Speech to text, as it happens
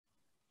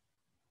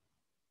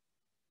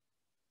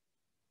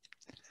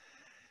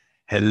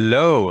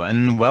Hello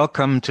and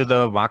welcome to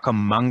the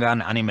Wacom Manga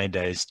and Anime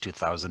Days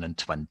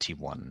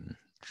 2021.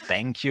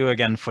 Thank you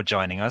again for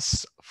joining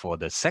us for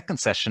the second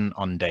session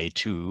on day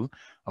 2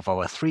 of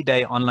our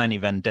 3-day online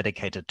event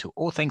dedicated to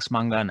all things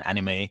manga and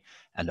anime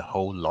and a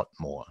whole lot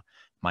more.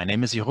 My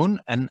name is Jeroen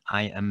and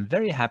I am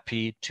very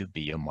happy to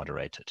be your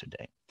moderator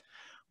today.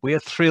 We are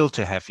thrilled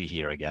to have you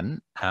here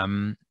again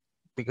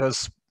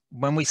because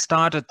when we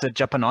started the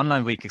Japan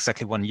Online Week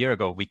exactly 1 year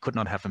ago, we could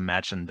not have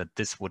imagined that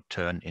this would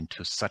turn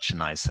into such a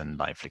nice and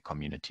lively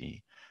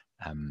community.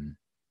 And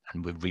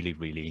we're really,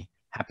 really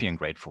happy and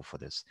grateful for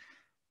this.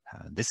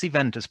 This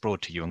event is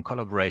brought to you in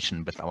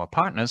collaboration with our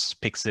partners,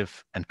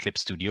 Pixiv and Clip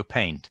Studio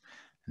Paint.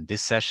 And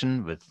this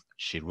session with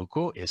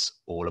Shiroku is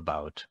all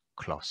about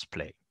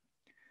cosplay.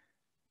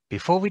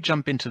 Before we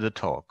jump into the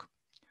talk,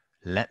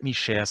 let me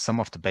share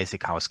some of the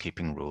basic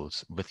housekeeping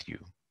rules with you.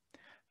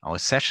 Our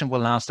session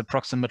will last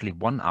approximately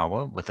 1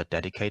 hour with a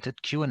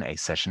dedicated Q&A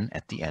session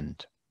at the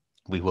end.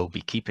 We will be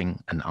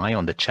keeping an eye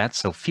on the chat,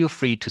 so feel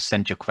free to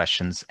send your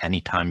questions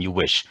anytime you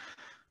wish.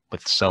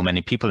 With so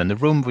many people in the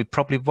room, we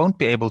probably won't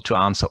be able to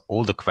answer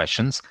all the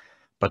questions,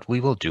 but we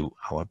will do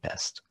our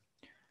best.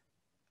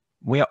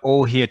 We are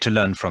all here to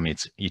learn from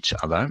each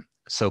other,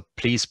 so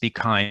please be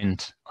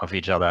kind of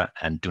each other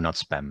and do not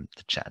spam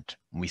the chat.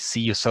 We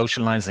see you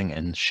socializing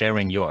and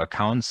sharing your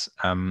accounts,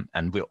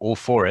 and we're all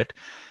for it.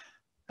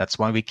 That's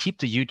why we keep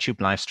the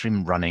YouTube live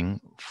stream running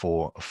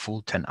for a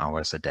full 10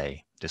 hours a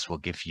day. This will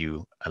give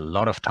you a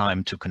lot of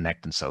time to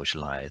connect and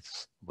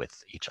socialize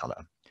with each other.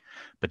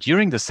 But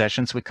during the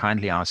sessions, we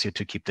kindly ask you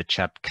to keep the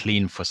chat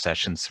clean for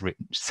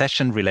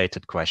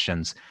session-related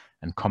questions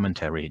and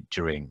commentary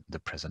during the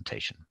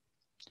presentation.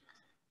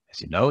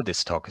 As you know,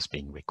 this talk is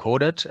being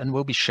recorded and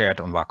will be shared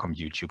on Wacom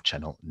YouTube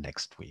channel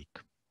next week.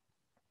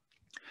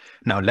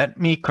 Now, let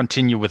me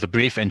continue with a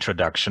brief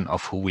introduction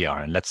of who we are,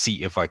 and let's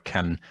see if I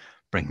can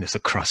bring this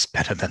across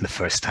better than the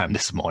first time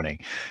this morning.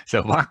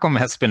 So Wacom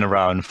has been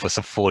around for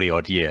some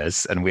 40-odd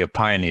years, and we are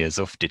pioneers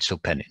of digital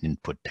pen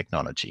input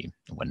technology.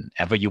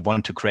 Whenever you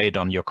want to create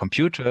on your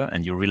computer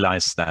and you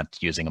realize that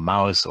using a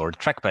mouse or a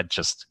trackpad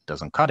just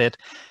doesn't cut it,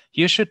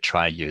 you should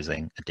try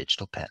using a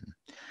digital pen.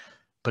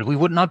 But we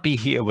would not be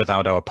here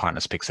without our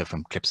partners Pixiv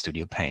from Clip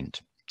Studio Paint.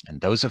 And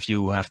those of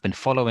you who have been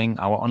following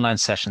our online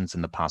sessions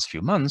in the past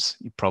few months,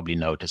 you probably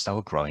noticed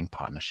our growing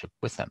partnership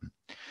with them.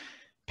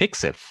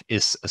 Pixiv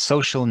is a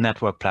social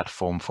network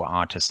platform for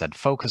artists that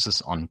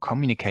focuses on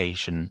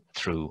communication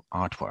through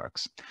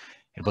artworks.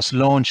 It was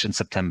launched in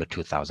September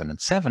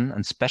 2007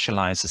 and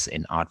specializes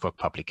in artwork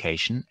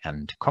publication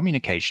and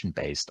communication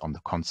based on the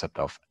concept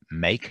of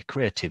make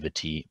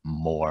creativity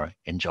more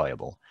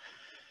enjoyable.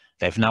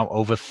 They have now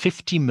over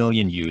 50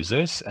 million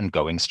users and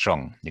going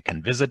strong. You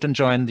can visit and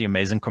join the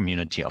amazing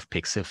community of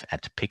Pixiv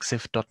at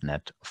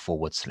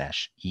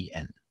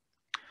pixiv.net/en.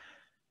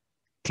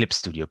 Clip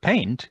Studio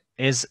Paint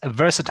is a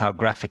versatile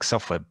graphic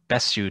software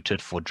best suited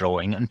for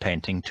drawing and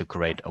painting to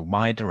create a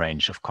wide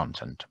range of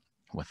content.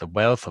 With a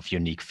wealth of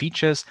unique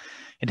features,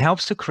 it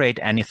helps to create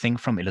anything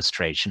from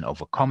illustration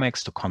over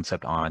comics to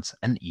concept arts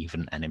and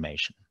even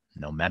animation.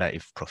 No matter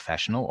if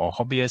professional or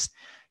hobbyist,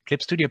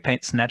 Clip Studio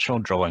Paint's natural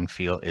drawing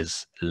feel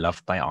is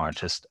loved by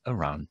artists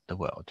around the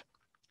world.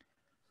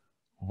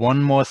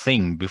 One more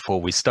thing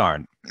before we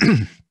start,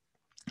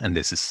 and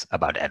this is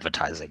about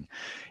advertising.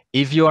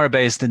 If you are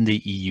based in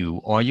the EU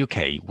or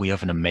UK, we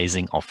have an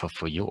amazing offer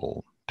for you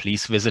all.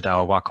 Please visit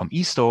our Wacom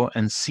e-store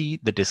and see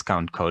the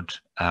discount code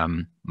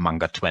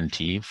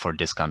Manga20 for a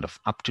discount of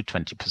up to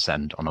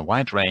 20% on a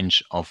wide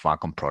range of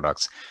Wacom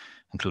products,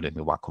 including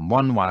the Wacom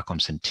One, Wacom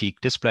Cintiq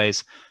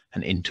displays,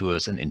 and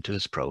Intuos and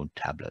Intuos Pro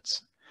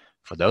tablets.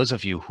 For those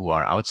of you who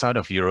are outside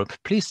of Europe,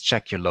 please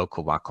check your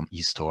local Wacom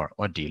e-store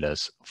or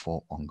dealers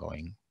for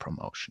ongoing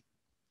promotion.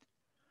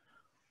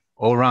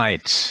 All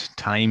right,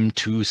 time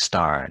to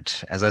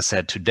start. As I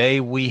said,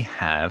 today we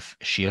have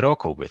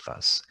Shiroku with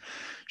us.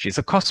 She's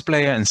a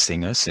cosplayer and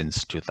singer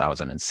since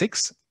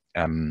 2006,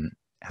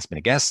 has been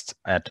a guest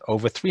at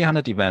over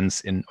 300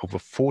 events in over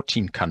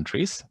 14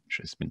 countries.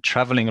 She's been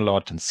traveling a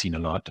lot and seen a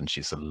lot, and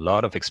she's a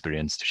lot of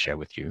experience to share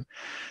with you.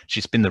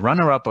 She's been the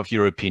runner-up of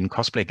European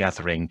Cosplay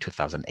Gathering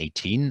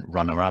 2018,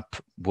 runner-up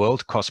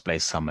World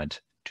Cosplay Summit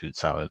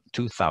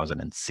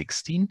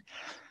 2016,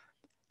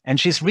 and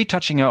she's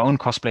retouching her own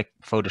cosplay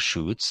photo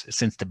shoots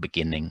since the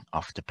beginning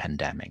of the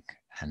pandemic.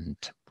 And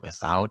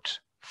without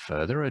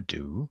further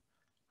ado,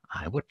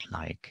 I would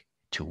like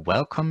to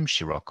welcome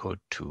Shiroku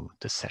to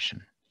the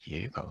session. Here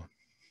you go.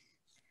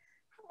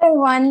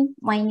 Hello everyone,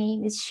 my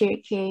name is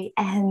Shiroku,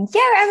 and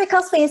I'm a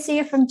cosplayer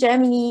here from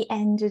Germany,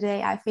 and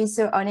today I feel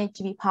so honored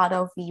to be part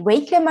of the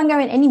Wacom Manga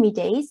and Anime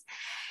Days.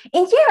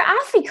 And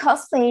I've been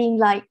cosplaying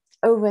like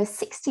over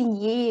 16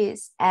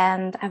 years,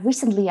 and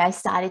recently I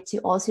started to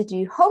also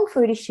do home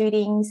photo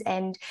shootings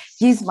and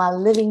use my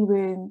living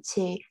room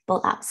to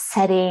build up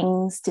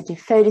settings, to do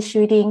photo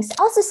shootings,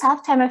 also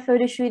self-timer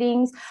photo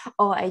shootings,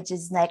 or I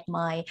just like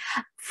my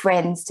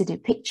friends to do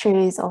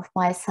pictures of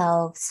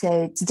myself.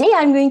 So today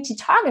I'm going to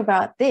talk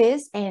about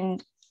this,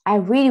 and I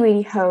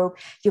really hope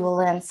you will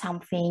learn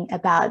something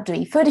about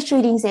doing photo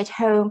shootings at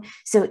home.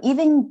 So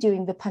even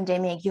during the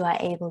pandemic, you are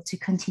able to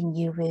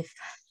continue with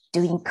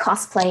doing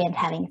cosplay and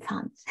having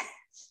fun.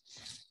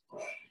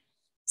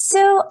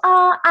 So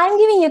I'm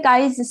giving you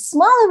guys a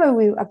small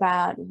review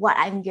about what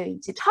I'm going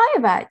to talk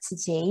about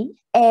today.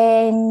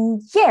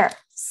 And yeah,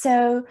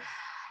 so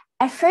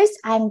at first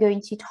I'm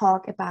going to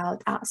talk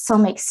about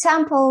some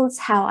examples,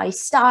 how I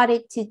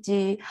started to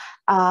do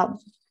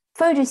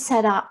photo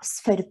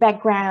setups, photo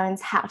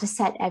backgrounds, how to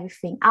set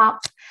everything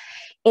up,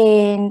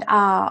 and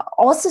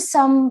also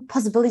some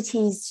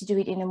possibilities to do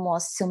it in a more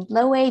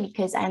simpler way,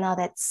 because I know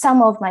that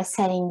some of my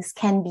settings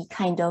can be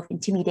kind of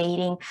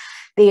intimidating.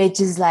 They are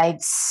just like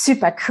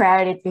super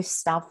crowded with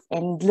stuff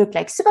and look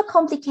like super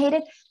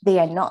complicated. They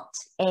are not,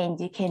 and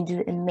you can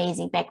do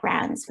amazing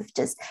backgrounds with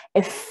just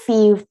a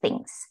few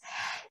things.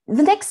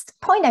 The next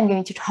point I'm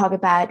going to talk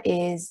about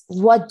is,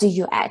 what do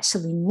you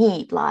actually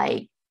need?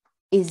 Like,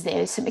 is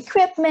there some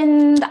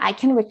equipment I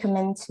can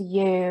recommend to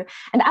you?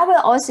 And I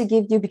will also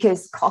give you,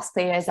 because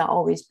cosplayers are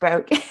always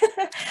broke,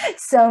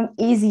 some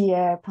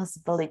easier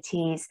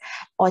possibilities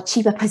or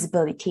cheaper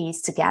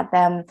possibilities to get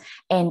them.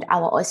 And I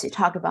will also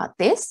talk about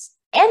this.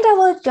 And I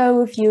will go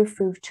with you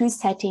through 2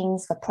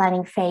 settings for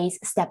planning phase,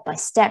 step by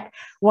step.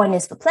 One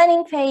is for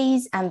planning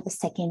phase, and the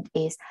second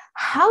is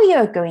how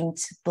you're going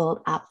to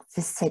build up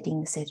the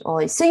settings at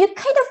all. So you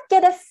kind of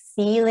get a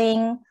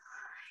feeling.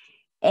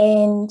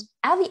 And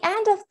at the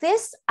end of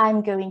this,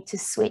 I'm going to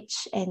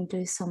switch and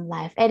do some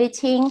live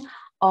editing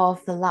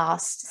of the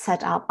last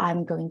setup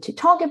I'm going to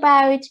talk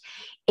about.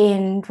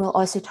 And we'll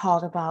also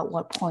talk about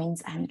what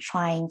points I'm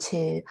trying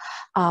to,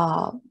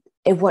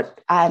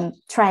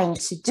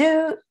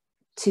 do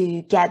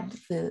to get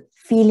the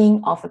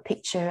feeling of a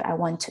picture I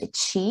want to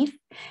achieve.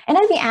 And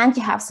at the end,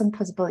 you have some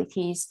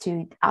possibilities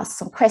to ask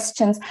some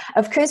questions.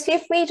 Of course, feel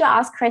free to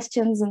ask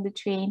questions in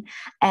between.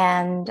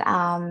 And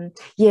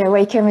yeah,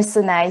 Wacom is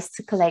so nice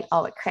to collect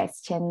all the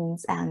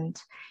questions. And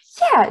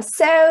yeah,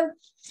 so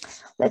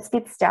let's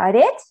get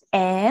started.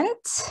 And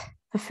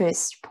the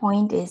first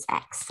point is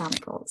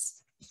examples.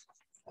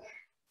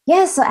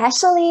 Yeah, so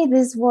actually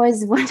this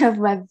was one of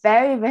my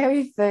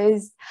very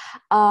first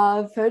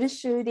photo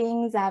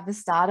shootings at the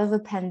start of the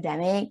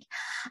pandemic.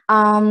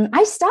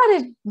 I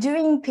started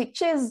doing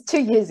pictures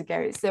 2 years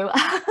ago. So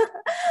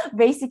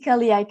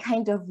basically I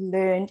kind of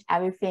learned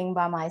everything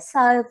by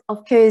myself.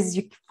 Of course,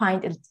 you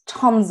find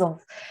tons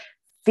of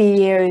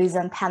videos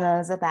and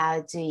panels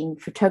about doing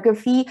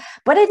photography,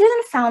 but I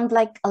didn't find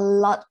like a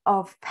lot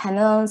of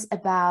panels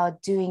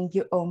about doing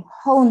your own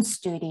home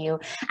studio.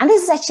 And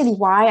this is actually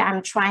why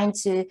I'm trying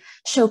to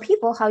show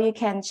people how you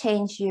can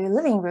change your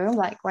living room.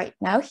 Like right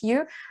now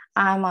here,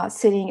 I'm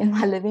sitting in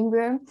my living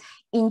room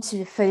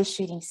into a photo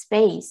shooting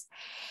space.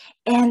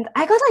 And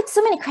I got like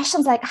so many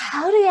questions, like,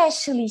 how do you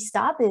actually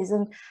start this?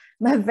 And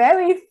my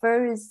very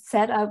first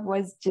setup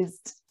was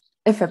just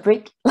a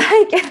fabric,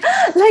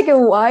 like a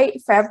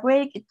white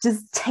fabric,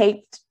 just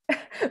taped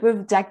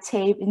with duct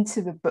tape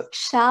into the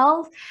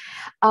bookshelf.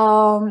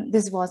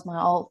 This was my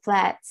old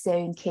flat, so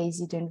in case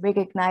you don't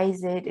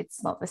recognize it,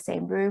 it's not the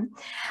same room.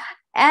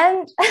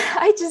 And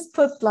I just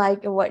put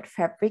like a white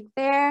fabric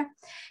there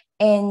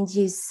and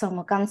used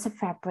some organza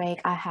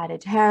fabric I had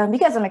at home.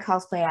 Because I'm a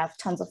cosplayer, I have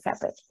tons of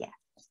fabric. Yeah,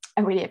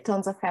 I really have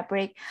tons of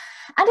fabric.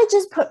 And I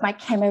just put my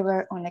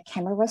camera on a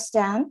camera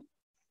stand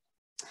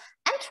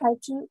and try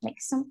to make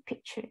some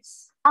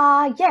pictures.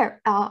 I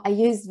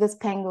use this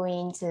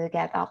penguin to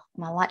get up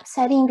my light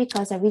setting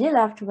because I really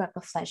love to work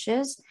with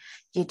flashes.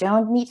 You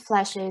don't need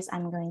flashes.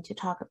 I'm going to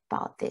talk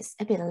about this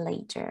a bit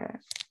later.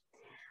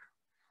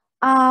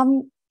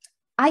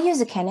 I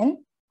use a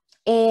Canon,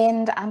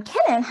 and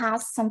Canon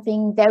has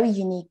something very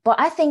unique,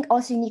 but I think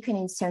also Nikon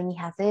and Sony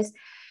have this.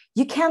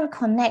 You can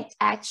connect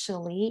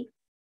actually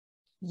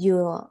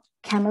your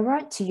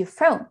camera to your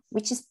phone,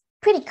 which is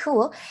pretty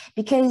cool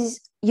because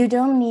you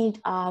don't need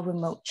a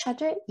remote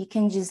shutter. You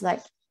can just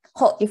like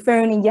hold your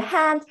phone in your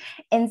hand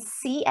and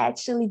see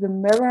actually the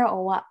mirror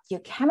or what your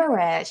camera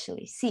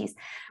actually sees,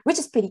 which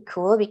is pretty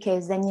cool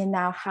because then you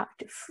now have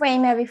to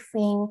frame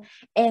everything.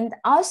 And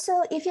also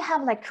if you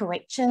have like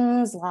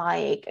corrections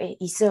like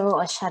ISO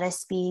or shutter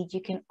speed,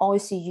 you can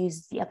also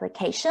use the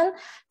application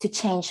to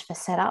change the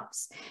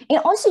setups. And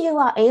also you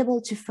are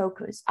able to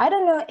focus. I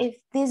don't know if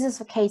this is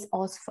the case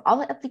also for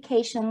other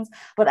applications,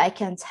 but I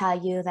can tell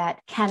you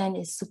that Canon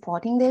is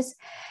supporting this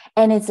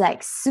and it's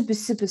like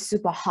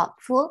super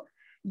helpful.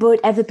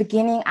 But at the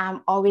beginning, I'm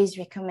always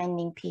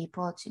recommending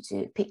people to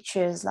do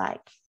pictures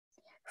like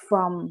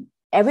from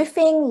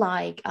everything,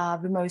 like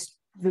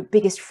the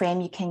biggest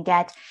frame you can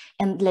get,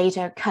 and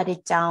later cut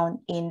it down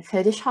in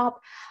Photoshop.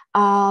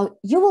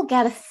 You will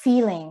get a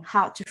feeling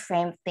how to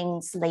frame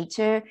things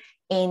later,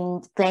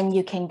 and then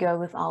you can go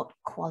without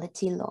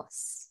quality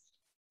loss.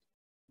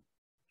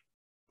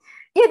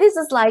 Yeah, this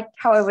is like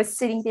how I was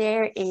sitting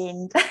there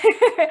and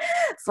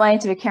flying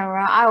to the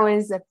camera. I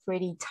was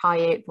pretty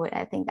tired, but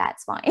I think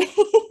that's fine.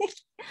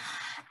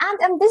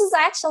 and this is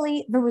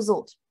actually the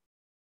result.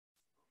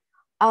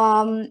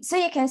 So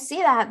you can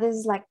see that this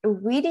is like a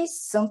really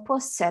simple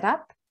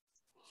setup.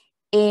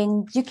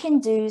 And you can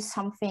do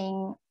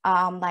something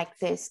like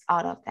this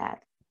out of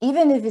that,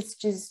 even if it's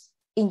just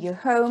in your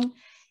home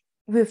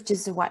with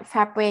just a white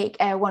fabric.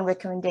 One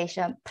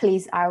recommendation,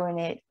 please iron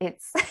it.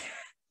 It's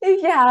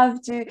if you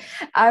have to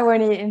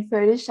iron it in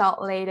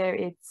Photoshop later,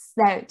 it's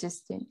no,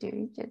 just don't do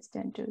it. Just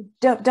don't do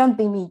it. Don't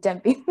be me.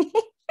 Don't be me.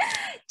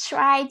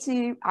 Try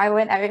to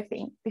iron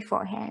everything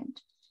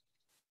beforehand.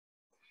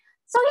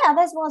 So yeah,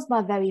 that was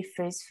my very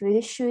first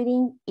photo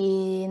shooting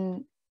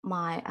in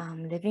my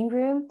living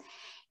room.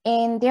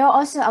 And there are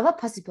also other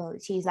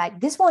possibilities. Like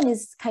this one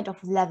is kind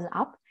of level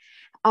up.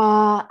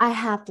 I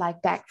have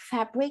like back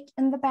fabric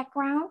in the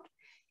background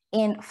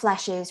and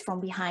flashes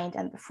from behind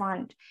and the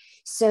front.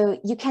 So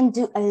you can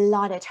do a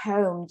lot at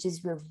home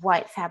just with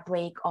white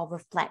fabric or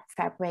with black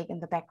fabric in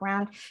the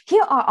background.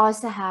 Here I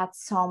also had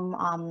some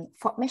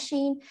fog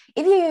machine.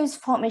 If you use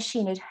fog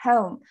machine at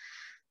home,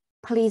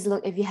 please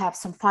look if you have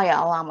some fire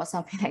alarm or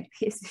something like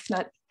this. If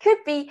not,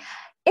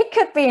 it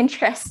could be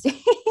interesting.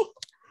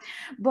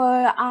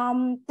 But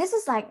this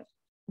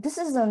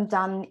is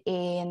done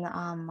in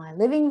my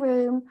living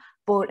room,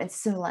 but in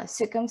similar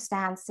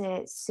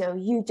circumstances, so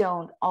you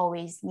don't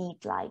always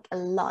need like a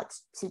lot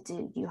to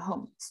do your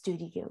home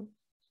studio.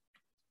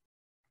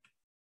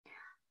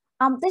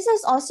 This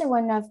is also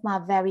one of my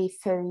very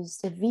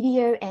first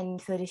video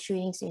and photo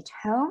shootings at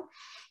home.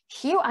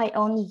 Here I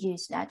only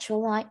use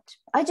natural light.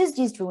 I just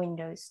used the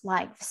windows,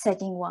 like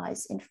setting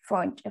wise in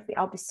front of the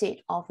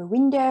opposite of the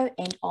window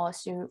and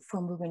also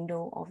from the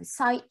window of the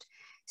side.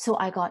 So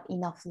I got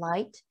enough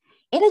light.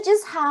 And I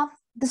just have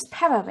this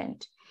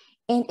paravent.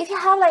 And if you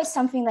have like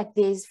something like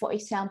this, for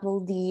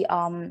example, the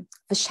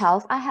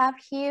shelf I have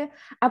here,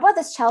 I bought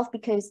this shelf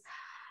because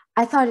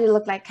I thought it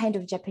looked like kind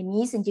of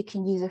Japanese and you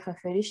can use it for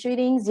photo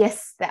shootings.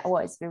 Yes, that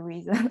was the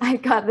reason I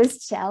got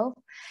this shelf.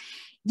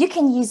 You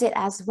can use it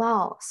as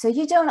well. So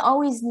you don't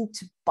always need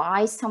to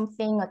buy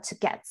something or to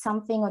get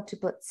something or to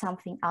put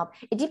something up.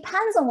 It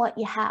depends on what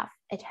you have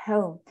at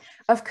home.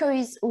 Of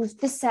course, with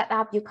this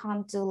setup, you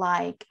can't do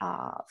like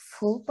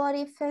full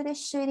body photo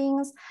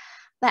shootings.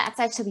 That's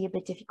actually a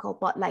bit difficult,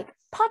 but like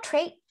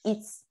portrait,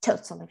 it's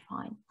totally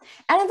fine.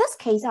 And in this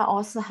case, I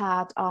also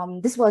had,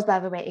 this was by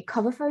the way, a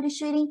cover photo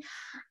shooting.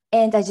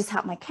 And I just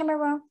had my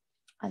camera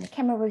on the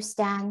camera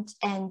stand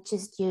and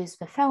just use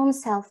the phone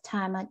self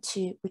timer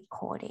to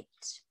record it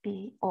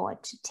or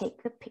to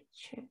take the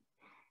picture.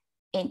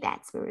 And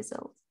that's the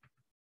result.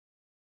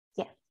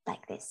 Yeah,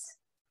 like this.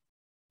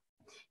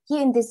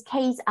 Here in this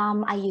case,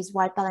 I use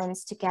white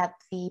balance to get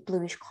the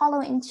bluish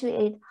color into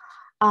it.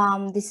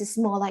 This is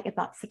more like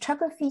about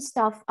photography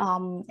stuff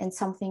and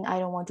something I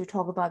don't want to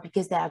talk about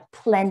because there are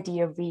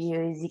plenty of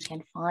videos you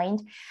can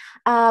find.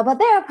 But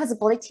there are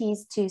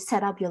possibilities to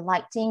set up your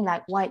lighting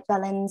like white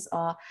balance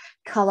or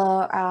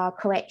color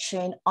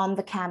correction on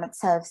the cam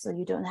itself, so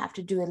you don't have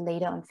to do it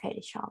later on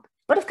Photoshop.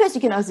 But of course,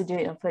 you can also do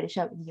it on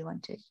Photoshop if you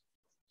want to.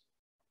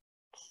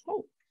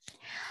 Okay.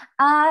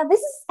 This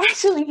is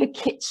actually the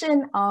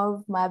kitchen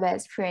of my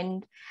best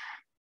friend.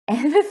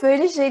 And the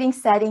photo shooting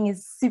setting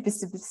is super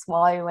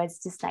small. It was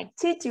just like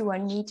 2 to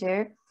 1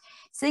 meter.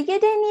 So you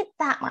don't need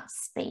that much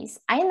space.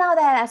 I know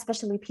that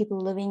especially people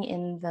living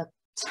in the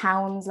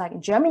towns, like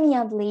in Germany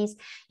at least,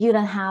 you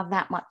don't have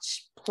that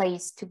much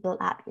place to build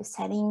up your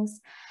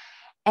settings.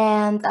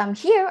 And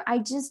here I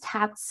just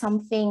had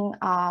something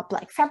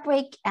black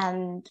fabric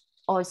and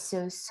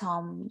also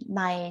some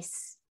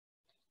nice,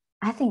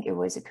 I think it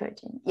was a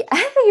curtain. Yeah,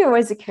 I think it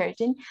was a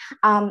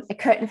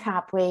curtain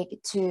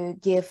fabric to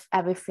give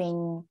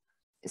everything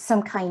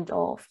some kind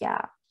of,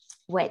 yeah,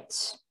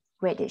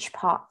 reddish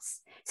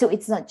parts. So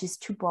it's not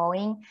just too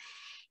boring.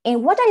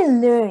 And what I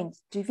learned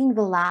during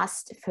the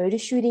last photo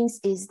shootings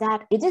is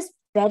that it is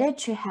better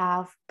to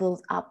have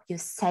built up your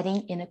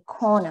setting in a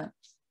corner.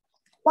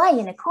 Why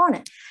in a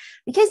corner?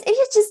 Because if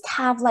you just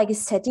have like a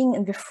setting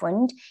in the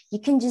front, you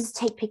can just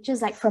take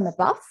pictures like from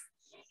above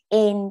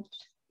and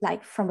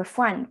like from the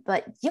front,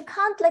 but you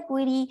can't like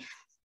really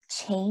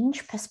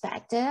change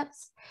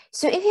perspectives.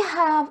 So if you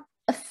have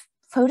a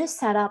photo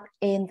setup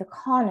in the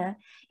corner,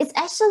 it's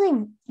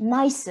actually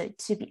nicer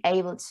to be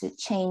able to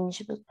change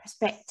the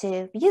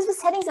perspective because the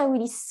settings are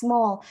really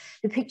small.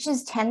 The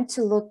pictures tend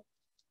to look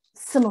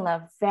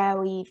similar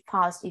very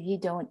fast if you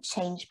don't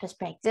change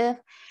perspective.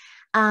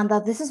 And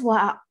this is why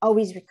I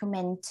always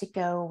recommend to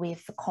go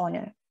with the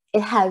corner.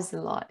 It has a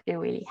lot, it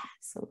really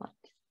has a lot.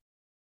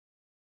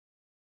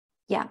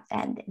 Yeah,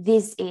 and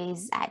this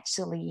is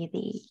actually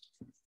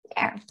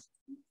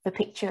the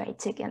picture I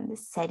took in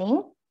this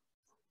setting.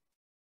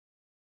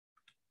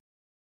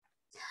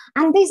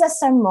 And these are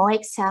some more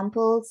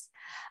examples.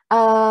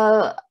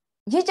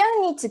 You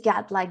don't need to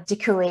get like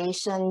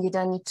decoration. You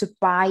don't need to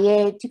buy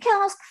it. You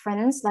can ask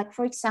friends, like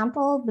for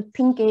example, the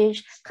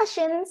pinkish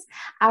cushions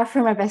are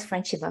from my best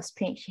friend. She loves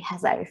pink. She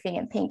has everything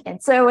in pink.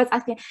 And so I was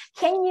asking,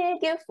 can you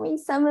give me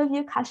some of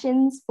your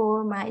cushions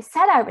for my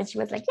setup? And she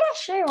was like, yeah,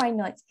 sure, why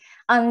not?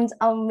 And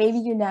maybe,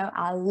 you know,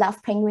 I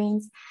love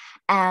penguins.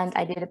 And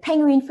I did a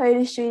penguin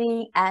photo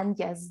shooting. And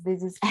yes,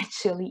 this is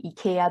actually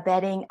IKEA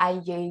bedding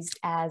I used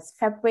as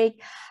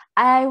fabric.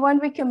 I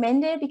won't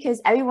recommend it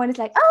because everyone is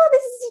like, oh,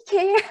 this is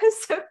IKEA.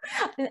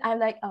 So I'm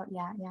like, oh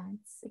yeah,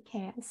 it's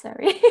IKEA,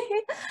 sorry.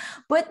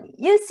 But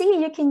you see,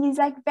 you can use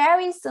like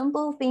very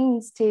simple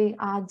things to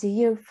do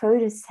your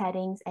photo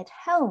settings at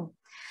home.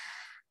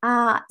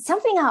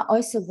 Something I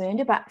also learned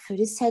about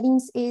photo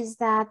settings is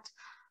that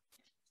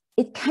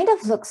it kind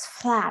of looks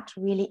flat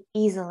really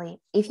easily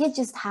if you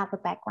just have a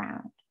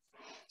background.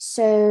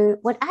 So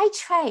what I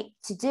try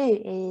to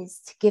do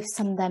is to give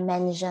some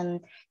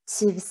dimension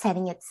to the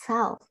setting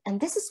itself. And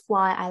this is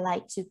why I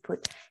like to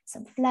put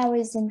some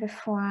flowers in the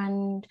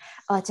front,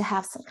 or to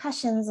have some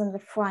cushions in the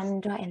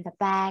front or in the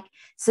back.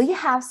 So you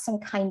have some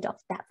kind of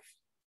depth.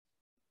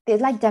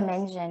 There's like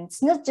dimensions.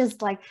 It's not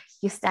just like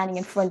you're standing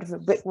in front of a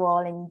brick wall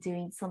and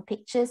doing some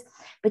pictures,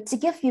 but to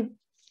give you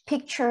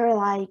picture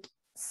like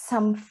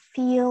some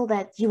feel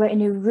that you are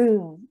in a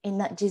room and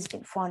not just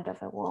in front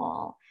of a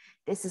wall.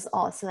 This is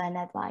also an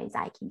advice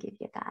I can give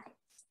you guys.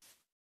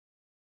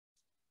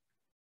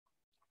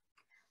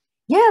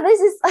 Yeah, this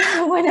is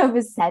one of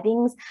the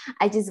settings.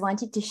 I just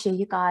wanted to show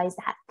you guys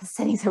that the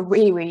settings are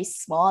really, really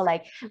small,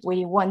 like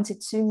really 1 to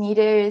 2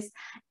 meters.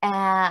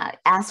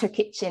 As her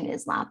kitchen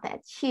is not that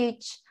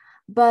huge.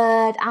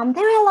 But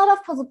there are a lot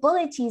of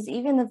possibilities,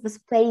 even if this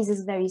place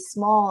is very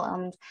small.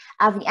 And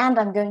at the end,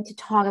 I'm going to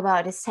talk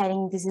about a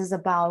setting. This is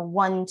about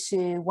 1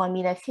 to 1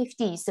 meter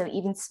 50, so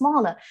even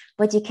smaller.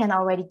 But you can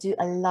already do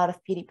a lot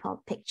of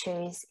beautiful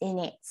pictures in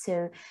it.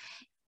 So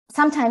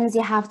sometimes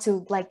you have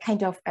to like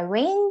kind of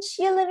arrange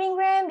your living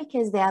room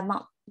because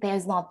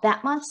there's not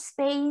that much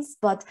space.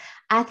 But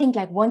I think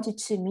like 1 to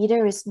 2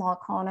 meter, a small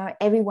corner,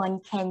 everyone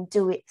can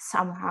do it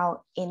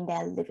somehow in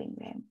their living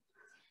room.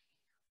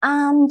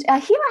 And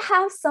here I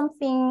have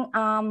something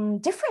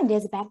different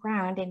as a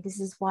background, and this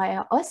is why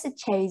I also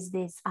chose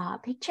this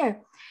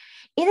picture.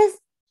 It is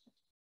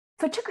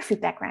photography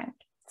background.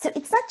 So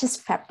it's not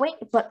just fabric,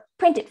 but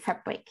printed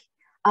fabric.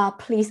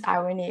 Please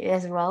iron it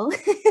as well.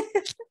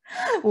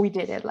 We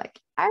did it like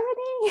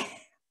ironing.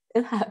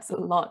 It has a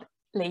lot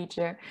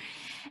later.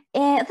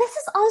 And this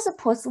is also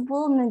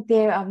possible, and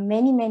there are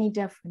many, many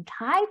different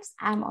types.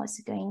 I'm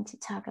also going to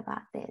talk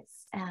about this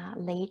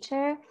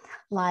later,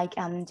 like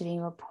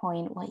doing a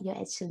point what you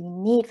actually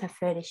need for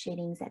photo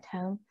shootings at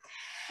home.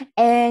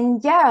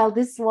 And yeah,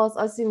 this was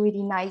also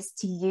really nice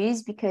to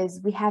use because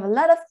we have a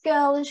lot of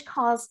girlish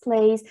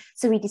cosplays.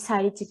 So we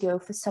decided to go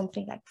for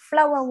something like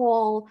flower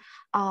wall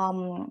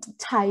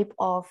type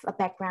of a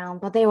background,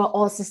 but there were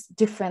also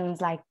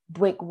different like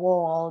brick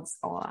walls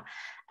or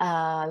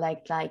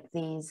like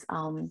these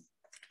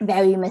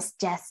very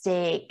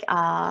majestic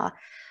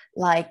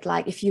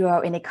like if you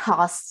are in a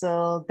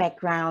castle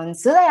background.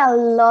 So there are a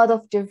lot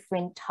of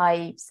different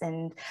types,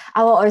 and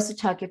I will also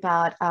talk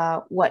about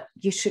what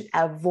you should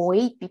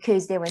avoid,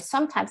 because there were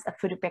sometimes a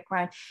photo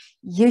background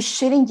you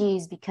shouldn't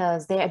use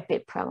because they're a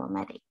bit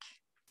problematic.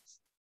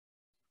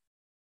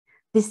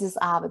 This is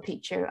the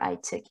picture I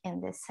took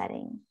in this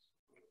setting.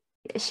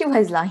 She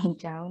was lying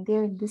down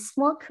there in the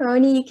small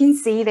crony you can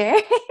see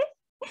there.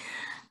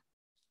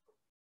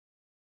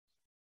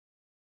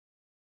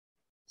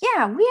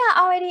 Yeah, we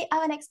are already at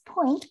our next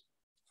point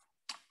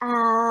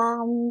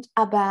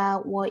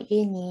about what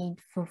you need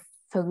for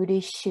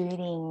photo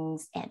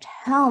shootings at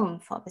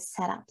home for the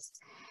setups.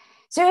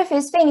 So the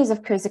first thing is,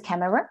 of course, a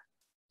camera.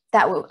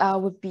 That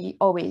would be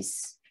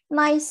always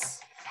nice.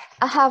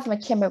 I have my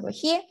camera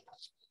here.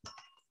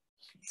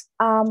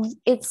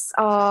 It's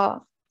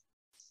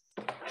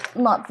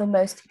not the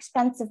most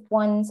expensive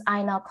ones.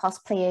 I know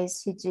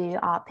cosplayers who do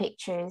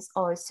pictures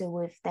also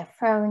with their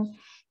phone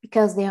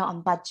because they are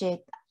on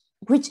budget,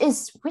 which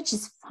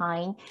is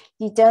fine.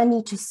 You don't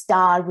need to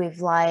start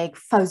with like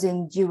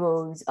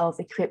 €1,000 of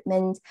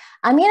equipment.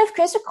 I mean, of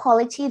course, the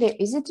quality, there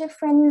is a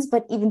difference,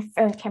 but even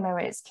phone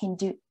cameras can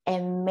do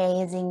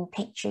amazing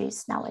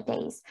pictures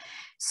nowadays.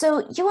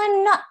 So you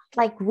are not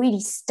like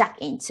really stuck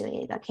into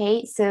it,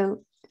 okay?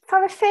 So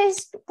for the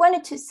first 1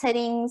 or 2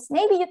 settings,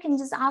 maybe you can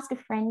just ask a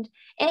friend,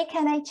 hey,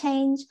 can I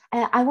change?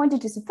 I want to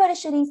do some photo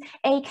shootings.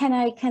 Hey, can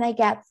I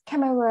get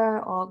camera,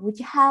 or would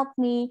you help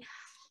me?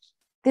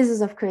 This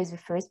is, of course, the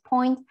first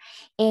point.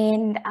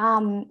 And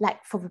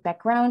like for the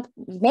background,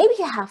 maybe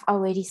you have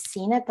already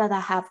seen it, that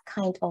I have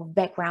kind of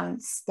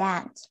background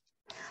stand.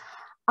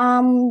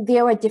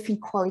 There are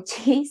different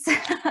qualities.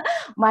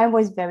 Mine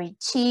was very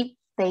cheap.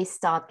 They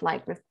start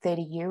like with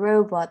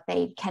 €30, but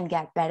they can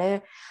get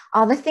better.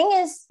 The thing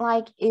is,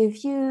 like,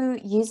 if you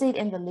use it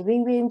in the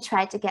living room,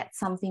 try to get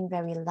something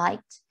very light,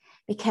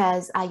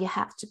 because you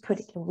have to put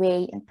it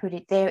away and put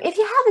it there. If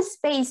you have a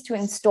space to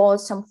install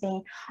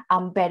something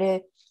better,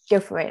 go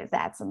for it.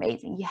 That's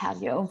amazing. You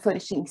have your own photo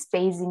shooting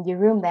space in your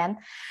room then.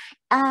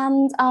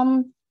 And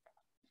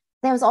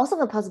there's also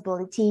the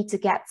possibility to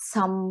get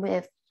some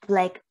with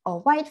black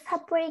or white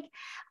fabric.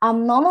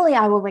 Normally,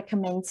 I would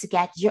recommend to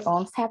get your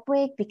own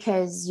fabric,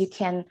 because you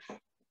can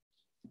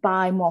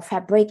buy more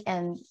fabric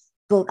and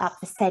build up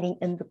the setting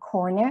in the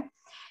corner.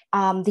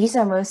 These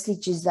are mostly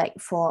just like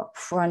for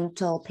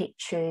frontal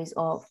pictures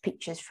or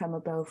pictures from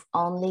above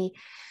only.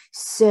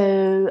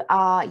 So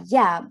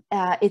yeah,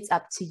 it's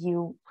up to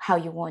you how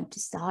you want to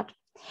start.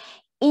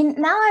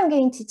 Now I'm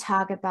going to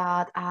talk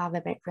about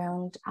the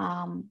background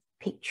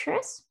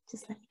pictures.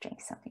 Just let me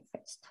drink something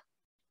first.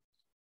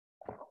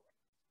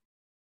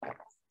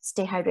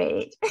 Stay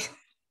hydrated.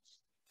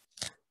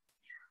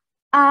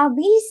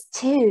 These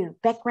two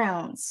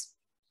backgrounds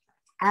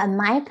are, in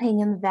my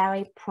opinion,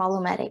 very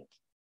problematic.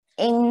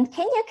 And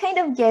can you kind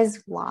of guess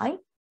why?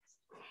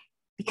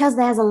 Because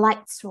there's a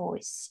light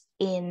source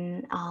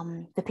in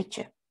the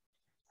picture.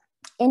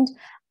 And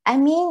I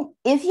mean,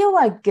 if you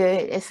are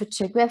good at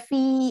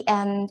photography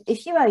and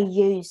if you are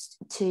used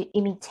to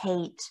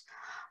imitate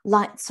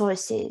light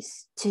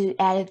sources to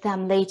edit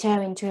them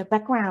later into a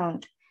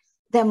background,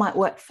 that might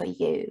work for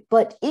you.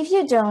 But if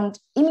you don't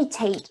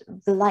imitate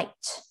the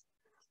light,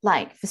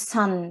 like the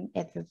sun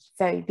at the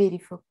very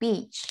beautiful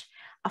beach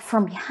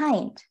from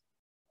behind,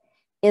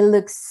 it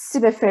looks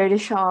super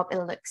Photoshop, it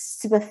looks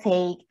super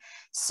fake.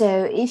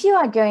 So if you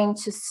are going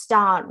to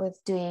start with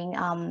doing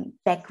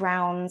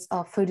backgrounds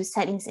or photo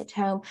settings at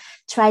home,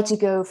 try to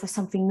go for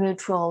something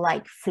neutral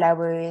like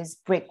flowers,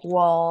 brick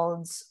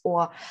walls,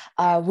 or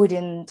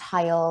wooden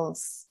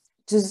tiles.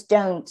 Just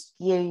don't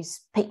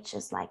use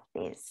pictures like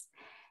this.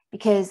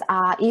 Because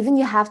even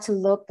you have to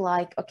look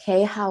like,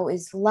 okay, how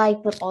is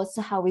light, but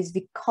also how is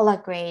the color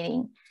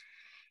grading.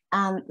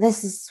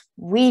 This is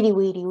really,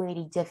 really,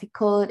 really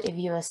difficult if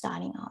you are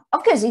starting out.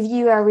 Of course, if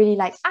you are really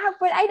like,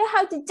 but I know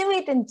how to do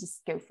it, then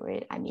just go for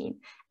it. I mean,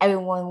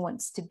 everyone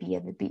wants to be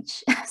at the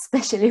beach,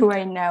 especially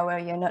right now where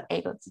you're not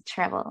able to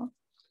travel.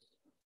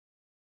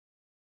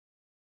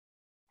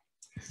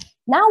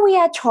 Now we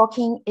are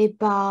talking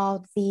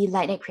about the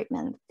light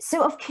equipment.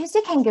 So of course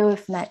you can go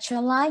with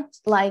natural light,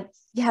 like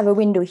you have a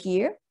window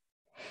here,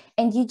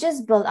 and you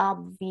just build up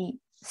the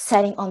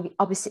setting on the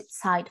opposite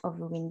side of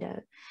the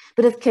window.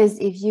 But of course,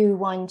 if you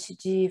want to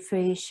do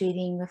photo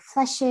shooting with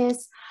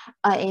flashes,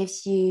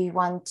 if you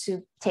want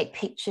to take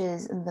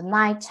pictures in the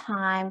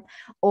nighttime,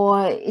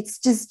 or it's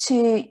just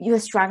you're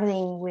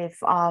struggling with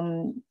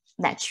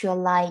natural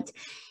light,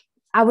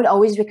 I would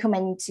always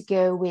recommend to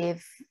go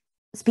with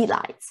speed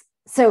lights.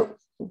 So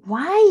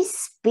why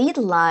speed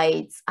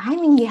lights? I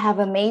mean, you have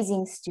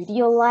amazing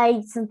studio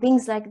lights and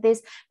things like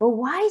this, but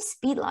why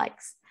speed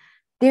lights?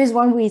 There's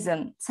one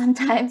reason.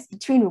 Sometimes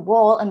between the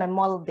wall and my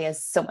model,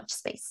 there's so much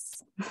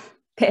space.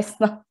 There's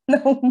no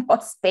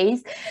more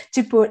space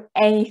to put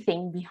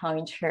anything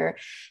behind her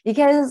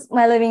because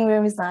my living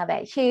room is not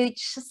that huge.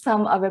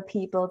 Some other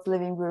people's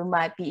living room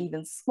might be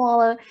even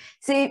smaller.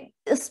 So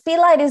a speed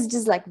light is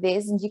just like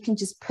this, and you can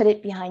just put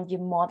it behind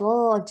your model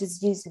or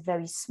just use a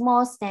very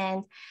small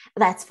stand.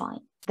 That's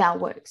fine. That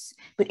works.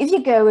 But if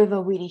you go with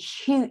a really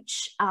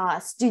huge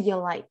studio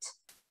light,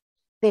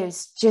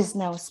 there's just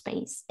no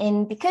space.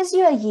 And because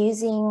you are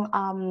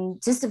using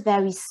just a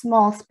very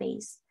small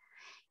space,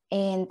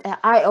 and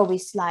I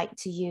always like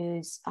to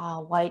use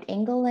wide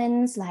angle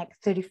lens, like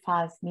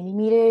 35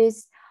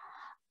 millimeters,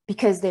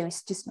 because there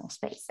is just no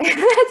space.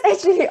 That's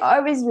actually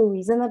always the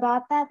reason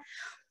about that.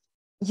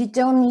 You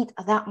don't need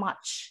that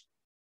much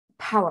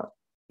power.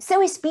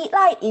 So a speed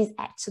light is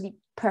actually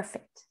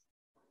perfect.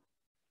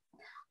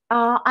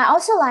 I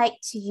also like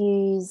to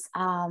use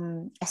a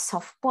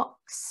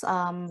softbox,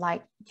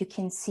 like you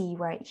can see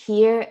right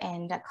here,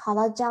 and the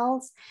color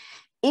gels.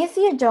 If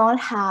you don't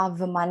have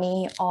the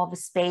money or the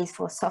space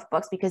for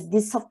softbox, because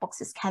these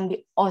softboxes can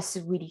be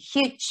also really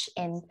huge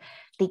and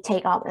they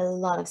take up a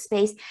lot of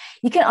space,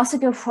 you can also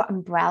go for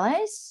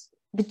umbrellas.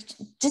 But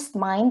just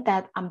mind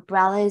that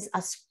umbrellas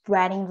are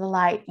spreading the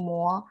light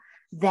more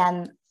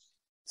than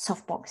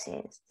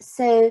softboxes.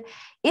 So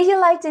if you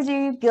like to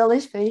do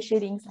girlish photo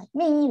shootings like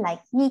me,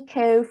 like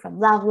Nico from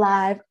Love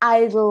Live,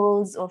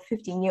 Idols, or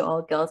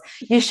 15-year-old girls,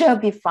 you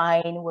should be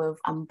fine with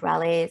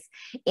umbrellas.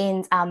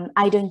 And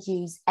I don't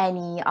use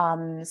any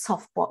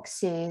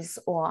softboxes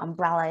or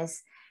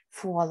umbrellas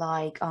for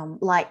like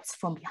lights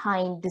from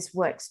behind. This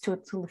works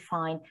totally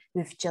fine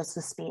with just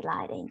the speed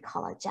light and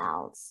color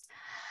gels.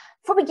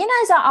 For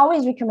beginners, I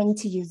always recommend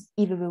to use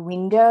either a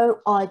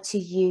window or to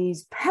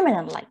use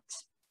permanent light.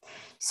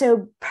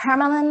 So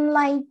permanent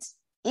light,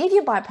 if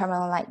you buy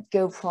permanent light,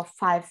 go for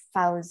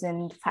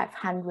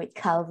 5,500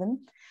 Kelvin.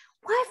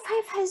 Why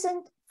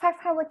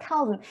 5,500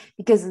 Kelvin?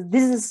 Because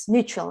this is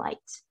neutral light.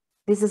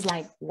 This is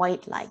like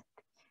white light.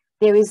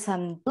 There is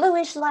some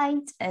bluish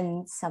light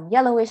and some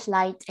yellowish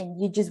light,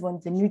 and you just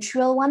want the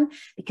neutral one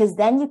because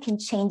then you can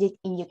change it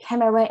in your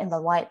camera in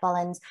the white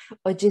balance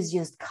or just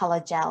use color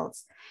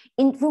gels.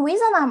 And the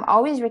reason I'm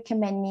always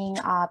recommending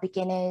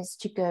beginners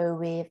to go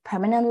with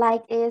permanent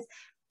light is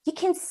you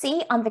can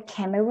see on the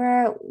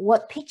camera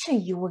what picture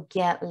you will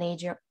get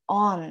later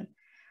on.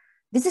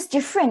 This is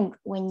different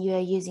when you're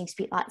using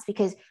speed lights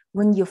because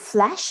when you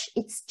flash,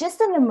 it's just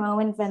in the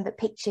moment when the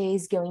picture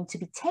is going to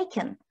be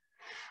taken.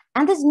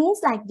 And this means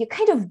like you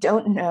kind of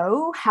don't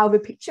know how the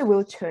picture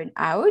will turn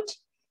out.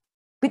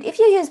 But if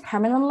you use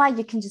permanent light,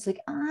 you can just like,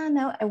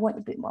 no, I want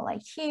a bit more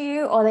like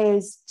here, or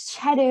there's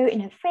shadow in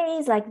her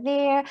face like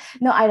there.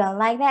 No, I don't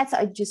like that, so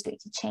I'm just going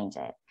to change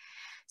it.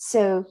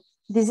 So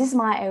this is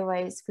my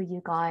advice for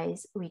you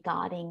guys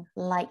regarding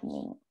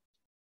lighting.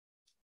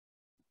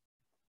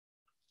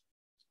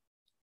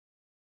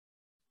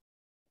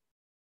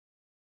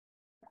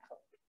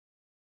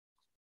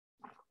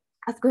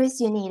 Of course,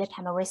 you need a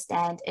camera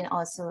stand and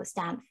also a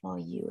stand for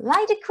your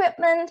light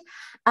equipment.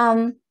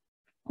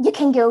 You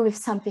can go with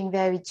something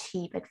very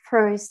cheap at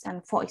first,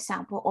 and for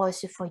example,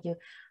 also for your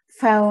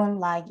phone,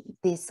 like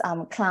these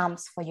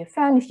clamps for your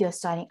phone if you're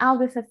starting out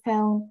with a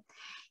phone.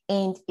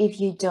 And if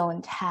you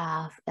don't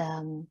have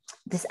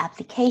this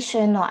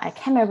application or a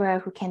camera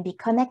who can be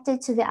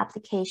connected to the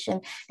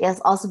application,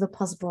 there's also the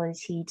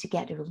possibility to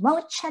get a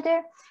remote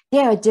shutter.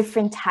 There are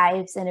different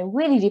types, and it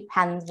really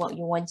depends what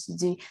you want to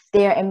do.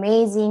 They're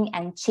amazing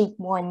and cheap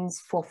ones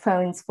for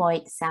phones, for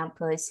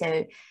example.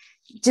 So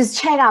just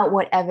check out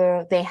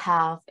whatever they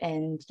have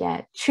and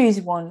yeah,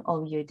 choose one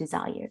of your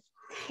desire.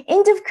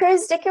 And of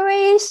course,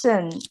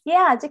 decoration.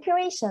 Yeah,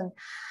 decoration.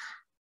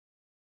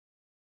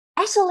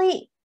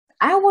 Actually,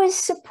 I was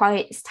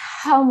surprised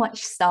how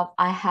much stuff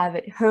I have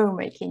at home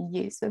I can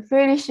use for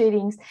photo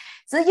shootings.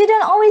 So you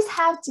don't always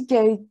have to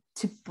go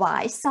to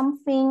buy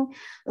something.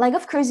 Like,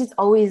 of course, it's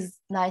always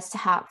nice to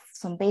have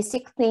some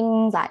basic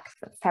things like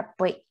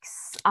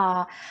fabrics,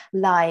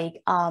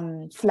 like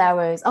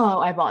flowers. Oh,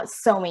 I bought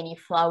so many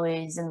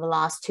flowers in the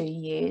last 2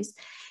 years.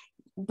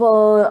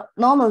 But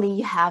normally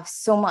you have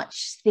so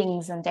much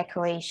things and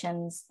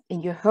decorations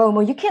in your home,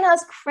 or you can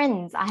ask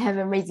friends. I have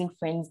amazing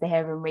friends, they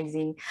have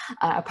amazing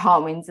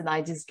apartments, and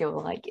I just go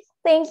like,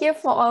 thank you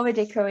for all the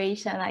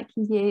decoration I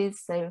can use.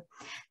 So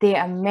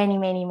there are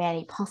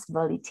many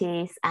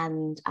possibilities,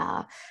 and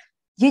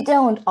you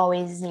don't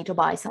always need to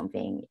buy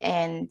something.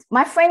 And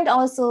my friend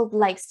also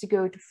likes to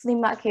go to flea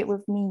market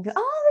with me and go,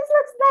 oh, this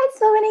looks nice,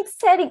 so an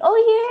exciting,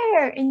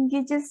 oh yeah, and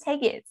you just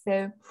take it.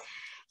 So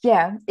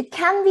yeah, it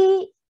can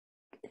be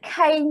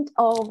kind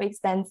of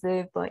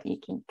expensive, but you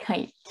can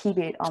keep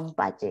it on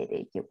budget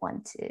if you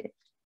want to.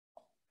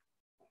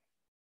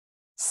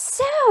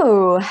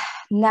 So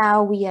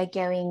now we are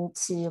going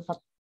to the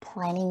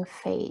planning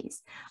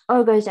phase.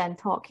 Oh gosh, I'm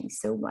talking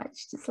so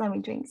much. Just let me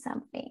drink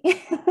something.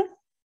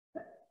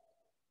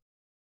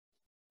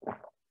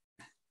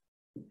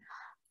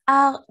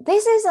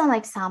 This is an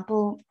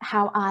example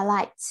how I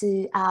like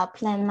to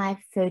plan my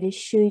photo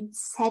shoot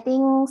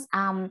settings.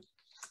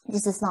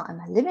 This is not in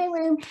my living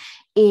room,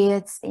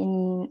 it's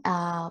in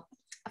a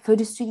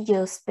photo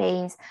studio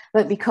space,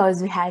 but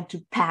because we had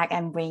to pack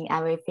and bring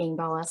everything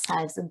by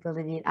ourselves and build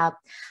it up,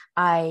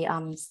 I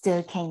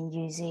still can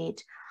use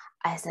it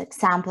as an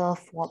example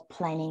for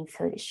planning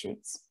photo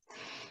shoots.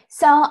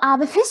 So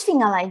the first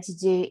thing I like to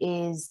do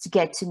is to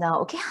get to know,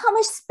 okay, how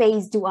much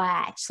space do I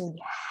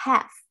actually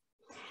have?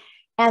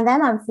 And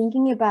then I'm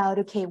thinking about,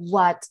 okay,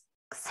 what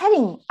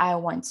setting I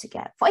want to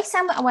get. For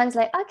example, I was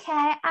like,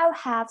 okay, I'll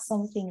have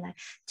something like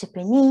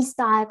Japanese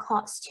style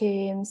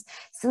costumes.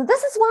 So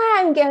this is why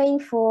I'm going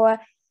for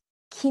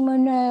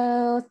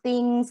kimono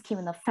things,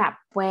 kimono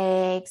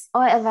fabrics,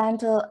 or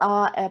eventually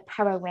or a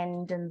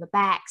parawind in the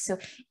back. So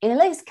it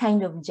looks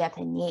kind of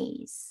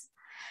Japanese.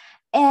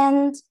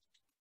 And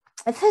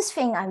the first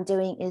thing I'm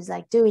doing is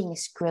like doing a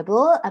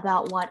scribble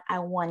about what I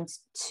want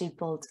to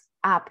build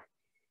up.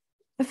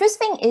 The first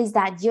thing is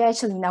that you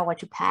actually know what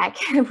to pack,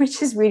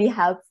 which is really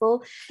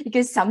helpful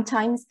because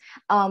sometimes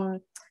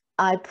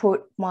I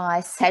put my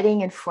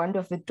setting in front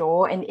of the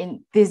door, and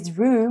in this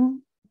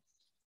room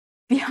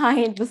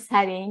behind the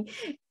setting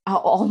are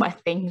all my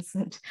things.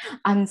 And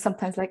I'm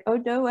sometimes like, oh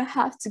no, I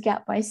have to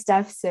get my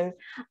stuff. So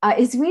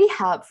it's really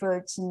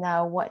helpful to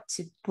know what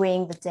to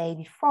bring the day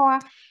before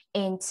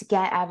and to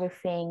get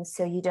everything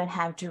so you don't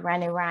have to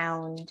run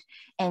around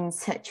and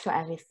search for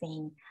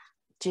everything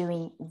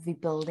during the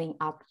building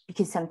up,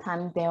 because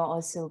sometimes there are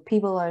also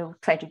people who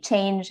try to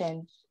change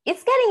and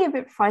it's getting a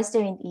bit faster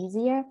and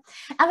easier.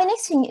 And the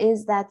next thing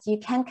is that you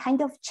can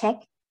kind of check,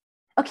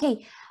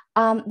 okay,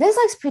 this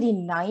looks pretty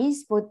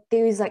nice, but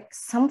there is like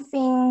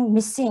something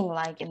missing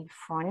like in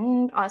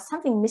front or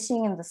something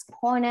missing in this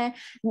corner.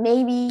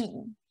 Maybe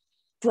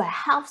do I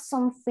have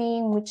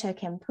something which I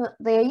can put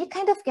there? You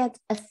kind of get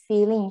a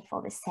feeling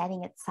for the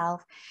setting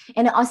itself.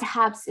 And it also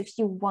helps if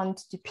you want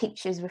to do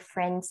pictures with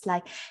friends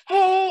like,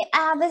 hey,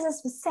 this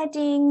is the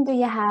setting. Do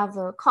you have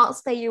a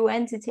cosplay you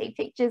want to take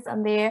pictures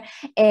on there?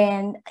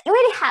 And it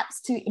really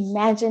helps to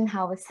imagine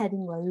how the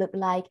setting will look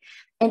like.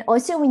 And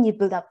also when you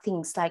build up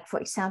things like,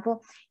 for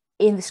example,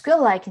 in the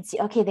scribble, I can see,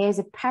 okay, there's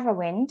a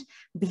parawind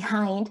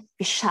behind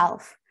the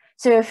shelf.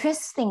 So the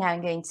first thing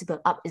I'm going to build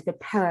up is the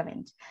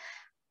parawind.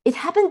 It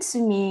happened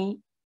to me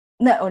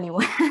not only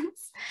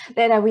once,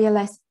 that I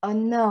realized, oh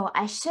no,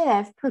 I should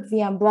have put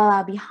the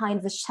umbrella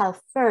behind the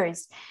shelf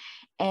first.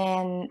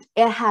 And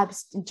it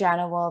helps in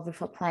general with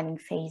the planning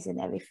phase and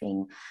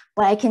everything.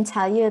 But I can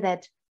tell you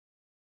that,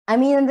 I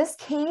mean, in this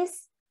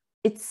case,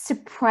 it's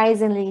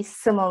surprisingly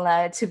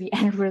similar to the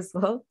end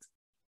result.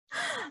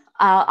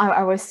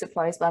 I was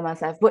surprised by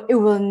myself, but it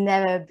will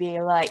never be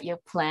like your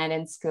plan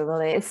and scribble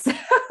it. So if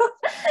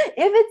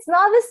it's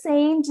not the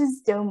same,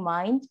 just don't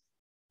mind.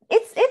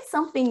 It's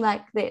something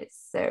like this.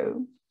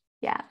 So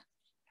yeah.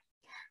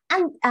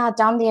 And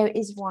down there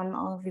is one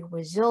of the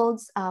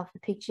results of the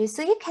picture.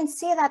 So you can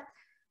see that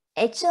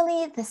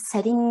actually the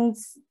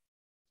settings,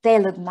 they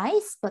look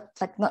nice, but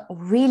like not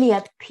really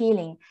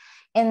appealing.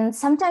 And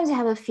sometimes you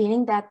have a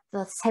feeling that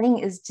the setting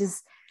is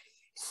just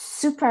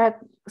super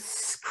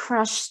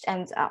crushed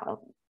and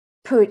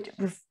put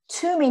with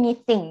too many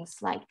things.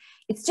 Like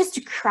it's just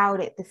too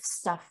crowded with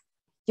stuff.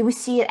 You will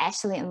see it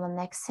actually in the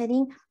next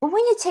setting. But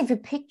when you take the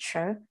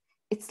picture,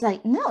 it's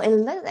like, no, it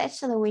looks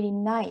actually really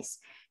nice.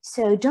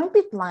 So don't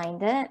be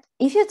blinded.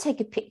 If you take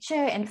a picture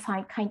and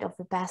find kind of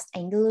the best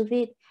angle of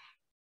it,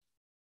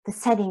 the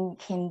setting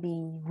can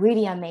be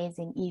really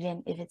amazing,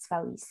 even if it's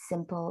very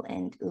simple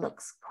and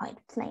looks quite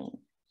plain.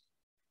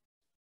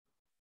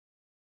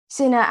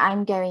 So now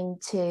I'm going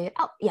to,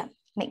 oh yeah,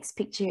 next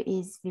picture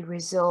is the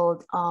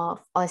result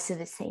of also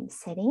the same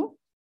setting.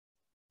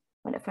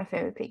 One of my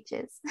favorite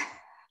pictures.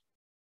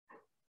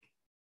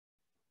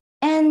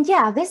 And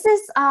yeah, this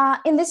is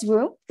in this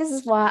room. This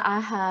is why I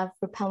have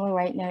Repelmer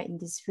right now in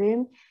this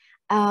room.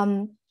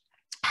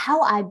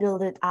 How I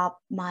built it up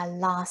my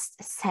last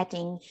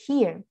setting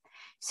here.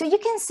 So you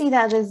can see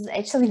that there's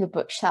actually the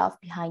bookshelf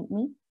behind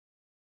me.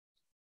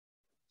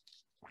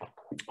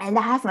 And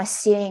I have my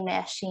sewing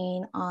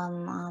machine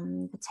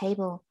on the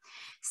table.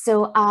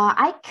 So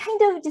I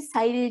kind of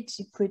decided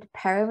to put a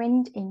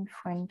parent in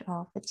front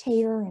of the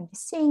table and the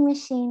sewing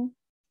machine.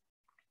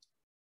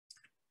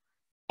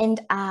 And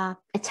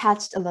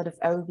attached a lot of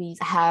OBs.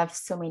 I have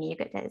so many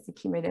yukata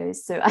kimonos,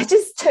 so I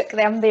just took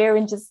them there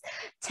and just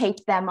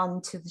taped them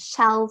onto the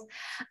shelf.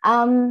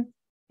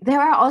 There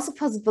are also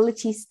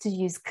possibilities to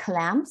use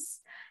clamps.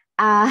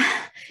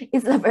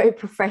 It's not very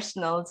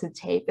professional to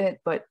tape it,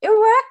 but it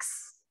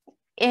works.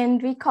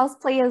 And we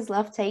cosplayers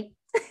love tape.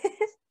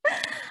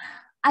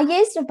 I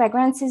used the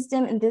background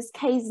system in this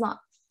case, not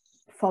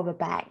for the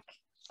back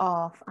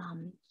of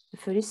the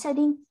photo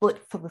setting,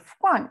 but for the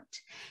front.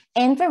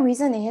 And the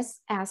reason is,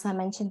 as I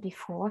mentioned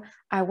before,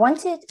 I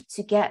wanted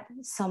to get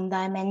some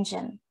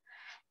dimension.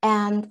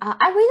 And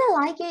I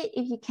really like it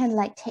if you can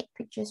like take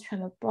pictures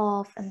from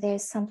above and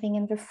there's something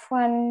in the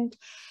front.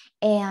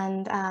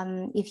 And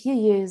if you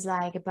use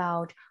like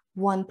about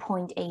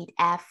 1.8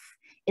 f,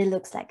 it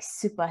looks like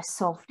super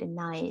soft and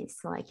nice.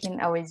 So I can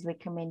always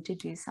recommend to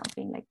do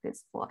something like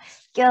this for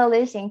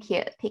girlish and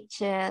cute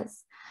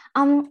pictures.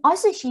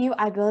 Also here,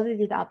 I built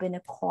it up in a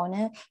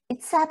corner.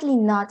 It's sadly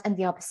not on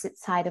the opposite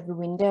side of the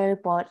window,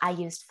 but I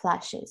used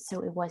flashes,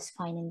 so it was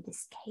fine in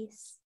this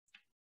case.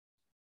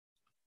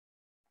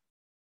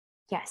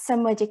 Yeah,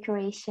 some more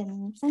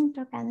decorations and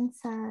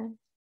organza.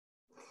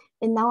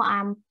 And now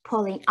I'm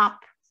pulling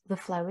up the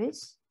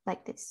flowers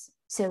like this.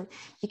 So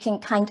you can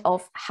kind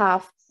of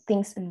have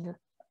things in the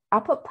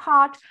upper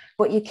part,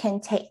 but you can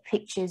take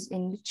pictures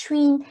in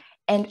between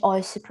and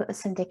also put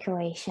some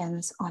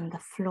decorations on the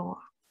floor.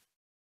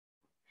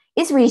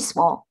 It's really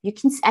small. You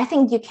can, I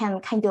think you can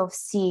kind of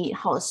see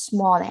how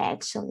small it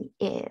actually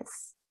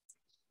is.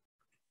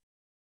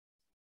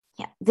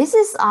 Yeah, this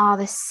is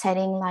the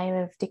setting line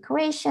of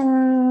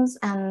decorations,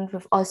 and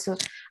with also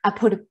I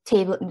put a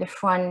table in the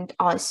front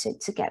also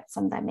to get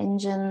some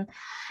dimension.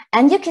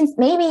 And you can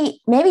maybe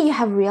you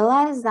have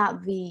realized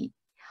that the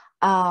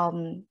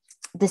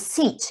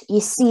seat you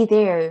see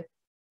there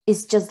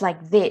is just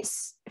like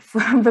this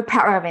from the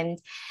parapet.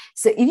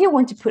 So if you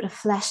want to put a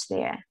flash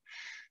there,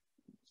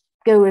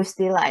 go with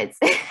the lights.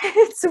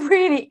 It's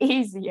really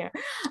easier.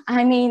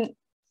 I mean,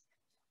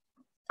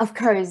 of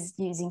course,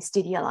 using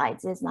studio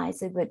lights is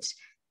nicer, but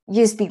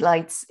USB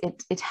lights,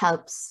 it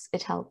helps.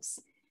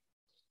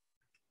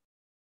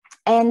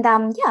 And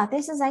yeah,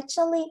 this is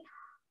actually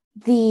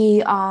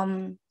the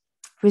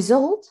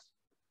result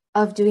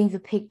of doing the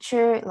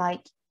picture,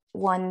 like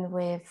one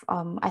with,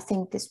 I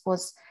think this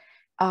was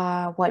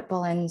white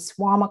balance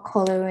warmer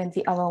color, and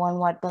the other one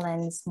white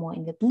balance more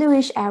in the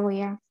bluish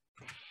area.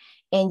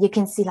 And you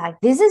can see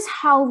like, this is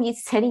how the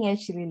setting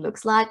actually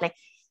looks like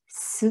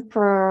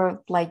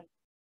super like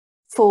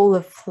full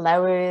of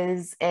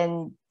flowers,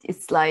 and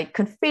it's like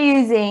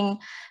confusing.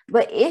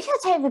 But if you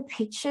take the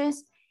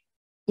pictures,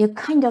 you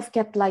kind of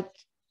get like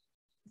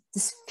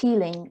this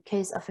feeling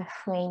because of the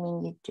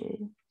framing you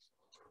do.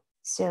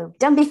 So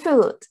don't be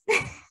fooled.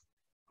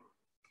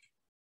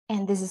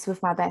 And this is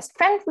with my best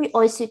friend. We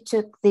also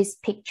took this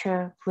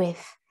picture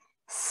with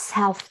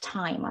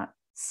self-timer.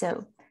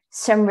 So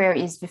somewhere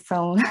is the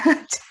phone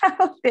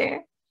down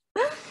there.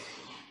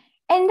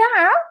 And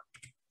now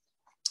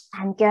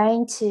I'm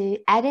going to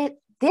edit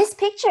this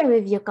picture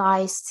with you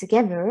guys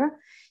together.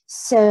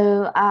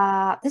 So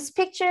this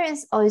picture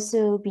is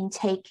also been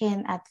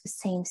taken at the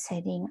same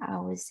setting I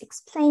was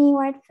explaining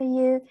right for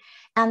you.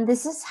 And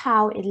this is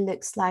how it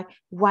looks like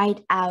right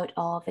out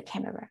of the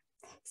camera.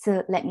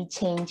 So let me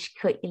change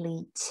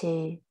quickly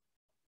to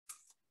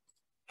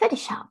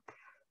Photoshop.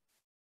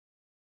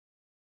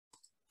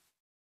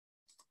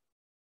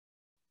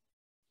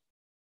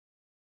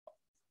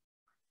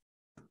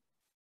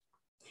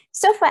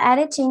 So for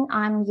editing,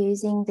 I'm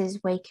using this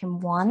Wacom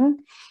one,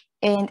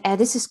 and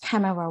this is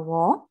camera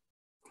raw.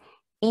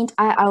 And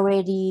I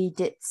already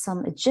did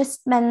some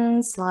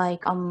adjustments,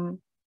 like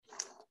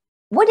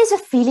what is the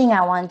feeling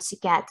I want to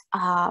get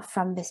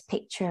from this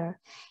picture?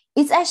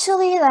 It's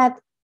actually that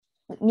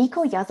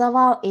Miko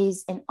Yazawa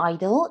is an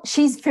idol.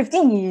 She's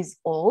 15 years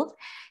old.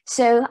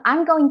 So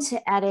I'm going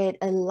to edit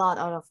a lot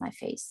out of my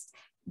face.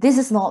 This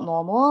is not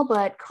normal,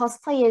 but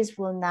cosplayers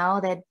will know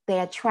that they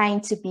are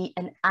trying to be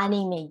an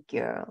anime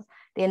girl.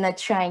 They're not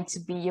trying to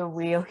be a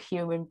real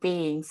human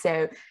being.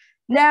 So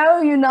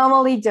no, you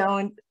normally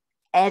don't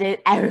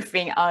edit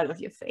everything out of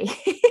your face.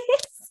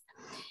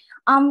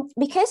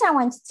 Because I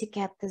wanted to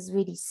get this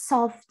really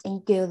soft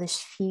and girlish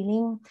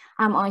feeling,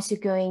 I'm also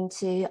going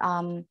to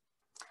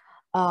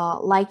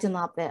lighten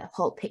up the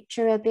whole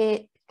picture a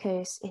bit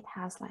because it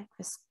has like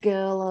this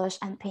girlish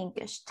and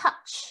pinkish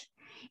touch.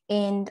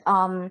 And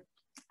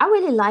I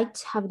really like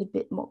to have it a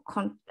bit more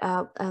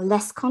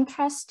less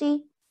contrasty,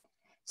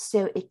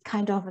 so it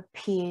kind of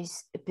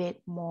appears a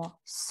bit more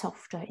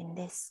softer in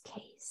this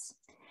case.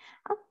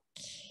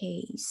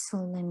 Okay, so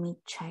let me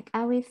check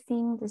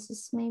everything. This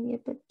is maybe a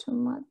bit too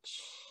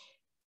much.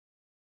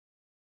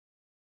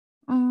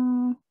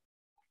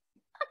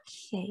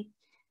 Okay,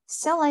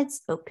 so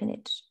let's open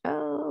it.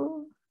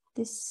 Oh,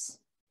 this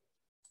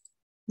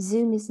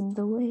Zoom is in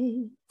the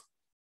way.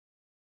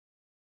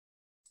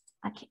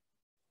 Okay.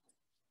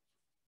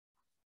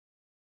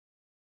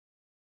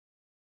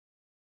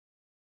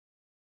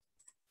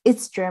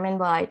 It's German,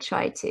 but I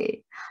try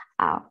to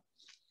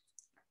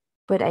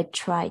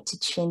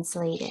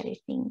translate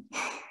everything.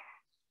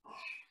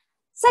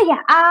 So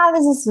yeah,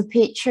 this is the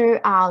picture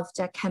of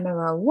the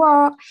camera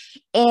raw.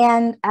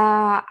 And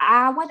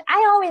what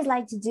I always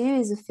like to do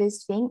is the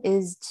first thing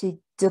is to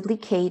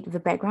duplicate the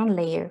background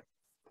layer.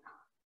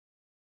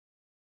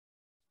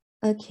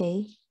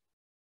 Okay.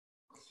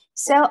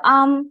 So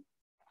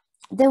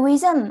the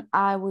reason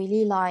I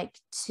really like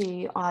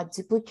to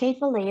duplicate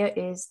the layer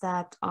is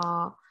that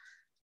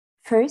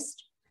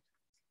first,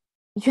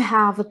 you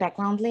have a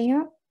background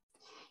layer.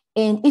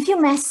 And if you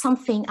mess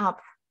something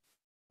up,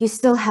 you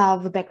still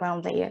have a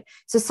background layer.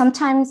 So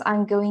sometimes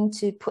I'm going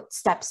to put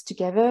steps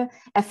together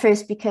at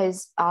first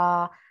because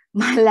my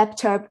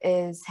laptop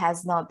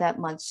has not that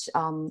much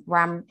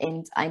RAM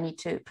and I need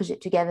to push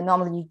it together.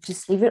 Normally you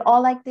just leave it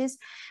all like this,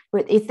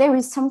 but if there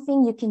is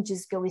something, you can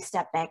just go a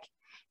step back.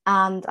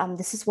 And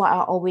this is why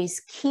I always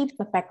keep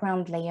the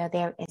background layer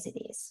there as it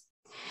is.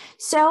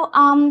 So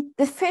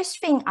the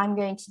first thing I'm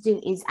going to do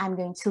is I'm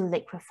going to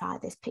liquefy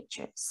this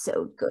picture.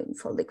 So going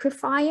for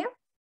liquefier.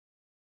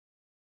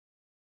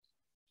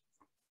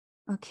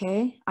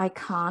 Okay, I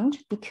can't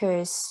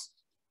because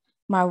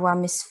my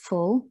RAM is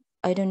full.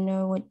 I don't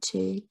know what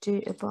to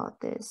do about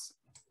this.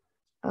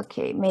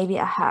 Okay, maybe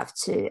I have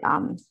to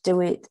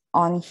do it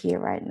on here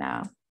right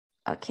now.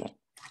 Okay.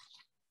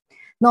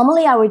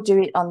 Normally I would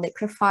do it on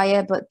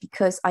liquefier, but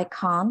because I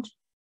can't,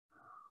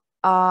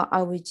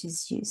 I would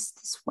just use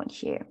this one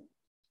here.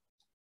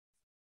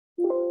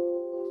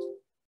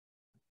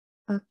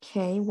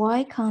 Okay,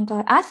 why can't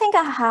I? I think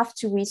I have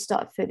to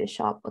restart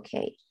Photoshop.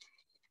 Okay,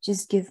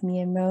 just give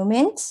me a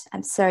moment.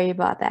 I'm sorry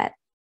about that.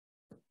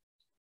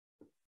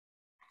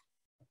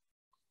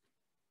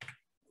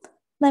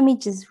 Let me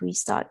just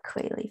restart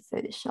quickly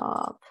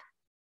Photoshop.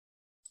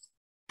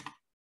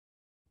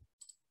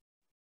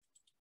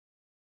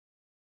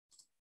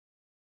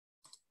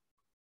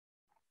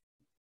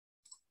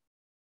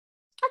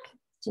 Okay,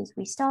 just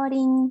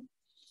restarting.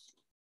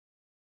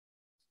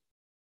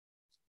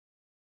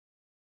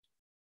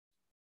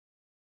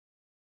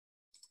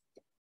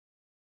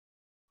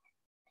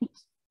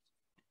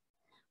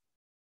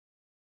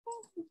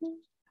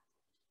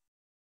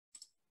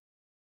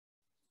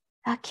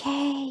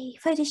 Okay,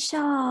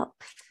 Photoshop.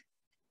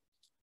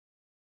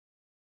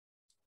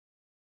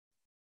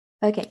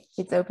 Okay,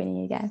 it's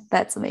opening again.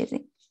 That's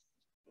amazing.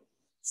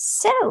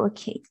 So,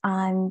 okay,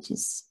 I'm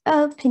just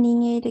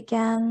opening it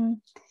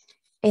again.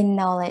 And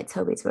now let's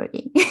hope it's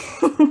working.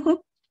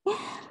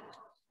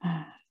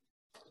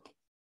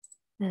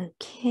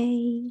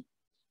 Okay.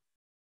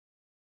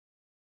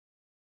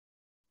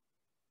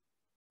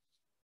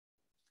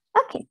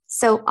 Okay,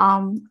 so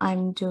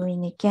I'm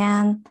doing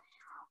again.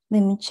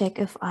 Let me check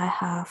if I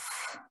have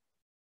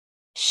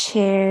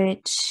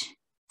shared.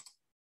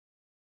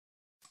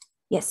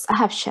 Yes, I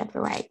have shared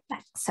the right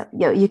back. So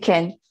you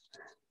can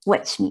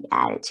watch me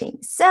editing.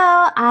 So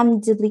I'm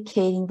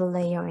duplicating the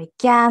layer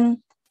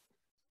again.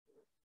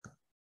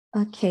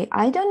 Okay,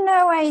 I don't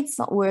know why it's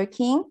not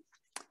working.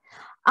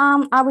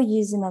 I will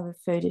use another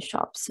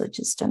Photoshop, so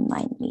just don't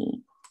mind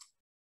me.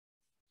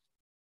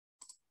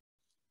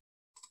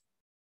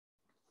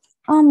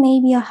 Or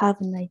maybe I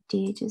have an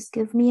idea. Just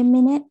give me a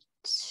minute.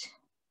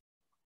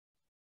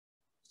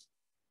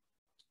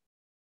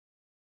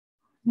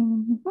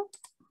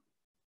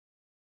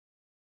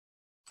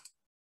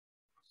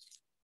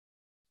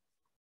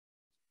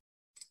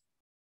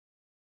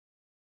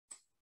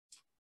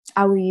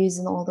 I will use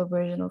an older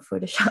version of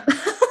Photoshop.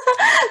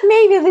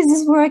 Maybe this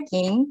is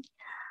working.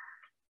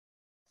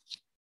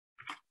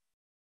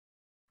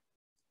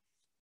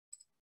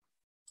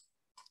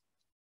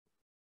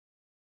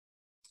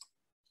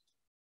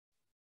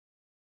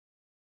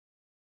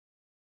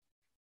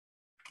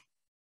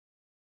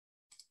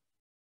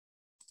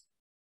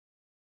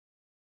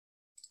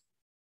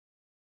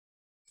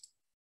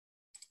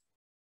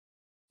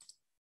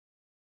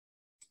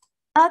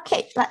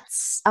 Okay,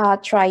 let's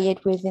try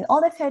it within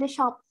all the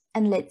Photoshop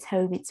and let's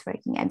hope it's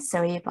working. I'm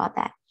sorry about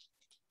that.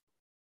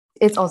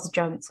 It's also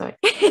German, sorry.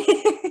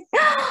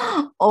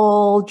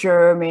 All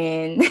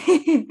German.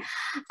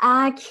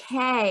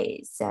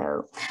 Okay,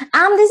 so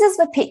this is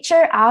the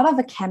picture out of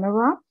a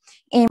camera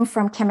and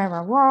from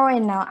camera raw,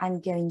 and now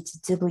I'm going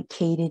to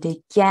duplicate it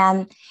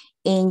again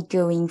and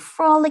going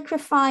for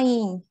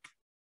liquefying.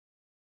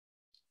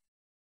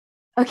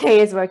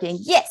 Okay, it's working.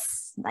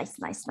 Yes, nice,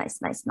 nice,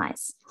 nice, nice,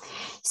 nice.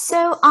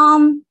 So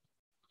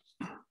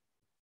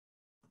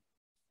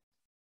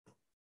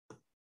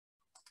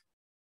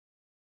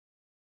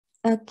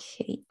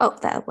okay, oh,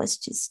 that was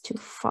just too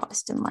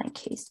fast in my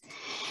case.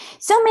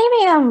 So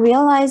maybe I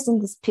realized in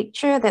this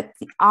picture that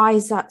the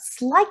eyes are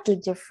slightly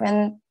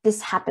different.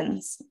 This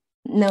happens.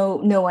 No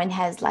one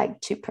has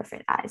like two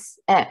perfect eyes.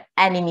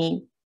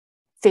 Anime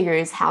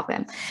figures have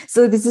them.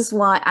 So this is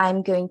why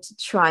I'm going to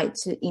try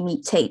to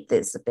imitate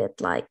this a bit,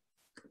 like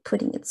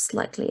putting it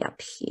slightly up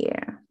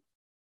here.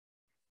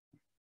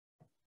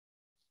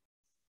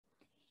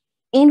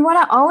 And what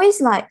I always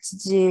like to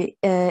do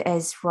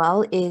as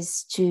well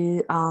is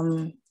to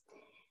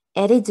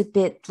edit a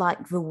bit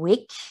like the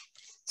wick,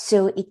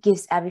 so it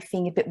gives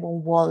everything a bit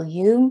more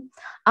volume.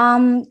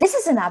 This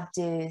is an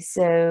updo,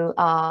 so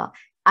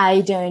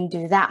I don't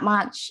do that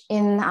much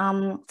in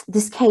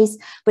this case,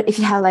 but if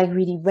you have like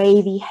really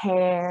wavy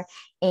hair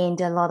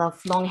and a lot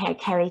of long hair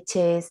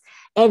characters,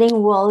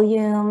 adding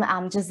volume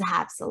just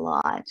helps a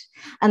lot.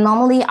 And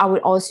normally I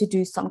would also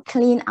do some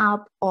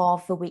cleanup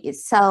of the wig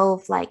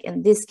itself, like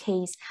in this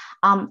case.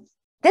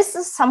 This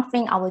is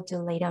something I will do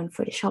later in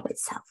Photoshop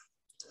itself.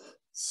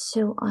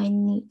 So I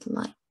need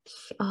like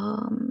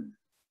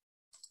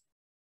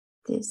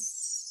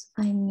this,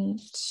 I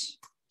need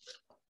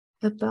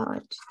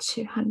about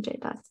 200,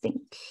 I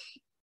think.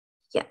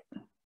 Yeah.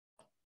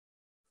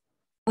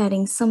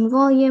 Adding some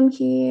volume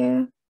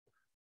here.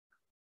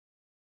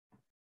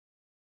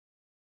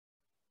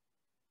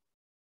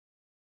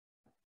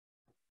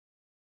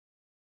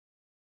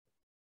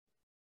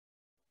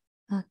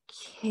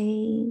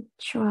 Okay,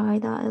 try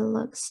that it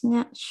looks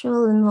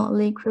natural and not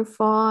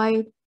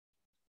liquefied,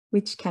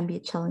 which can be a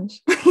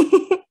challenge.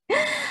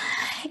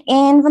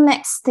 And the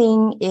next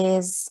thing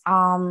is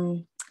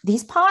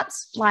these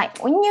parts,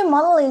 like when your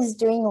model is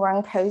doing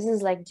wrong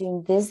poses, like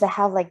doing this, they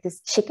have like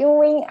this chicken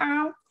wing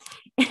arm.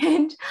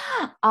 And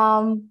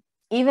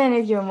even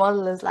if your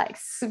model is like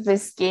super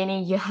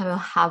skinny, you have a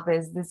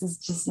habit. This is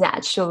just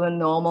natural and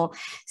normal.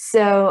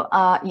 So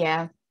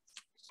yeah,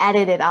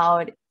 edit it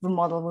out. The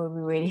model will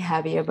be really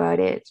happy about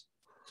it.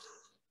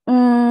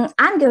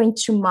 I'm going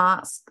to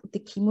mask the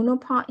kimono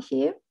part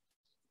here,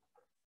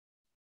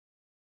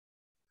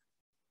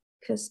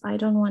 because I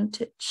don't want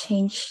to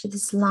change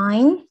this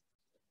line.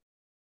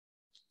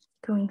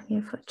 Going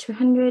here for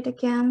 200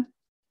 again.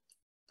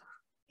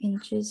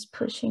 And just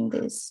pushing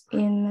this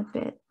in a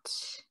bit.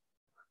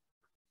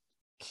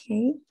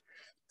 Okay,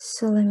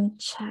 so let me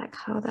check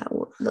how that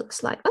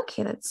looks like.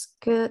 Okay, that's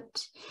good.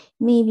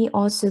 Maybe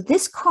also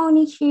this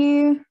corner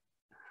here,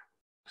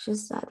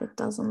 just that it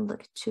doesn't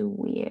look too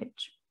weird.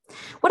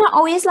 What I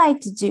always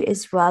like to do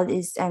as well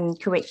is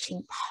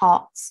correcting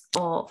parts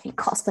of the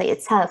cosplay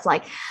itself.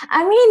 Like,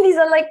 I mean, these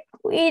are like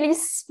really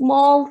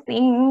small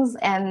things,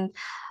 and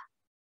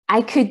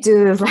I could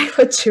do like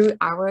for 2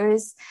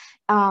 hours.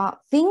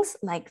 Things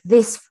like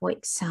this, for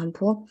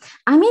example.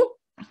 I mean,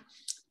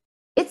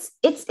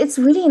 it's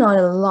really not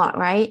a lot,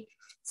 right?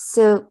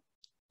 So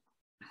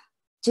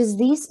just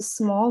these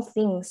small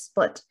things,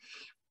 but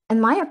in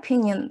my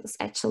opinion, this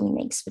actually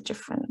makes the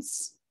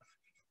difference.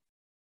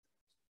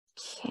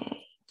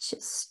 Okay,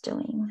 just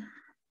doing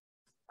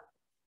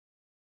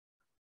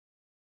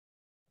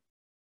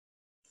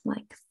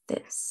like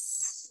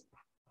this.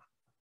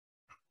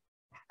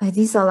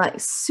 These are like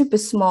super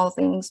small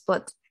things,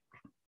 but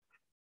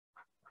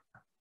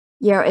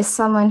yeah, as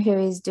someone who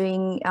is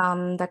doing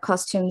the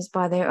costumes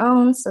by their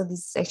own, so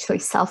this is actually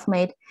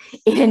self-made,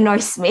 it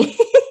annoys me.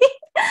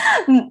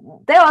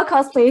 There are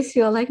cosplayers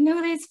who are like,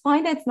 no, that's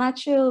fine, that's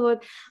natural,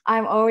 but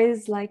I'm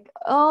always like,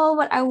 oh,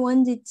 but I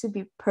want it to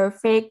be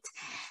perfect.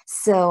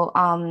 So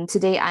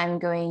today I'm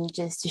going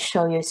just to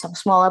show you some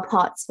smaller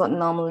parts, but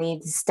normally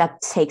the step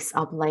takes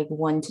up like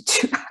 1 to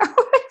 2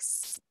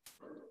 hours.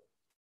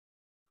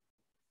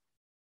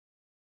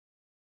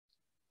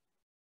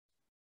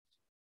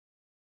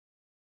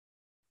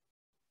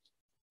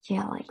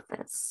 Yeah, like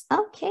this.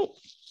 Okay.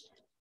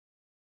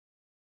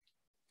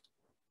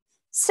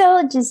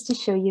 So just to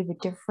show you the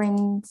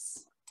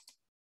difference,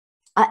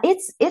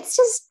 it's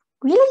just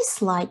really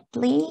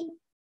slightly.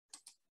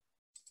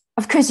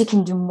 Of course, you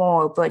can do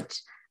more, but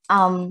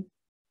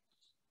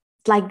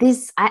like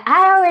this,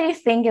 I already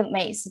think it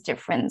makes a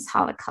difference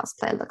how a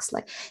cosplay looks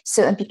like.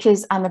 So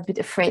because I'm a bit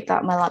afraid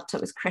that my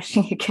laptop is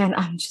crashing again,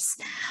 I'm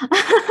just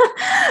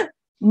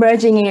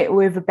merging it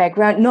with a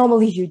background.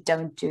 Normally you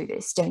don't do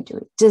this, don't do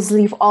it. Just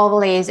leave all the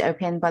layers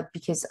open, but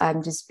because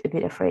I'm just a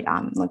bit afraid,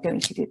 I'm not going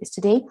to do this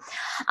today.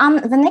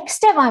 The next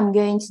step I'm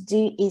going to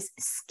do is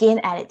skin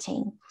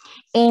editing.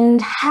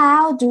 And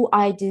how do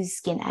I do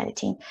skin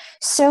editing?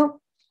 So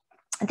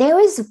there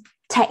is a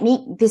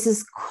technique, this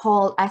is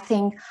called, I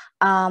think,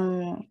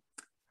 I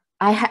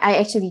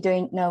actually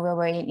don't know the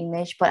word in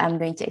English, but I'm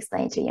going to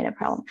explain it to you, no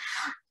problem.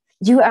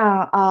 You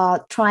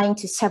are trying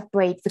to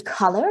separate the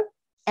color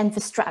and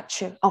the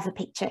structure of a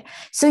picture.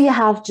 So you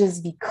have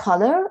just the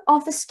color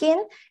of the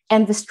skin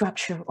and the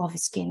structure of the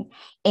skin.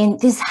 And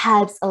this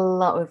helps a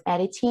lot with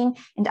editing,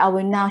 and I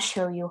will now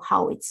show you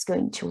how it's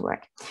going to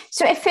work.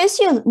 So at first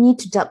you need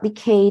to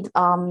duplicate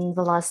the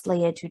last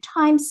layer 2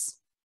 times.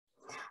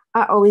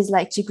 I always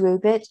like to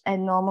group it,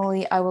 and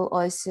normally I will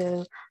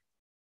also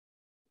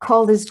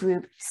call this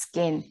group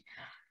skin.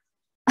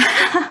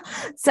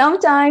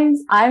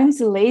 Sometimes I'm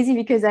too lazy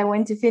because I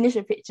want to finish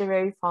a picture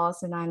very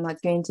fast and I'm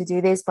not going to do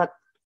this, but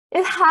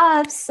it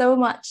helps so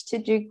much to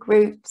do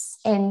groups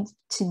and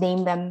to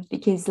name them,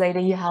 because later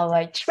you have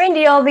like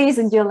 20 of these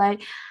and you're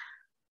like,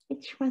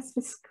 which was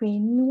the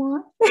screen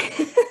one?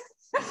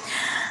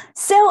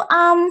 So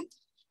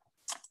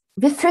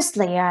the first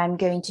layer I'm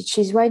going to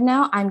choose right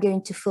now, I'm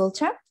going to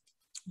filter,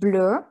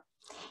 blur,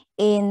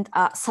 and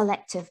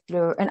selective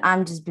blur, and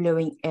I'm just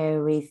blurring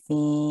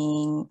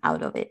everything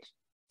out of it.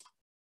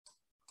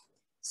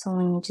 So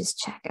let me just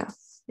check if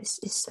this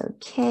is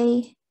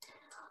okay.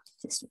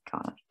 Just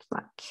gonna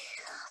black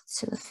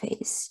to the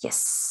face.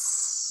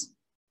 Yes,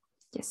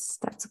 yes,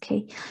 that's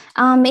okay.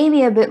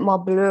 Maybe a bit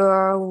more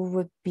blur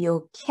would be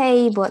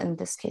okay, but in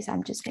this case,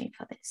 I'm just going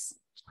for this.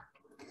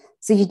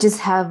 So you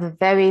just have a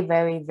very,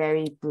 very,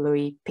 very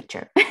blurry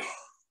picture.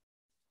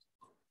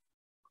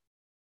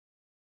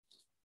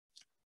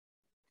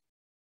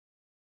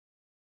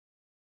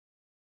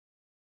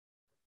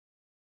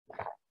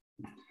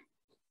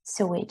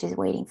 So we're just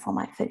waiting for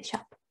my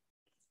Photoshop.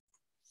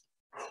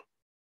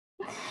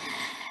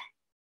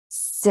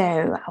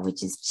 So I will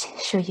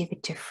just show you the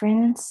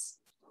difference.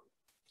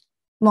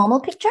 Normal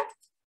picture,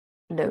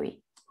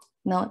 blurry.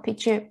 Normal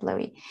picture,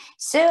 blurry.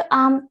 So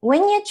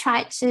when you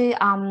try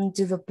to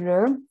do the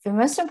blur, the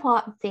most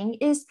important thing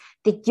is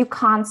that you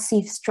can't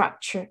see the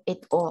structure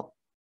at all.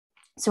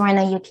 So right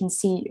now you can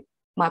see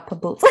my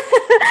bubbles,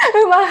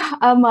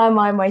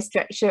 my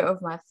structure of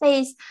my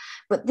face,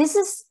 but this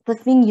is the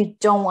thing you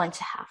don't want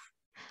to have.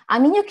 I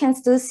mean, you can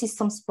still see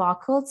some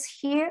sparkles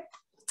here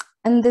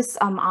in this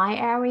eye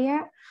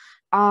area.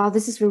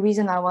 This is the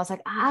reason I was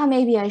like,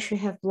 maybe I should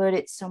have blurred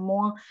it some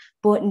more.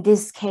 But in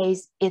this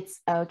case,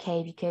 it's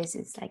okay because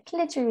it's like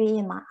glittery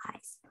in my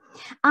eyes.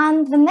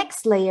 And the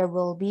next layer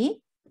will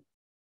be,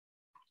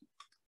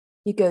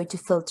 you go to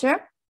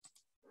filter,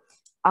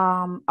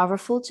 other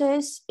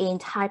filters,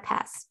 and high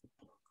pass.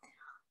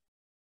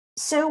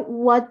 So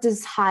what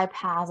does high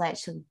pass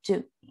actually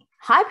do?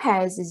 High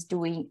pass is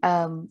doing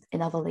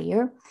another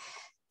layer,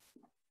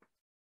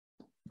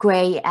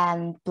 gray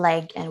and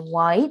black and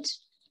white.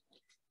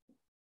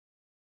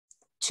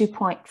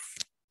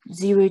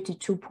 2.0 to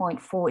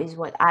 2.4 is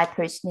what I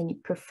personally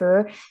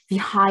prefer. The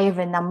higher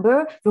the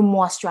number, the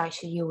more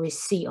structure you will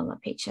see on the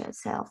picture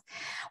itself.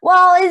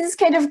 Well, it's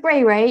kind of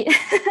gray, right?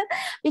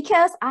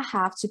 Because I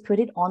have to put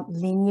it on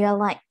linear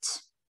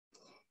light.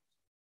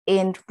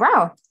 And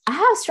wow, I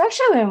have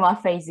structure in my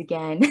face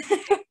again.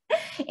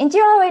 And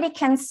you already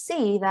can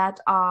see that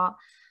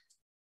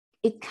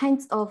it kind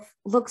of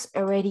looks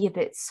already a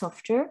bit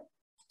softer.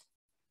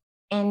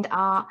 And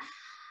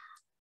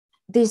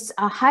this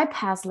high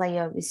pass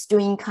layer is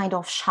doing kind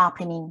of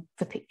sharpening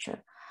the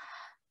picture.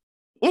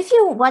 If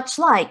you watch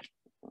like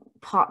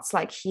parts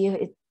like here,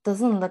 it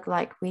doesn't look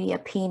like really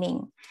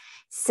appealing.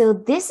 So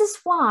this is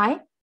why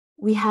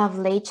we have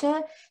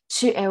later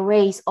to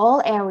erase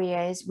all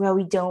areas where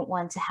we don't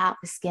want to have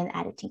the skin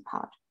editing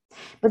part.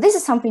 But this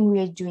is something we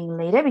are doing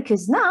later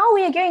because now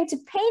we are going to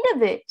paint a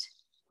bit.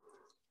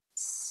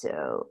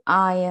 So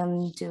I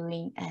am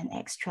doing an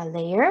extra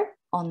layer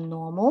on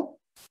normal.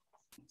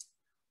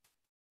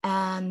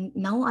 And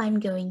now I'm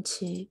going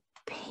to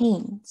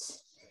paint.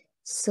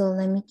 So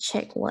let me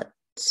check what.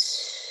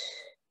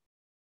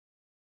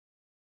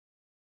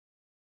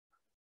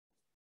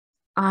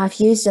 I've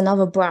used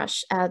another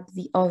brush at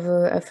the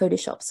other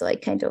Photoshop, so I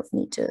kind of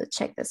need to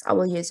check this. I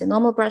will use a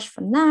normal brush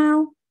for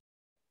now.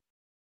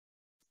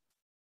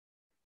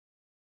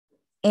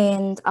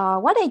 And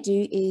what I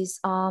do is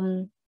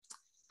I'm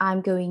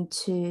going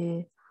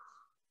to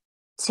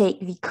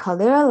take the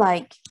color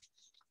like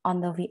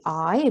under the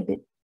eye a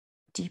bit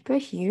deeper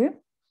here,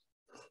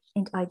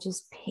 and I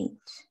just paint.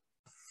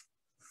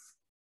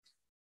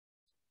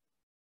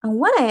 And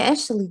what I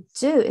actually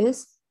do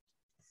is,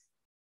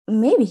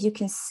 maybe you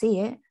can see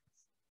it,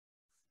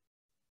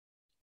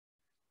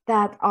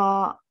 that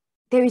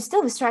there is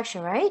still the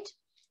structure, right?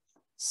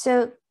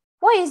 So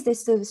why is there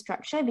still the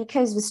structure?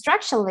 Because the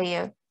structure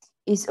layer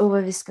is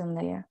over the skin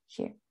layer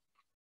here.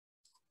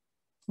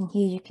 And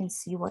here you can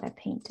see what I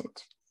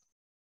painted.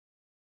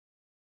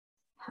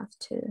 Have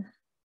to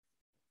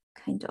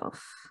kind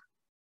of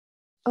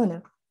Oh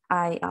no,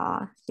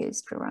 I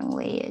used the wrong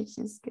layer.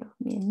 Just give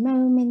me a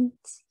moment.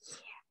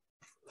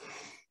 Yeah.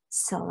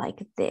 So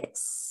like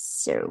this.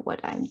 So what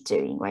I'm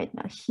doing right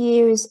now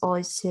here is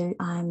also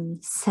I'm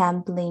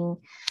sampling,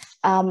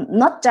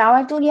 not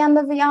directly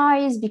under the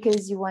eyes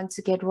because you want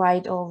to get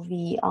rid of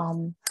the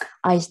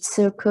eye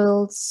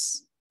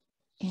circles.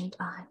 And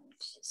I'm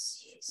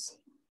just using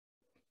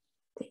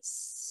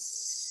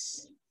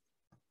this.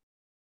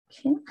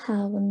 Can I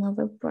have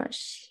another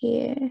brush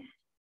here?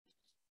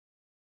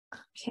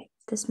 Okay,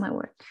 this might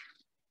work.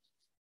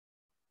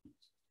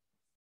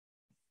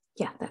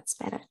 Yeah, that's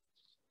better.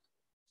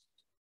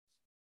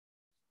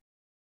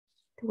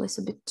 It was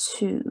a bit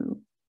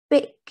too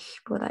big,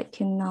 but I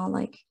can now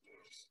like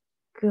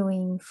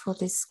going for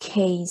this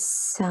case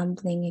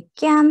sampling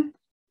again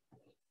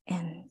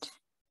and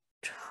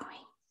drawing.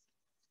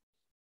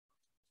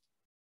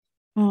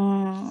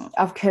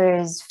 Of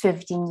course,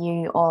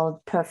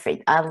 15-year-old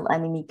perfect adult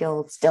anime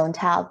girls don't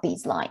have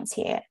these lines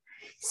here.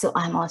 So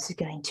I'm also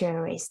going to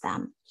erase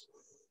them.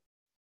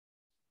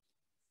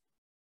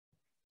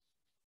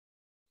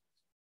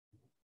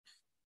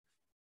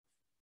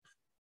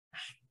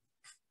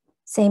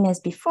 Same as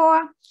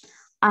before,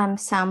 I'm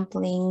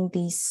sampling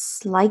the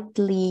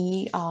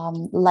slightly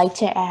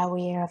lighter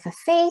area of a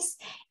face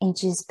and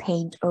just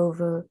paint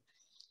over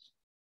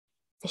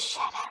the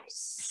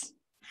shadows.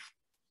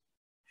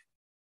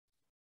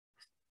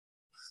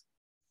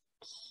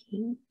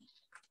 Okay.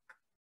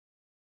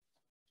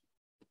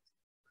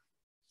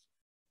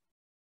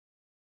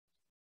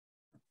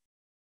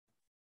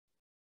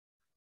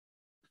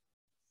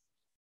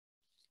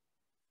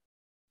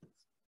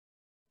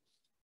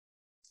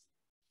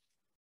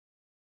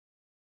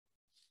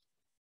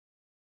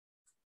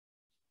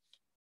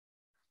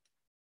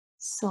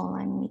 So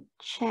let me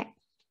check.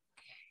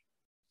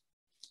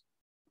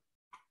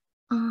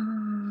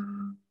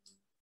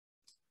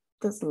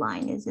 This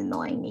line is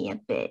annoying me a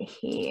bit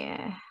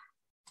here.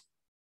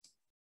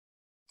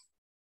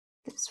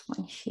 This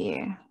one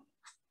here.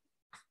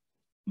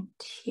 And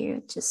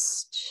here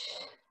just...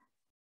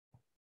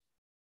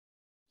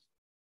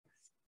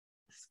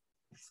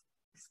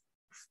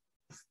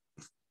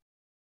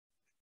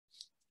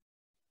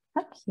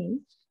 Okay.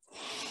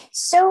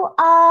 So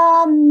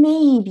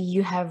maybe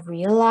you have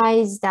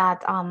realized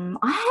that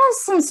I have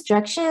some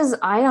structures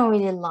I don't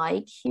really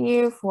like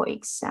here. For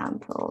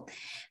example,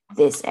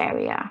 this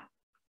area.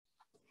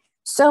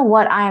 So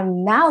what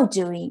I'm now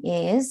doing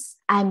is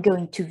I'm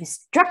going to the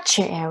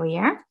structure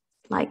area,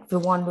 like the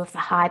one with the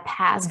high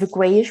pass, the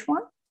grayish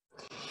one.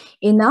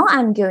 And now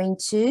I'm going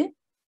to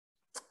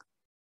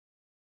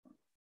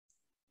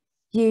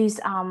use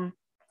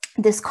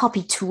this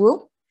copy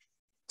tool.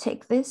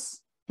 Take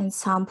this and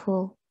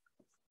sample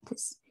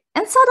this.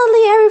 And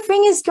suddenly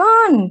everything is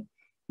gone.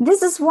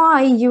 This is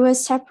why you are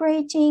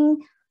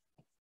separating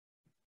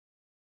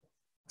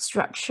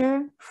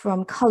structure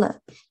from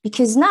color,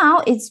 because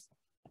now it's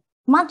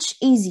much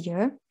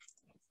easier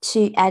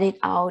to edit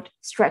out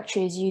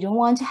structures you don't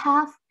want to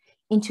have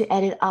and to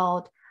edit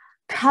out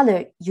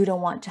color you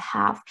don't want to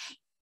have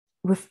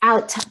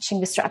without touching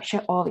the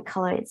structure or the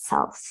color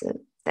itself. So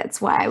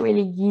that's why I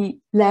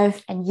really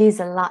love and use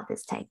a lot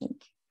this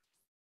technique.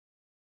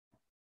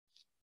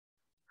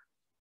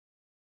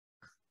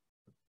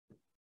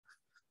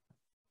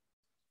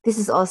 This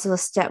is also a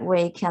step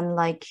where you can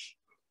like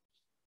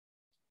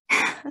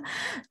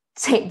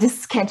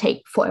this can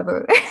take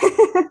forever.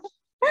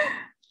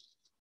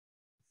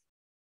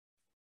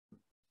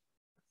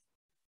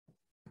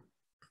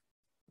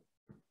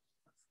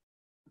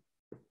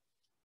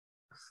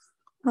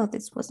 Oh,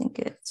 this wasn't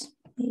good.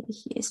 Maybe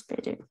he is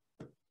better.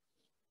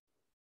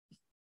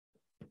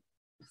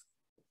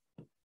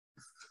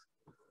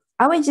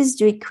 I would just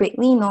do it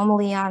quickly.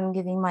 Normally, I'm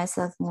giving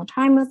myself more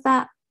time with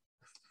that.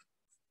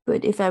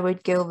 But if I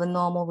would go the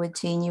normal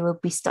routine, you will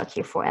be stuck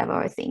here forever,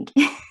 I think.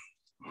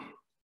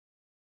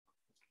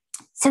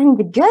 So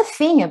the good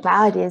thing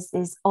about this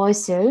is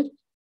also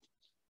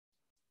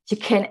you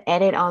can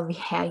edit all the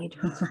hair you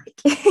don't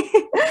like.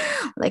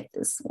 Like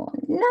this one.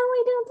 No,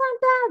 I don't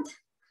like that.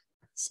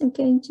 So I'm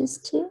going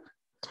just to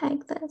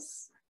take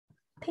this,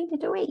 paint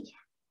it away.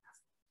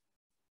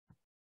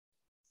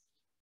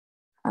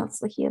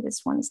 Also here,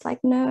 this one is like,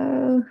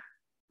 no.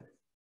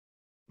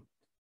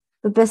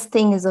 The best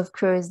thing is, of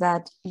course,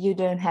 that you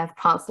don't have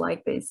parts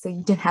like this, so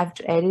you don't have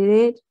to edit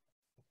it.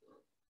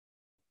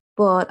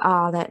 But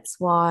that's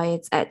why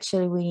it's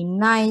actually really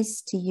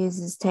nice to use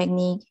this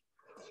technique,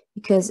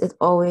 because it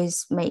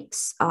always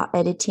makes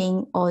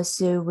editing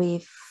also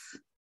with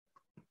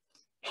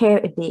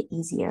hair a bit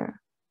easier.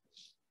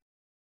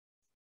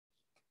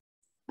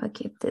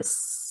 Okay,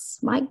 this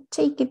might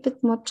take a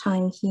bit more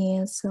time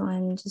here, so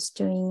I'm just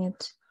doing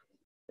it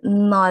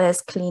not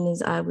as clean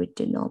as I would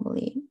do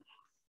normally.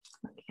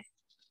 Okay.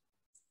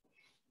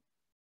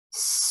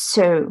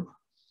 So,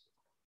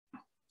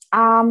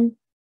 okay,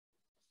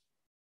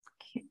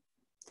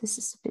 this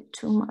is a bit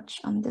too much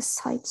on this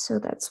side, so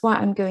that's why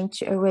I'm going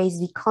to erase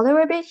the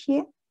color a bit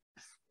here.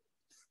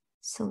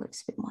 So it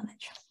looks a bit more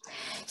natural.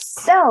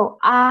 So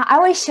I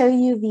will show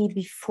you the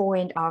before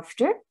and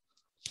after.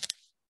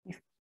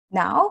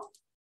 Now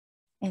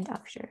and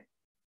after.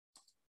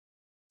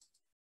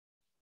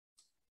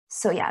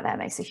 So yeah, that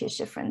makes a huge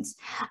difference.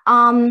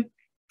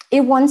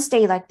 It won't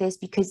stay like this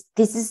because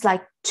this is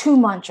like too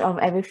much of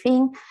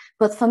everything.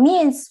 But for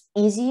me, it's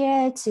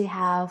easier to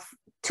have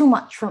too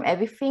much from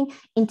everything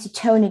and to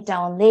tone it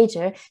down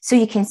later so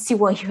you can see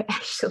what you're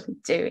actually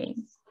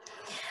doing.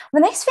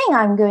 The next thing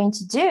I'm going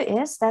to do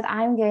is that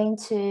I'm going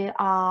to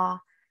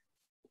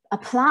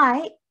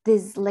apply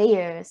these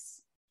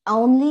layers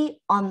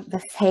only on the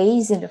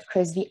face and of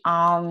course the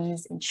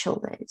arms and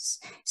shoulders.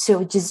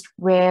 So just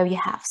where you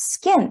have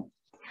skin.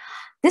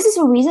 This is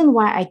the reason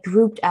why I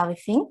grouped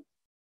everything,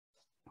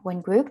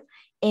 one group,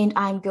 and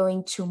I'm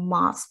going to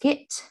mask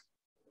it.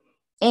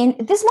 And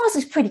this mask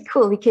is pretty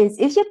cool because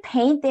if you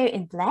paint there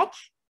in black,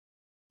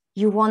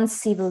 you won't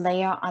see the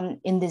layer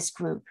in this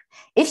group.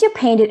 If you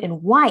paint it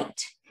in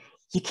white,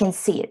 you can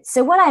see it.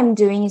 So what I'm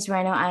doing is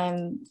right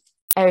now,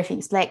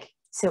 everything's black,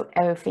 so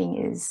everything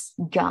is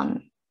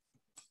gone.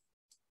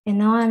 And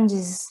now I'm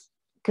just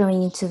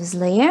going into this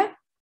layer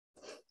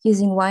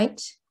using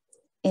white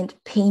and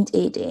paint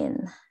it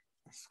in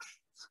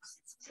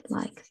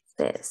like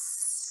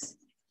this.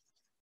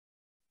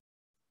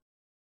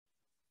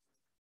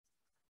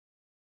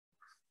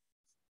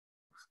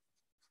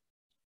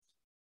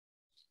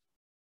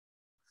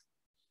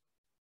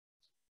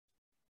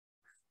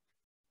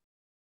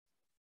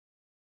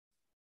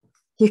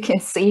 You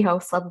can see how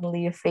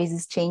suddenly your face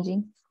is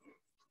changing.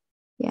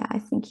 Yeah, I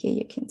think here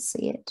you can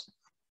see it.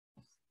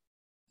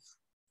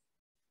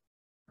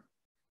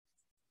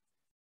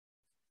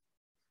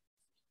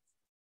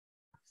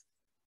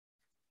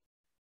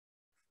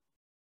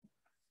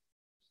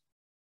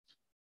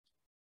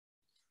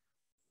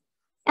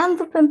 And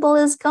the pimple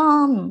is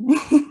gone.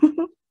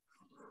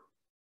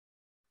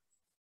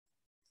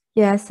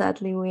 Yeah,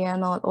 sadly, we are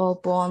not all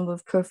born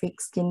with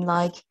perfect skin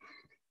like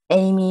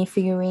anime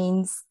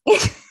figurines.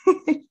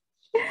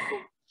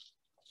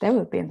 That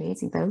would be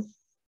amazing though.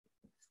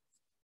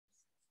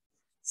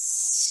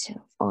 So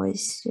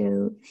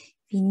also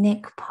the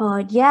neck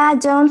part. Yeah,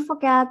 don't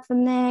forget the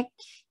neck.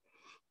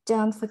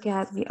 Don't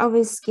forget the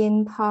other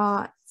skin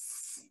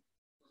parts.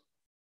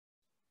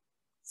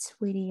 It's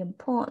really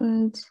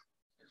important.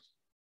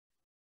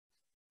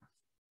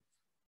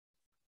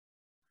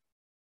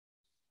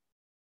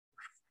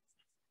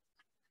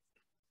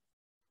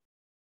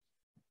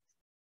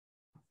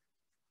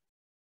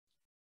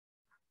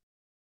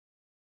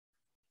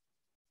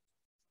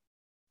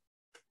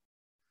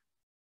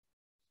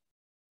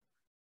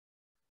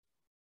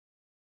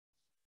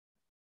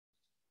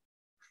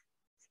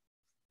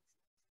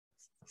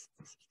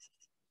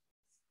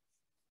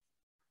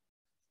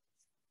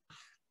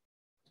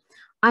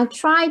 I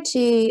try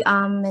to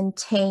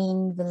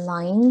maintain the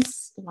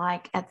lines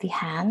like at the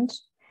hand,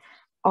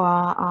 or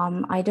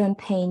I don't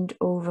paint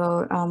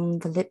over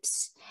the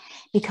lips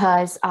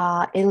because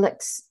it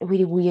looks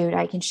really weird.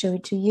 I can show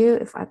it to you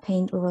if I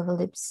paint over the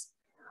lips.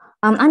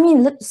 I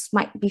mean, lips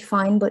might be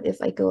fine, but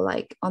if I go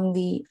like on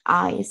the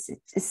eyes,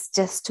 it's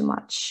just too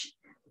much.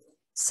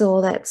 So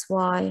that's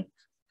why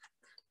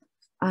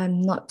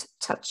I'm not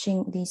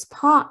touching these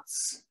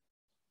parts.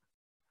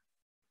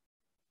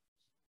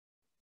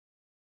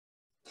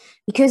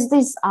 Because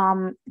this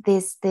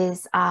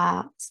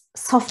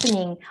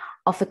softening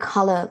of the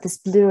color, this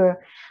blur,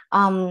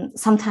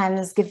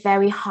 sometimes give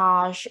very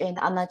harsh and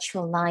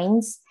unnatural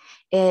lines.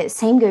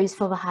 Same goes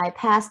for the high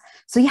pass.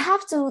 So you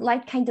have to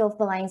like kind of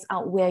balance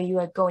out where you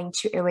are going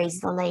to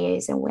erase the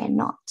layers and where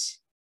not.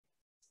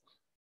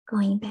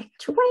 Going back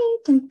to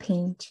white and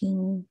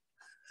painting.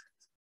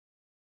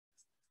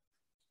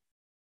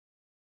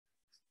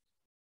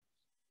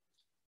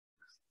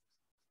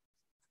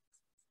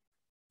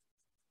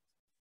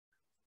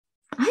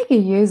 I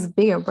could use a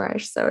bigger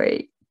brush,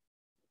 sorry.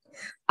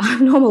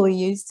 I'm normally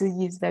used to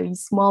use very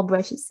small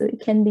brushes so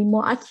it can be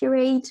more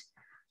accurate.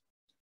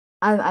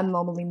 I'm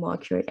normally more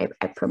accurate,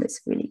 I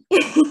promise, really.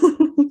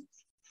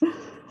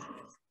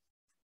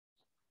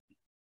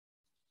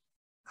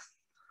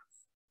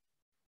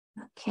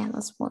 Okay,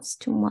 that's what's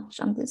too much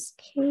on this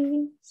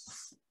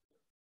case.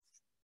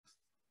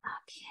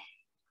 Okay.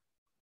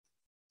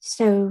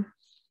 So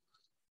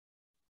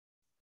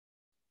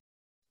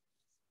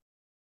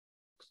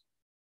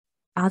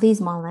are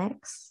these my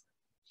legs?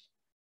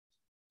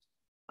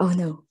 Oh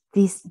no,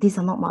 these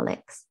are not my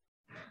legs.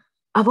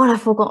 Oh, but I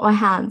forgot my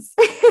hands.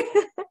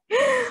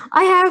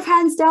 I have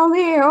hands down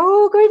here.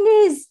 Oh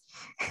goodness.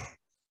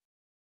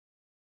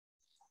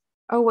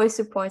 Oh, what's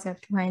the point? I have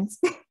two hands.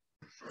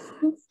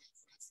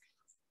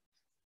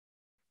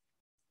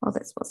 Oh,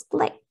 this was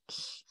black.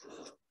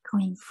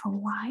 Going for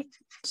white.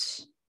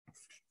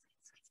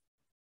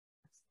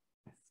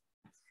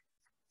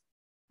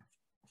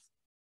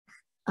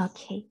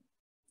 Okay.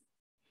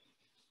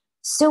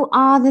 So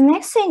the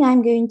next thing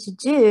I'm going to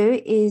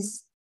do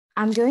is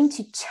I'm going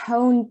to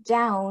tone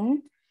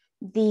down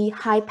the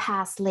high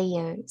pass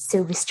layer,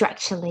 so the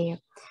structure layer,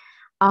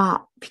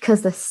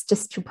 because that's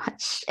just too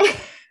much.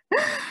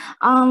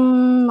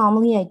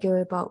 Normally I go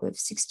about with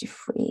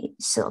 63.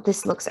 So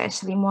this looks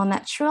actually more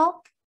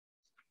natural.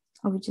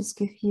 I will just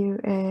give you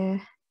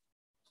a,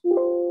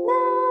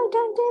 no,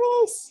 don't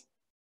do this.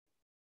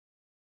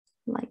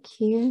 Like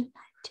here,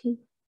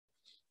 90.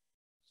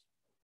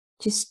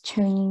 Just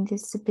turning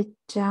this a bit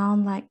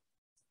down, like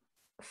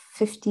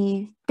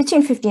 50,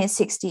 between 50 and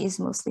 60 is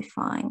mostly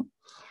fine.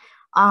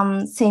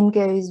 Same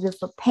goes with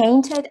the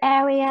painted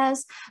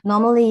areas.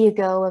 Normally you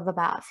go with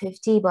about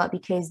 50, but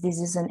because this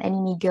is an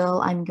anime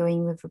girl, I'm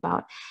going with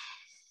about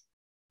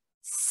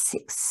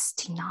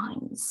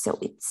 69. So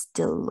it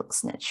still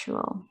looks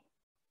natural.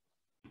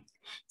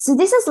 So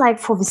this is like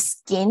for the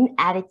skin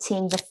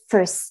editing, the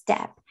first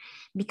step,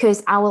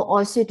 because I will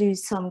also do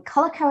some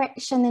color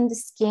correction in the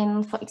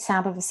skin. For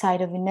example, the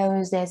side of the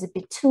nose, there's a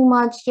bit too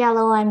much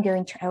yellow. I'm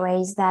going to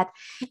erase that.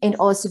 And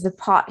also the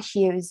part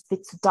here is a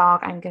bit too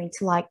dark. I'm going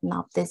to lighten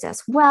up this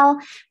as well.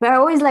 But I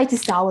always like to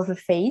start with the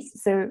face.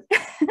 So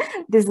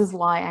this is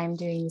why I'm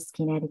doing the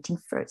skin editing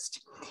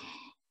first.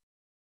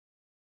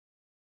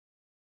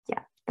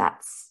 Yeah,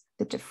 that's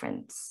the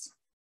difference.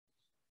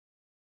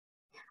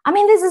 I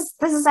mean,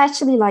 this is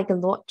actually like a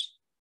lot.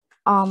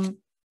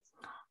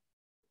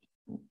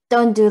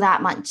 Don't do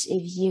that much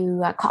if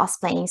you are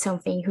cosplaying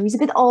something who is a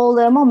bit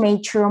older, more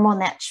mature, more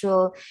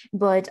natural.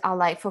 But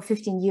like for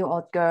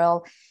 15-year-old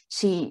girl,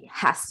 she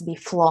has to be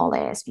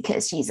flawless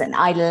because she's an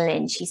idol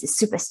and she's a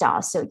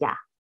superstar. So yeah.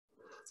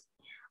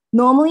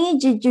 Normally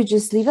you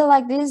just leave it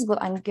like this,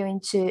 but I'm going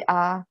to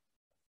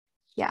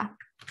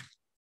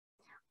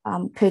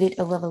put it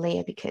over the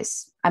layer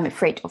because I'm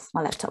afraid of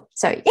my laptop.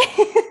 Sorry.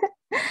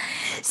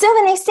 So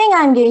the next thing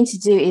I'm going to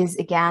do is,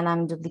 again,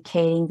 I'm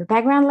duplicating the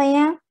background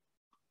layer.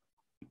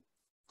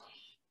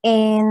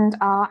 And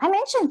I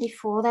mentioned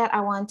before that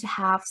I want to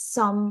have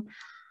some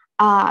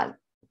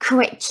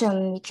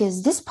correction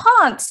because this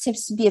part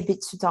seems to be a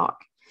bit too dark.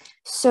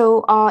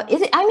 So I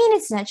mean,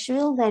 it's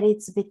natural that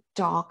it's a bit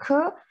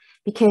darker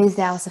because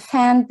there was a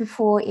fan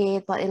before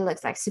it, but it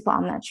looks like super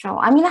unnatural.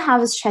 I mean, I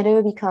have a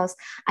shadow because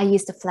I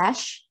used the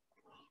flash,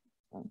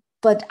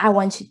 but I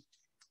want to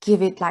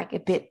give it like a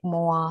bit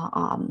more,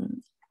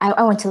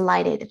 I want to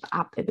light it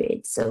up a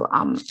bit. So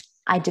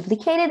I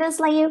duplicated this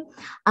layer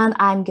and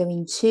I'm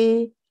going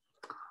to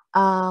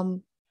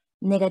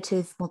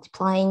negative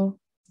multiplying.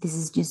 This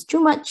is just too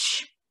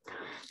much.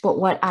 But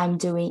what I'm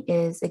doing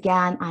is,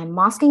 again, I'm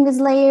masking this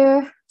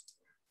layer,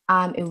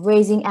 I'm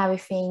erasing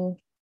everything,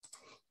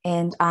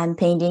 and I'm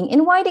painting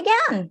in white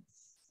again.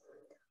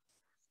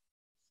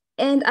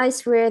 And I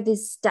swear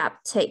this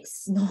step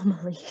takes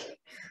normally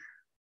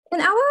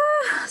an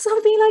hour,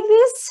 something like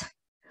this,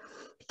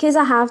 because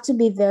I have to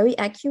be very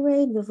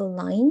accurate with the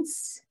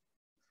lines.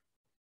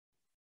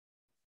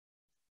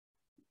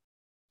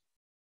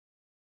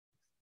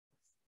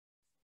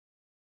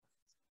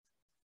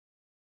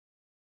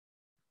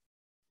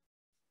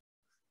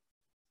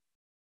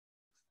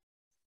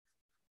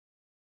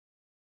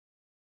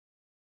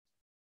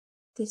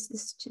 This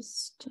is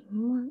just too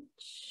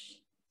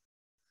much.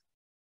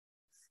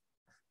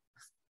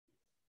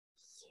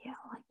 Yeah,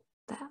 like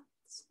that.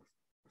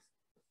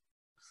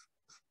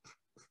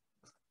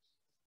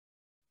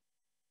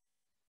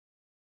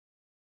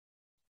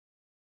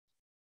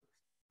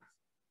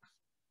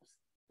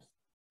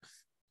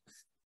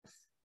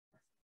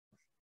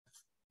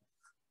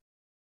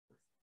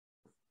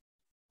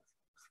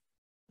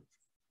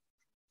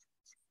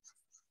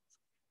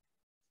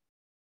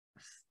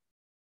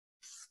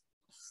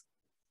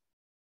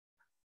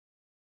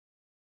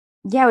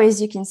 Yeah,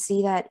 as you can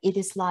see that it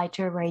is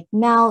lighter right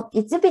now.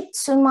 It's a bit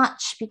too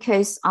much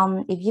because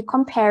if you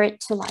compare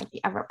it to like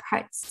the other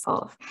parts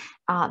of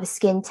the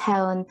skin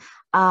tone,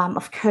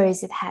 of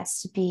course it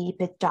has to be a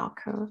bit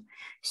darker.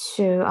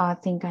 So I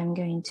think I'm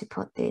going to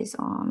put this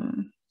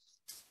on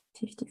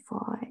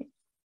 55,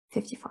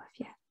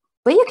 yeah.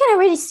 But you can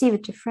already see the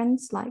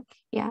difference, like,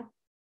 yeah.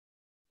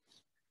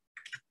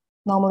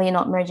 Normally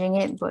not merging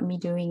it, but me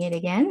doing it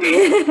again.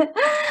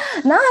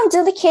 Now I'm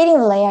duplicating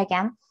the layer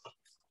again.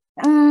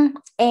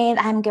 And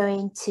I'm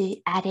going to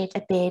add it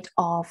a bit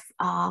of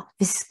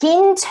the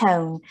skin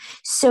tone.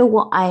 So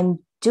what I'm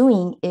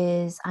doing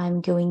is I'm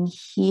going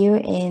here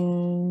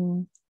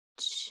and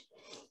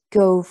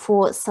go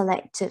for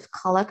selective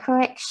color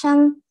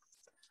correction.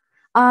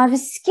 The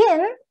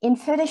skin in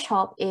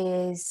Photoshop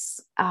is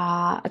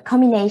a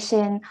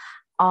combination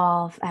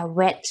of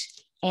red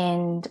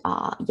and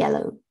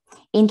yellow.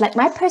 And like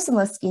my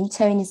personal skin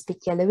tone is a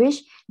bit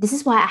yellowish. This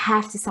is why I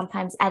have to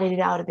sometimes edit it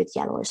out a bit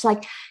yellowish.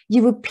 Like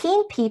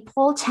European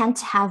people tend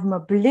to have more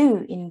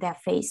blue in their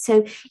face.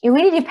 So it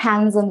really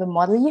depends on the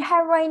model you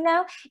have right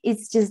now.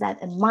 It's just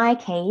that in my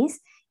case,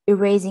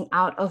 erasing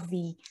out of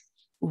the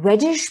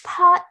reddish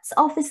parts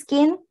of the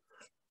skin,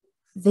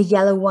 the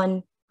yellow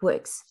one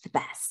works the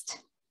best.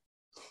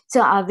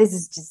 So this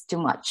is just too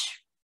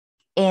much.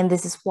 And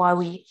this is why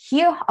we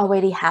here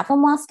already have a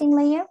masking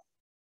layer.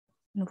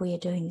 And we are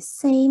doing the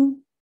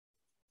same.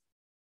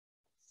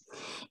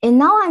 And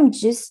now I'm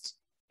just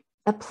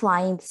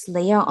applying this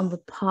layer on the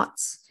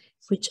parts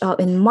which are,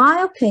 in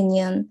my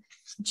opinion,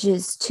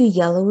 just too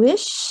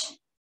yellowish.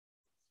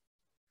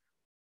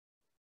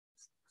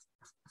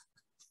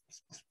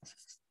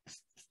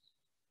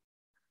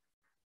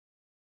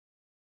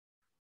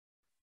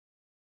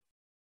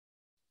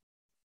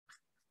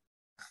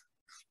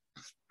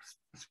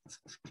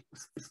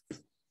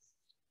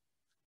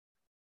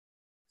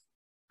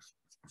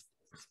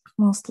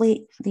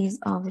 Mostly these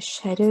are the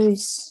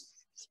shadows.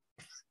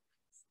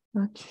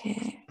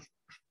 Okay.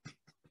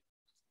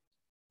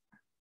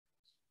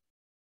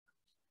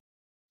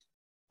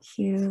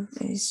 Here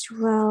as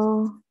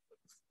well.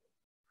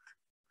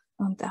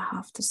 And I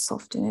have to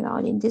soften it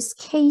out in this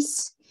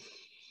case.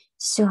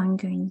 So I'm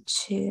going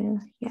to,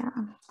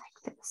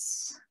 like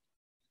this.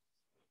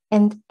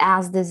 And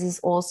as this is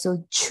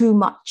also too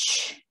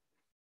much,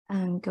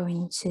 I'm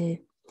going to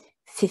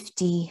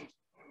 50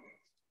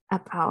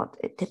 about,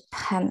 it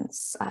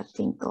depends. I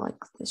think like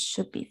this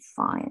should be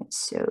fine.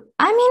 So,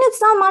 I mean,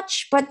 it's not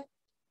much, but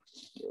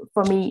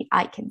for me,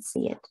 I can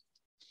see it.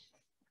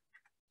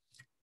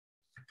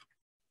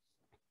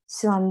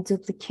 So I'm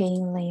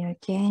duplicating layer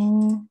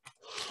again.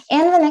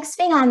 And the next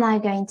thing I'm now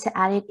going to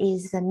add it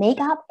is the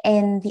makeup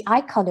and the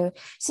eye color.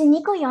 So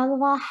Nico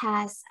Yagawa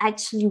has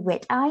actually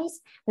red eyes,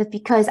 but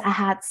because I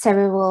had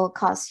several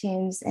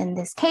costumes in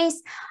this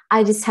case,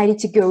 I decided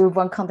to go with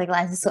one contact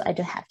lens so I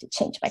don't have to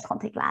change my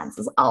contact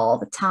lenses all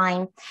the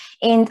time.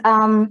 And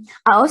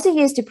I also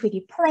used a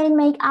pretty plain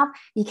makeup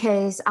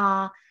because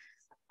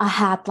I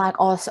had like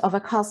also other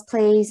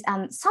cosplays,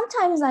 and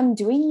sometimes I'm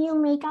doing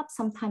new makeup,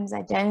 sometimes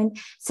I don't.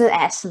 So it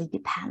actually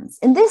depends.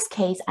 In this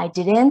case, I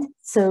didn't.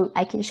 So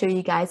I can show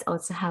you guys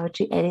also how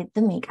to edit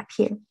the makeup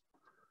here.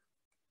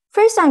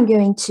 First, I'm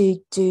going to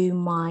do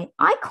my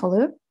eye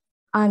color.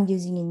 I'm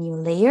using a new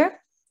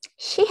layer.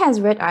 She has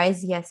red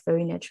eyes. Yes,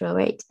 very natural,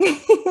 right?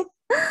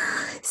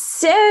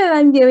 So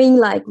I'm going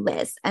like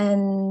this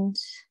and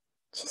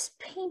just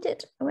paint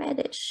it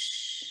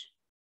reddish.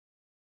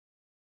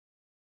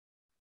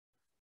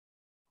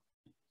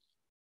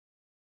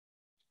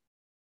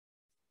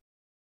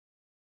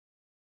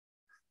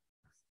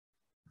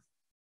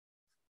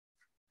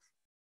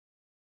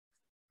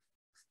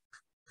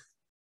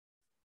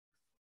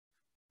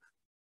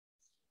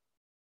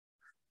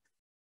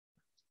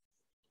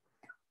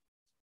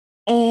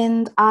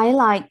 And I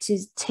like to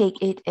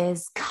take it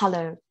as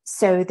color.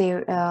 So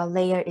the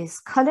layer is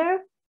color,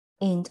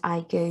 and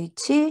I go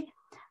to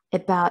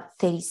about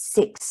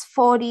 36,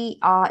 40.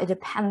 It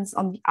depends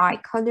on the eye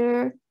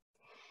color,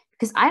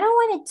 because I don't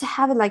want it to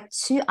have it like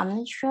too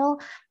unnatural.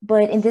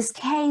 But in this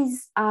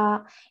case,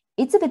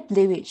 it's a bit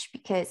bluish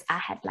because I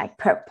had like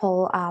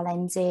purple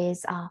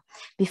lenses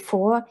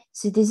before.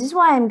 So this is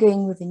why I'm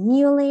going with a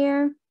new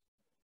layer.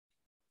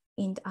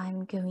 And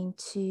I'm going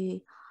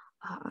to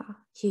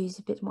use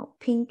a bit more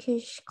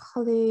pinkish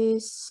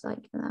colors,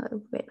 like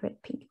red,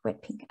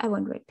 pink. I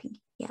want red, pink.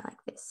 Yeah,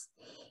 like this.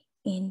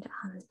 And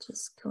I'm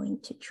just going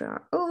to draw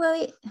over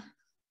it.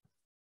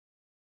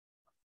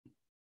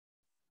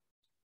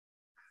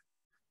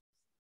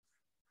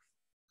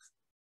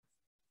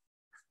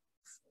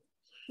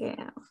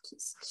 Yeah,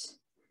 just.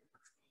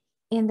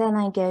 And then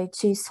I go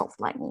to soft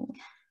lightning.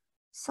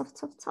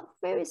 Soft,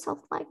 very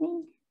soft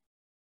lightning.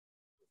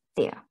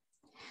 There.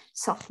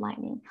 Soft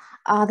lightning.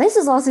 This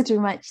is also too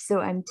much, so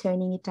I'm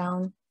turning it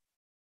down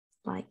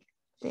like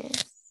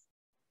this.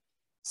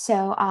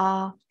 So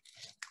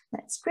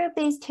let's group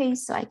these two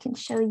so I can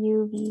show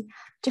you the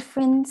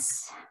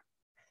difference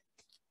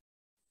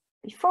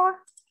before,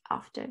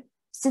 after.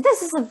 So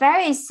this is a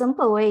very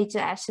simple way to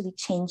actually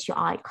change your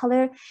eye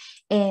color,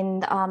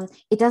 and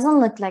it doesn't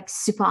look like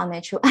super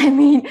unnatural. I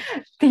mean,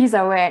 these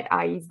are red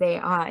eyes, they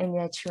are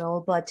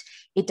unnatural, but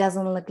it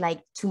doesn't look like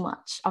too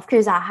much. Of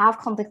course, I have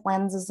contact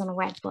lenses on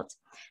red, but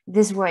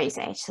this works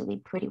actually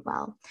pretty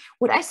well.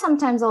 What I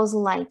sometimes also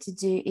like to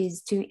do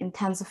is to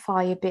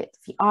intensify a bit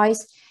the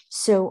eyes.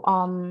 So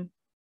I'm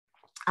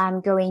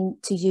going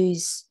to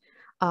use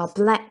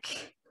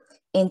black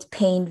and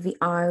paint the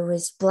eye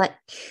with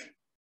black.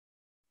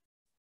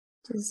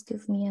 Just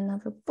give me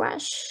another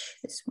brush.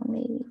 This one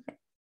maybe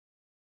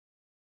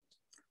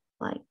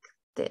like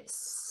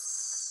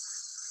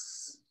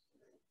this.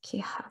 Okay,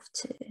 you have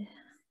to.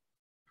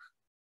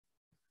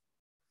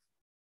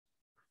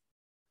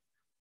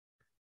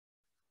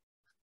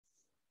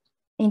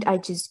 And I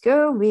just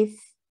go with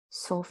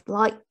soft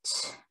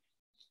light.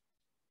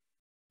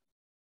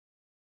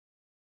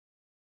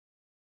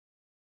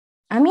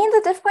 I mean,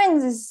 the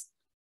difference is,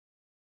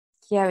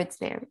 yeah, it's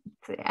there.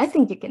 I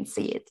think you can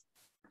see it.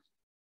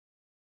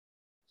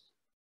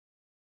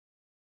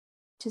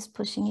 Just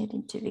pushing it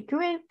into the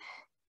group.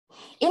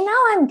 And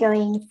now I'm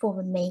going for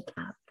the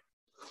makeup.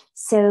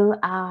 So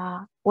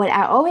what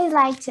I always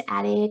like to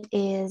add it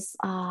is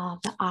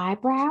the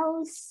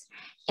eyebrows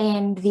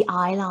and the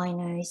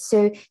eyeliner.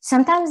 So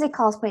sometimes the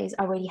cosplayers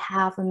already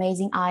have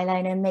amazing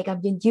eyeliner and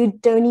makeup and you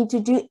don't need to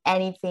do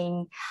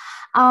anything.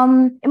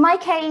 In my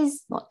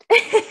case, not.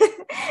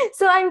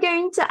 So I'm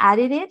going to add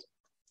it.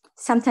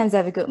 Sometimes I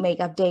have a good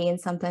makeup day and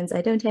sometimes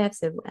I don't have,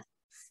 so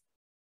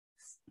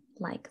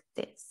like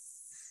this.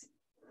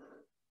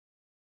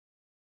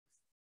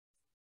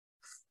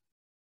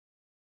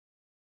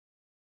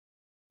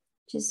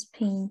 Just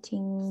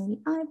painting the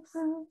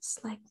eyebrows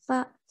like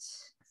that.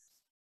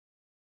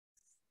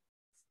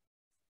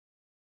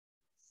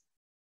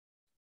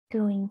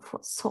 Going for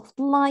soft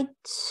light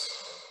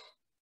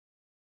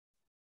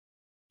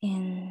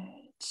and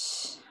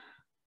soft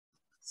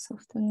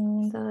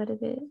softening that a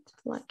bit,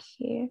 like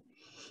here.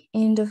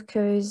 And of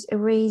course,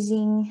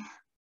 erasing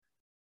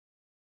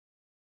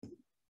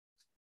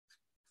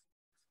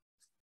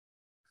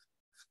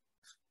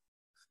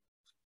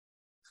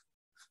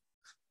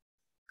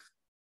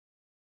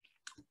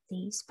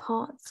these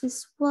parts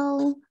as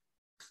well.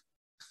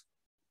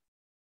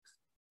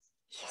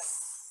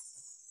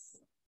 Yes.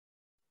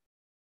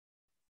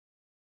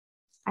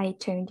 I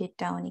turned it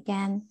down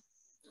again,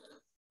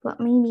 but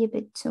maybe a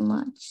bit too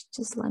much.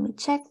 Just let me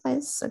check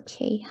this.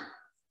 Okay.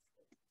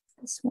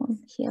 This one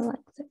here like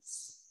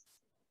this.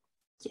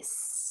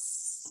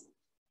 Yes.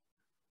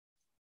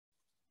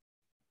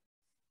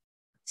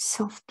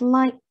 Soft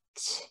light.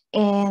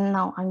 And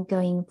now I'm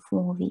going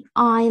for the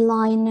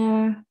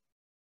eyeliner.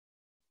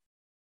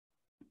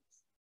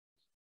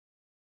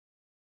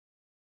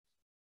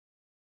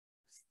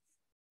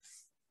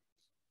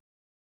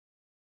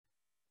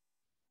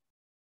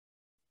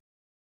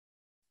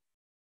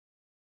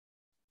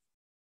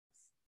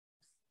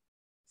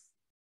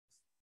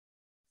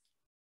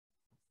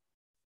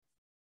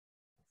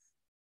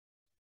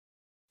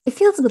 It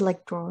feels a bit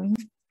like drawing.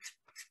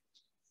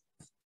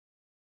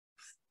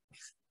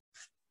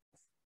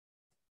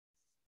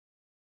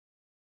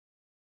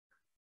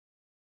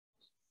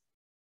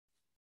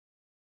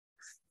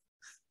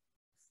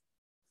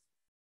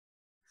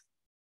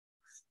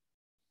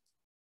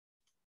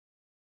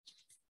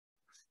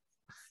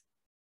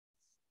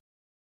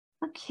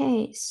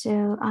 Okay,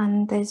 so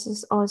this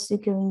is also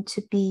going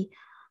to be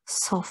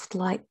soft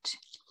light.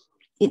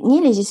 It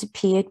nearly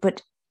disappeared,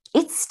 but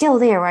it's still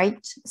there,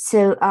 right?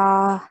 So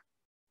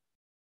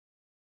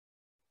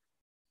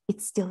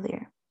it's still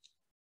there.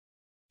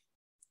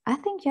 I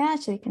think you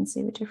actually can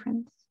see the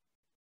difference.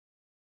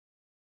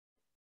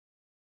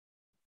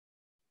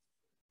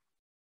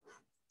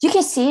 You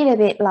can see it a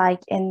bit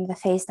like in the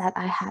face that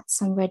I had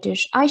some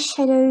reddish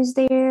eyeshadows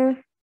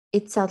there.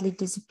 It sadly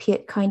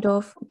disappeared kind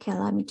of. Okay,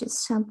 let me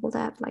just sample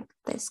that, like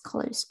this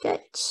color is good.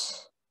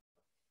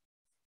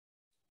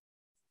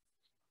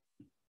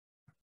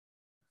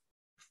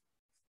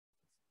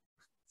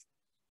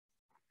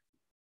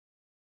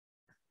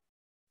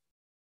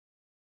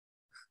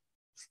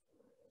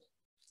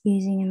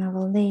 Using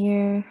another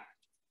layer.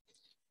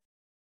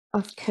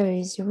 Of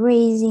course,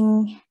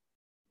 raising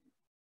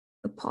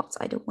the parts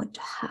I don't want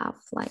to have,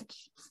 like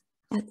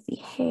at the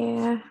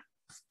hair.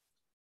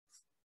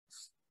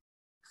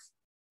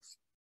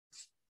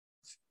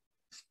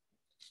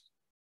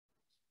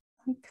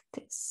 Like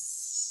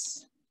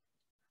this.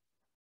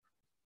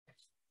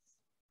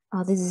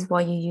 Oh, this is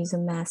why you use a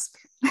mask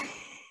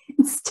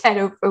instead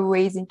of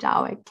erasing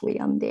directly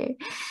on there.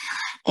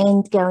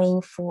 And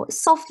going for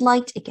soft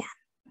light again.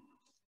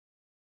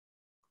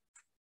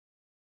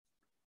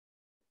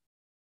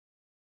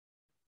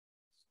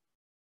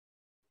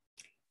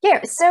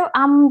 Yeah, so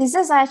this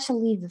is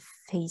actually the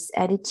face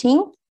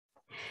editing.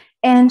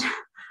 And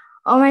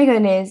oh my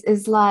goodness,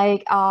 it's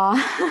like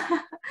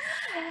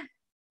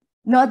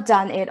not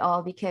done at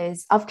all,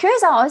 because of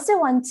course I also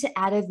want to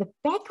add the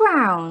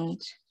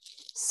background.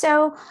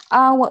 So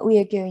what we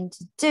are going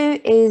to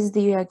do is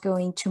we are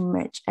going to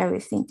merge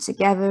everything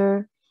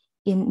together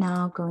in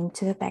now going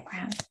to the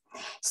background.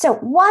 So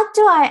what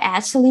do I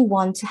actually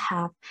want to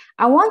have?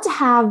 I want to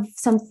have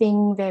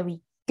something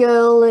very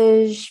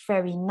girlish,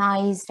 very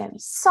nice, very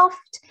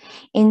soft.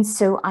 And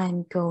so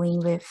I'm going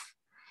with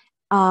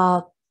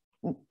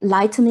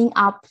lightening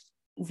up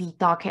the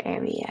darker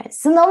areas.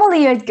 So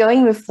normally you're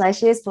going with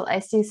flashes, but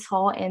as you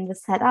saw in the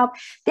setup,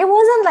 there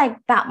wasn't like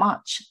that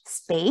much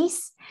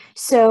space.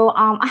 So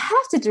I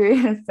have to do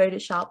it in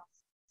Photoshop.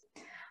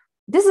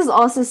 This is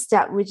also a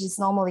step which is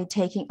normally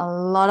taking a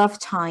lot of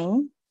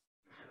time,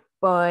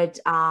 but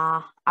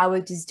I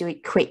will just do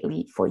it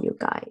quickly for you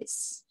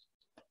guys.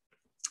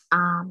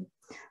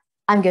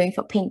 I'm going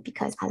for pink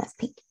because I love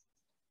pink.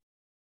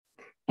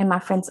 And my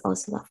friends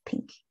also love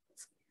pink.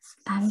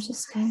 I'm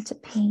just going to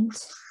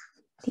paint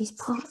these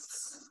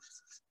parts.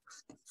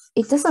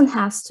 It doesn't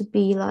have to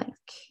be like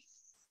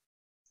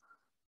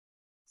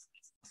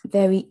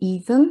very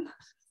even.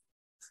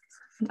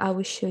 And I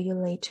will show you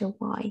later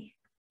why.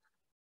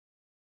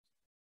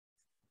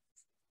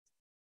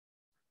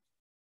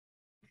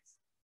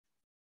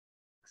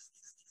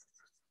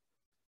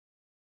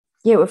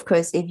 Yeah, of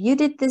course, if you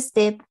did this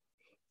step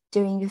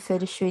during your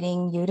photo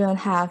shooting, you don't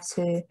have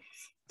to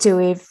do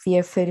it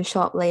via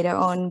Photoshop later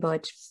on,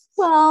 but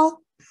well,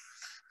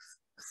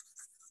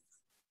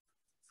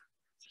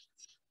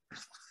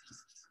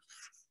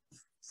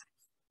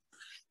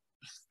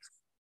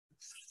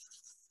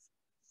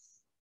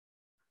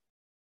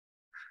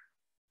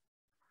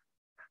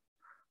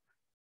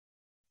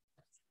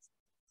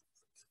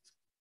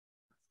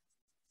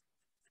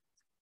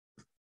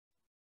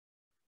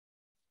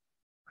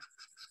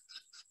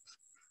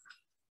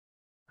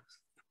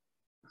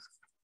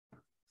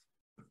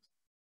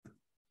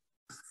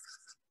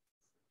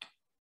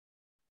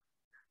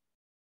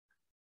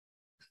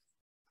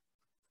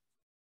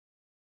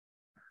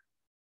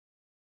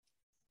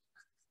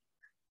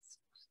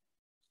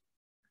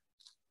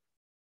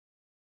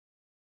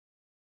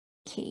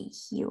 Okay,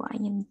 here I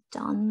am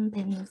done.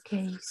 Then it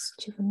goes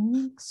to the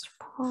next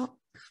part.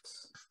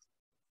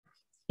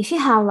 If you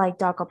have like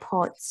darker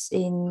parts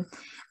in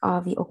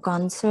the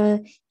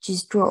organza,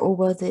 just draw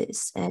over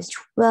this as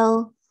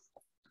well.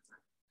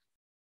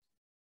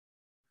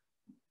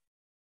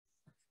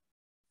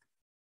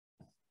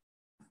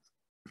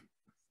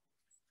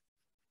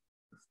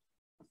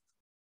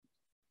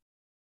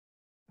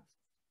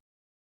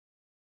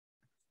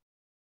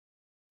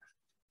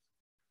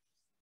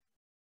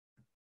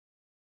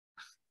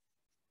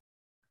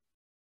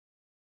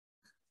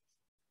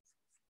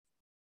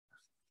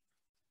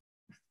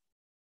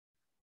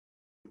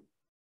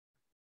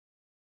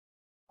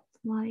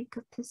 Like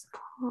this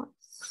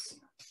parts.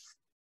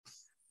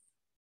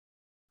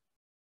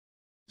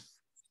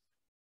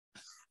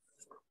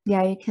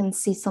 Yeah, you can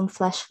see some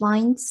flash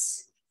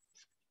lines.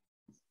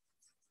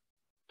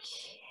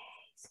 Okay,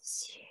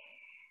 this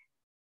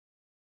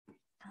here.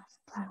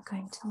 I'm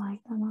going to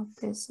lighten up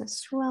this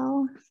as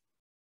well.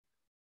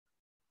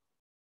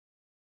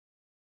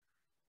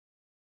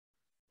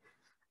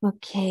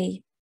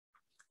 Okay.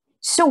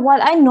 So what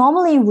I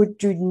normally would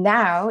do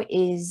now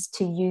is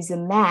to use a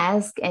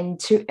mask and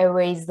to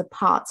erase the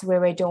parts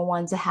where I don't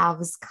want to have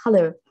this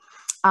color.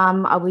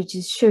 I will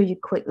just show you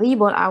quickly,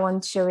 but I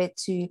won't show it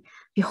to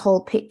the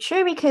whole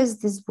picture because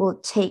this will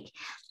take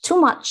too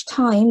much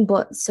time,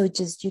 but so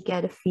just you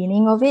get a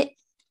feeling of it.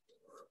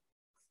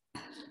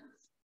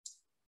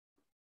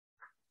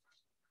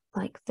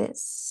 Like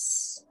this.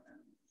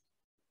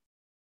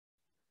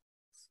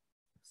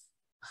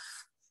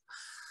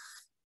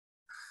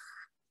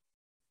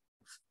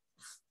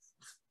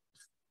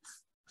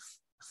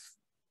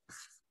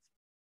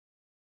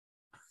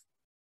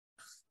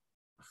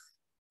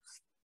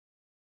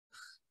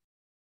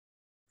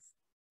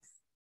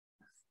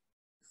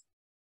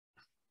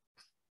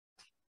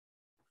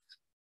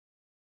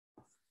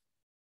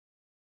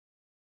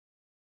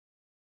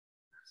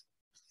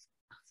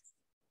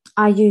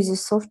 I use a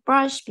soft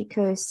brush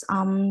because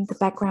the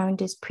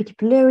background is pretty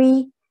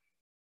blurry.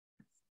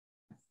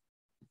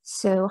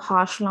 So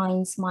harsh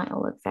lines might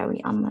look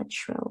very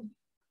unnatural.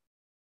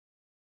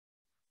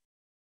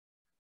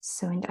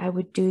 So, and I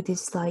would do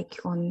this like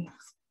on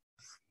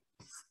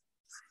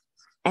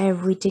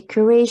every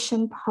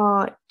decoration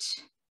part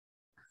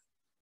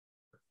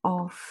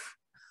of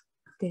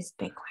this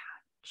background.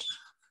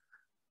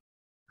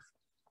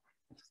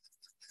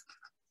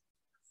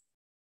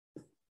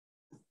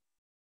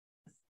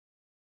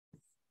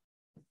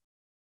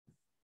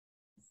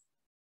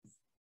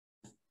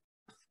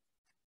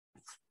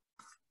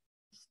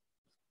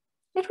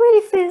 It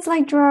really feels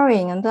like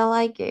drawing and I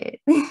like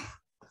it. It's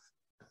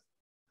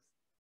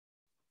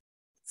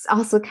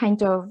also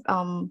kind of,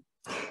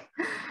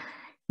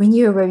 when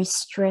you're very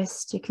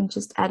stressed, you can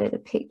just edit a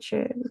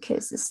picture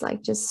because it's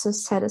like just so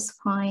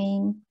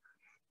satisfying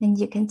and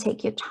you can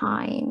take your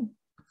time.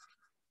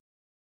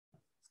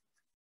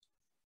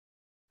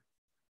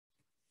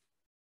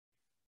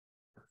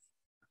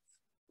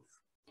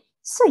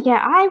 So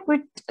yeah, I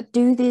would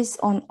do this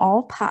on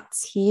all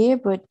parts here,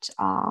 but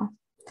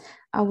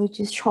I would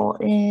just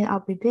shorten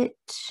up a bit,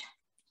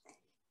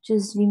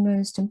 just the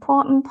most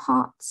important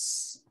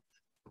parts,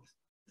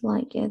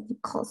 like the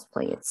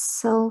cosplay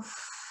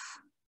itself.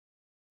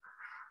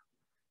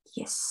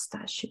 Yes,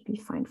 that should be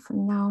fine for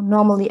now.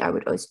 Normally, I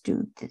would also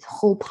do the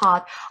whole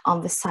part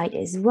on the side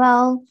as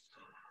well.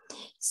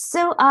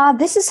 So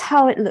this is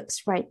how it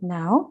looks right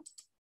now.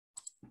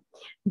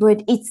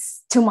 But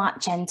it's too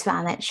much and too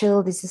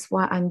unnatural. This is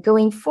why I'm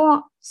going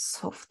for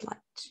soft light.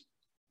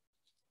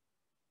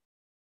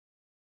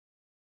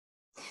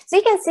 So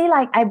you can see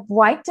like I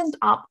brightened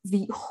up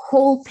the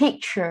whole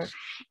picture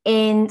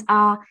and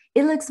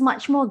it looks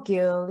much more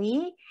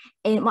girly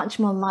and much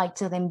more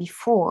lighter than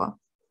before.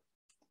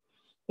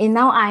 And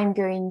now I'm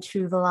going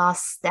through the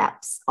last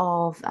steps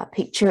of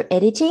picture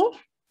editing.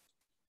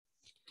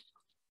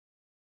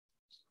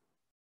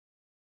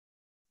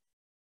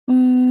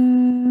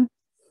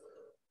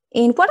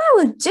 And what I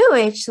would do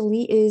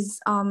actually is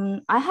I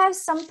have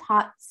some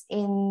parts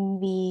in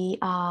the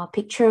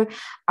picture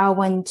I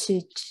want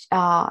to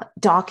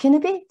darken a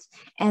bit,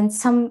 and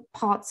some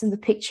parts in the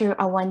picture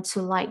I want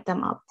to light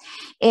them up.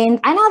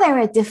 And I know there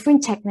are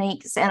different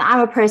techniques, and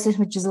I'm a person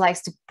who just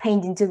likes to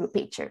paint into the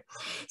picture.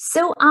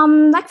 So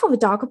like for the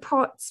darker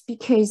parts,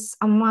 because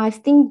I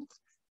think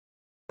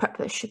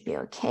purple should be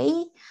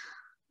okay.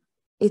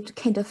 It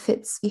kind of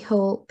fits the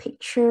whole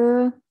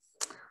picture.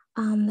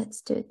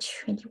 Let's do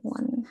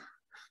 21.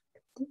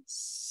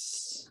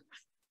 This.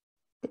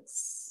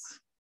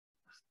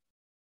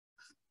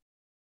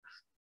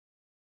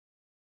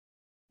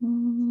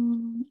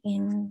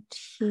 And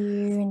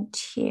here and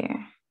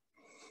here.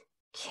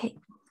 Okay,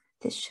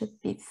 this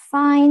should be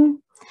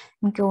fine.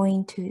 I'm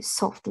going to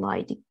soft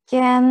light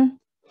again.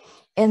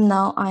 And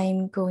now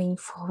I'm going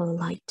for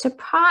lighter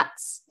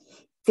parts.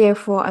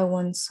 Therefore, I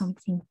want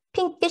something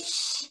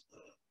pinkish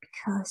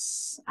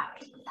because I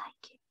really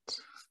like it.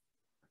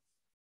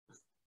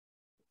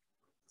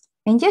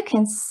 And you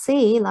can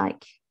see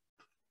like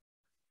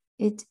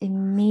it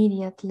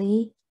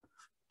immediately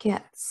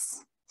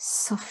gets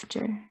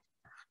softer.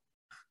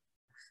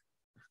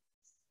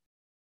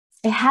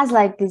 It has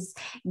like this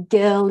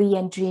girly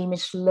and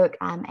dreamish look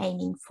I'm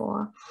aiming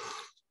for.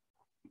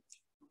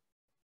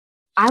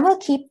 I will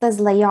keep this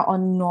layer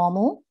on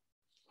normal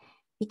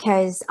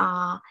because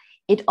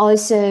it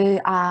also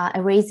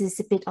erases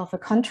a bit of a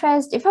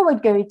contrast. If I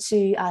would go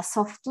to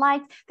soft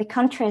light, the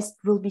contrast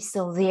will be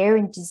still there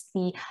and just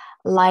the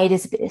light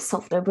is a bit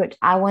softer, but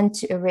I want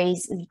to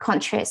erase the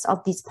contrast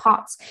of these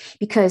parts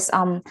because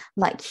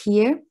like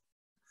here,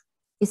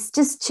 it's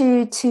just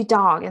too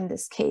dark in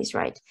this case,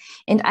 right?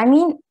 And I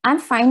mean, I'm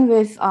fine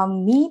with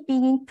me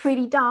being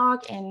pretty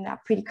dark and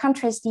pretty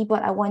contrasty,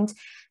 but I want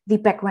the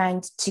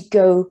background to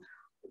go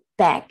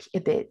back a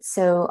bit.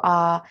 So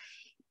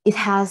it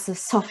has a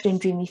soft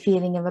and dreamy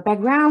feeling in the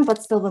background,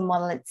 but still the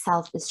model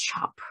itself is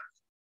sharp.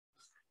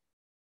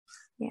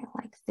 Yeah,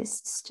 like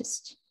this is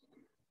just,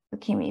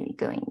 okay, maybe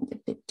going a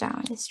bit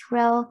down as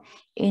well.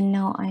 And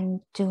now I'm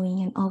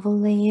doing an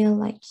overlay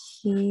like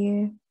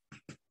here.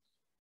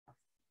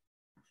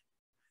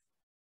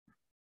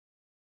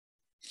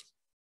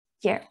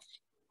 Here.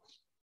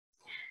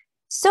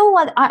 So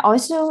what I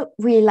also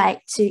really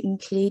like to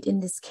include in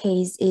this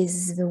case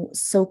is the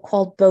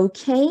so-called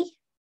bokeh.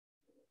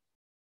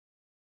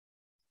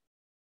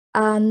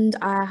 And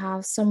I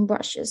have some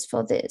brushes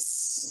for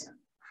this.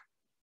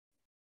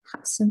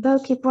 Have some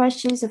bokeh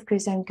brushes. Of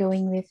course, I'm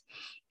going with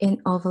an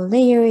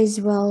overlayer as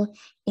well.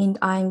 And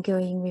I'm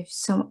going with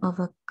some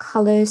other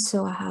colors,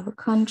 so I have a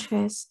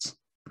contrast.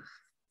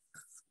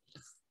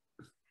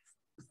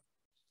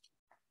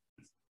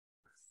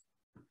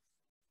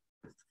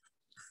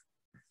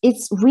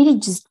 It's really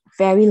just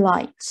very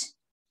light.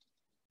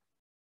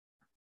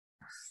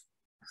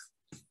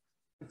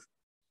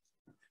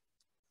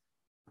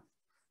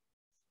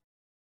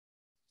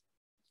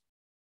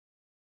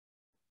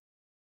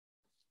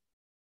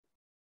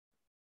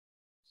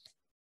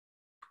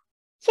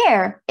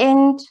 Here,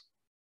 and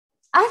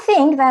I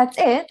think that's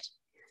it.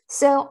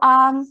 So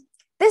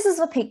this is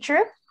a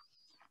picture,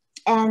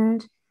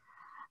 and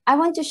I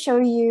want to show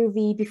you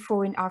the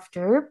before and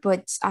after,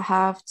 but I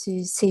have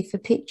to save a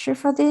picture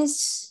for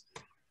this.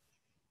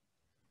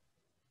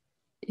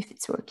 If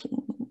it's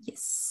working,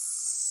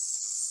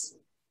 yes.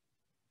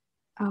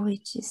 I will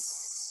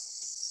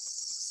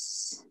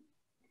just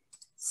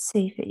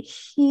save it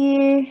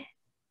here.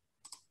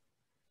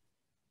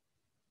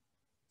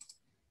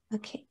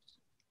 Okay.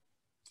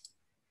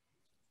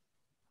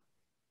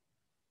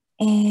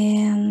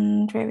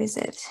 And where is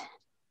it?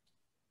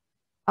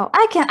 Oh,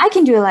 I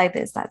can do it like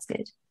this. That's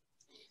good.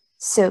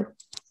 So,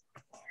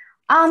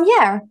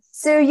 yeah.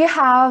 So you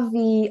have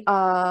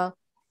the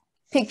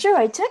picture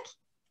I took,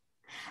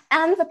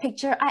 and the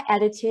picture I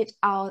edited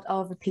out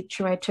of the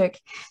picture I took.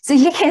 So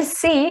you can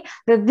see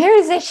that there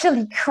is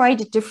actually quite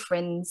a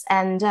difference.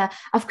 And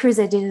of course,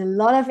 I did a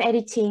lot of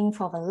editing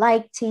for the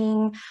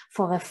lighting,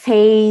 for the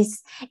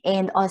face,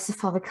 and also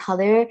for the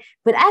color.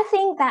 But I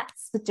think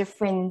that's the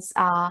difference.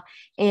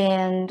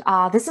 And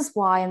this is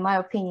why, in my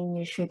opinion,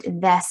 you should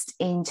invest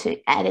into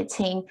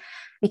editing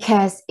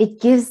because it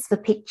gives the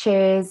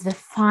pictures the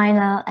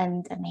final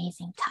and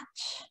amazing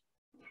touch.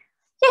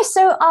 Yeah,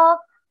 so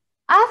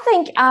I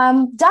think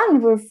I'm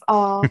done with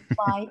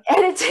my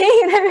editing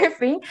and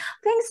everything.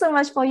 Thanks so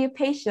much for your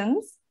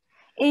patience.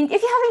 And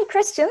if you have any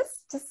questions,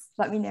 just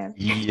let me know.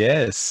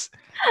 Yes.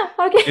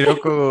 Okay.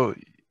 Shiroku,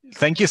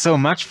 thank you so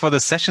much for the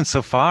session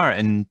so far.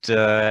 And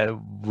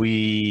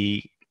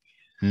we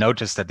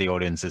noticed that the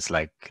audience is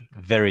like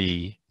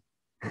very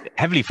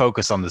heavily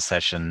focused on the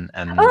session,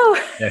 and and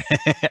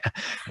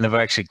there were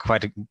actually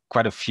quite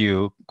a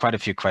few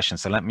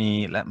questions. So let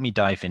me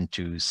dive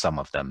into some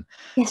of them.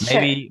 Yes,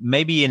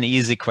 maybe an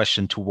easy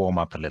question to warm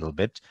up a little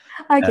bit.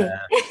 Okay.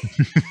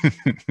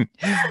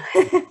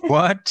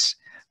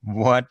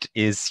 What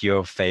is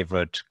your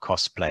favorite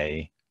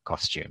cosplay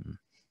costume?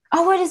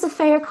 Oh, what is the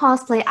favorite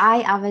cosplay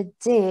I ever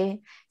did?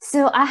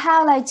 So I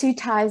have like two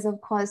types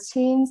of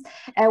costumes.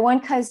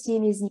 One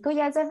costume is Nico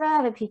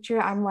Yazava, the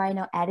picture I'm right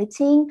now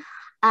editing.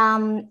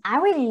 I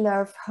really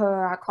love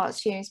her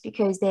costumes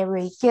because they're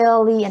very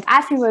girly and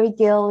I feel very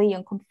girly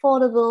and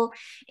comfortable.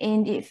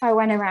 And if I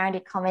went around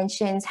at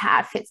conventions,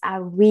 outfits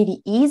are really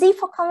easy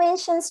for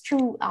conventions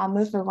to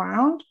move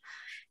around.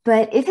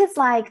 But if it's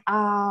like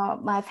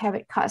my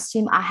favorite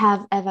costume I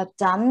have ever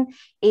done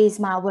is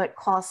my World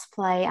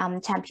Cosplay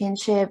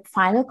Championship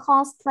final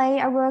cosplay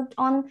I worked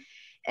on.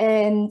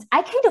 And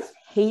I kind of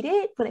hate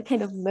it, but I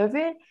kind of love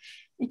it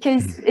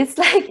because it's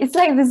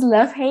like this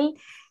love-hate.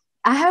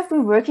 I have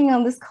been working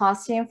on this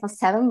costume for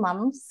 7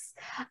 months,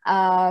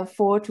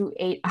 4 to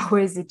 8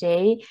 hours a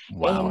day.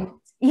 Wow. And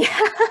yeah,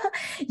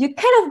 you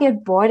kind of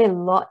get bored a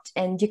lot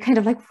and you kind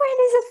of like, when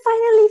is it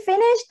finally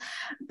finished?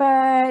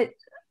 But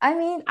I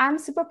mean, I'm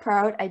super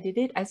proud. I did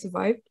it. I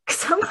survived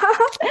somehow.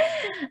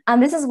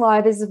 And this is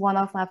why this is one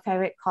of my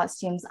favorite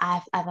costumes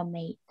I've ever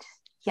made.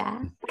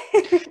 Yeah.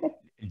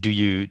 Do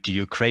you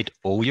create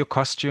all your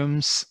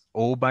costumes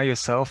all by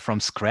yourself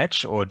from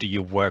scratch, or do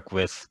you work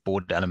with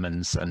board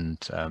elements, and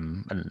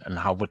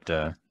how would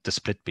the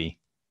split be?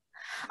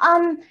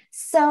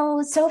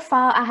 So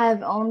far I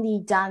have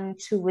only done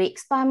 2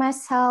 weeks by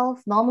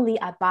myself. Normally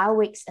I buy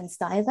wigs and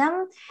style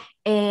them,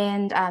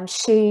 and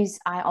shoes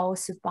I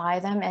also buy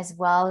them as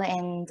well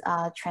and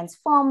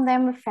transform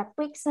them with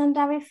fabrics and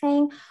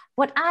everything.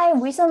 What I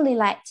recently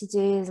like to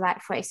do is,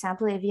 like, for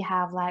example, if you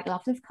have like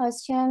lots of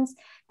costumes,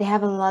 they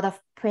have a lot of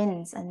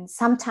prints, and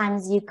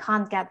sometimes you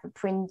can't get the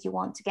print you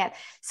want to get.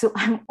 So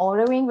I'm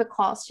ordering the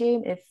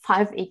costume at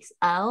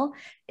 5XL.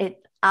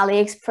 It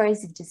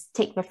AliExpress, you just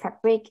take the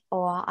fabric,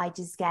 or I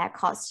just get a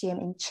costume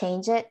and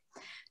change it.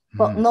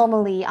 But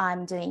normally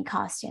I'm doing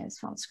costumes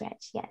from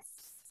scratch, yes.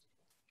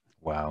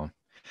 Wow.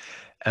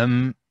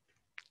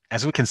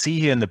 As we can see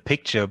here in the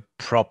picture,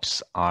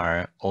 props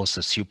are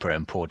also super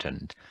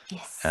important.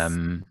 Yes.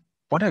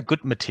 What are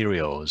good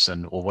materials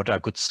or what are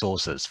good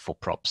sources for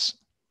props?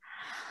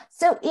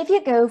 So if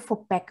you go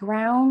for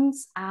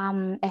backgrounds,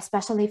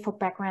 especially for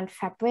background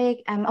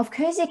fabric, of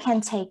course you can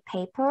take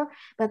paper,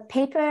 but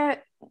paper,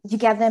 you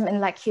get them in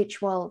like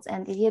huge rolls,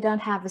 and if you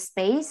don't have the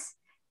space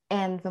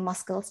and the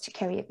muscles to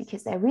carry it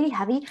because they're really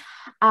heavy,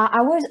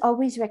 I would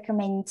always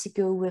recommend to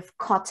go with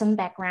cotton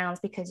backgrounds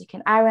because you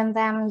can iron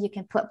them, you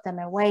can put them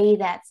away.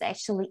 That's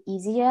actually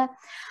easier.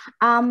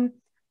 I'm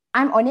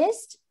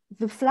honest,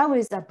 the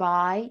flowers I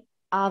buy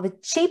are the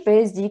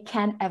cheapest you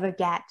can ever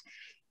get.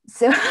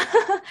 So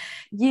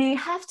you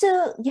have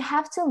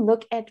to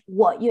look at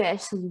what you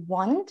actually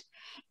want.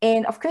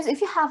 And of course,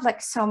 if you have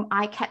like some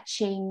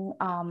eye-catching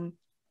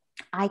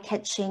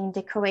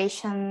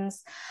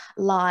decorations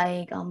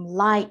like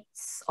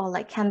lights or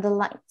like candle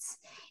lights,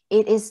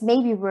 it is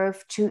maybe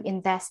worth to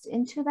invest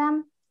into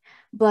them.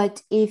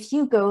 But if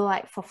you go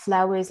like for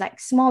flowers, like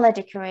smaller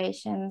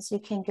decorations, you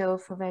can go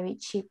for very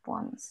cheap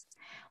ones.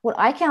 What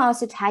I can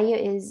also tell you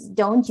is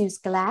don't use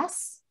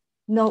glass.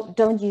 No,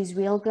 don't use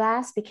real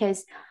glass,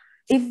 because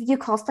if your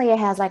cosplayer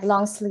has like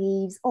long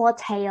sleeves or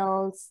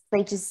tails,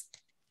 they just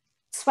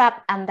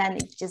swap and then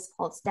it just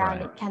falls down.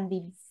 Right. It can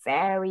be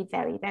very,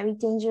 very, very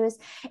dangerous.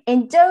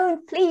 And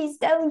please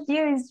don't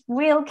use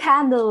real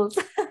candles.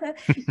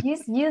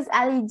 use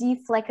LED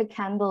flicker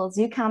candles.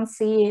 You can't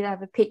see it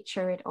of a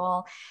picture at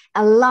all.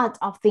 A lot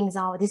of things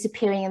are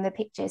disappearing in the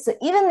picture. So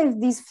even if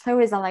these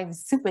flowers are like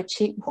super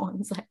cheap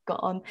ones like got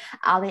on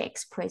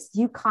AliExpress,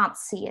 you can't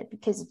see it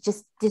because it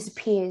just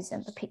disappears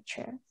in the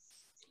picture.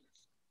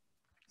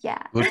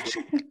 Yeah.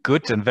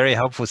 Good and very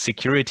helpful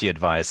security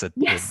advice at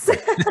yes.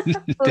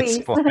 this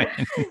point.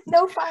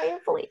 No fire,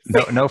 please.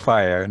 No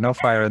fire in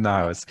the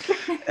house.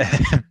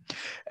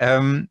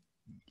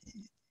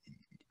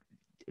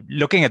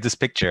 Looking at this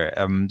picture,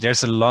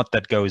 there's a lot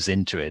that goes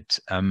into it.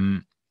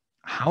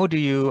 How do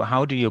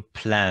you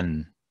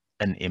plan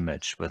an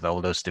image with all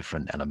those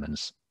different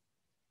elements?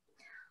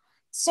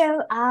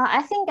 So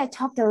I think I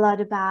talked a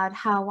lot about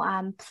how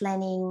I'm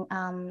planning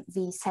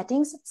the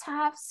settings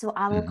itself. So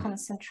I will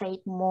concentrate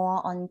more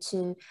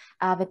onto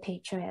the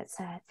picture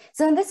itself.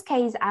 So in this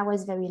case, I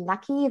was very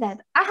lucky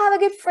that I have a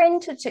good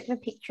friend to take the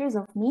pictures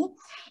of me.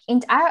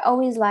 And I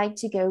always like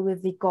to go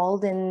with the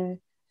golden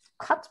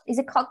cut. Is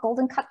it called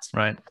golden cut?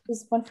 Right.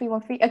 Is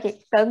 1313? Okay,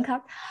 golden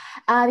cut.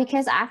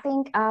 Because I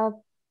think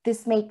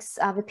this makes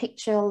the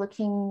picture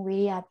looking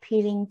really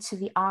appealing to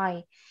the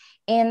eye.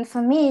 And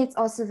for me, it's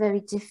also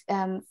very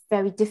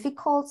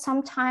difficult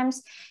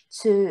sometimes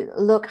to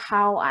look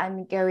how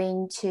I'm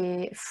going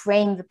to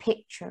frame the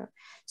picture.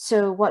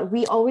 So what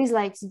we always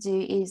like to do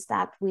is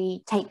that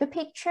we take the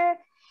picture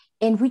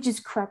and we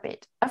just crop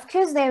it. Of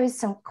course, there is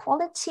some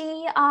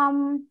quality,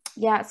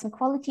 some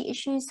quality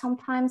issues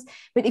sometimes.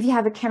 But if you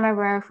have a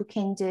camera who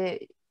can do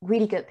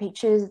really good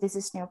pictures, this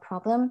is no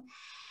problem.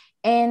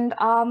 And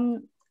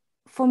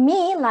for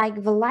me,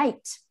 like the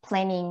light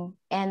planning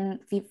and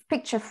the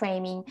picture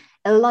framing,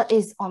 a lot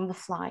is on the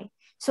fly.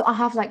 So I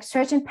have like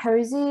certain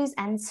poses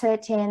and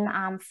certain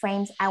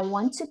frames I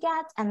want to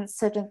get and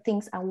certain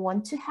things I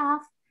want to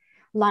have,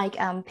 like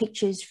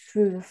pictures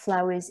through the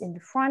flowers in the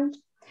front.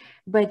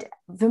 But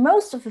the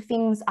most of the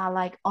things are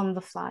like on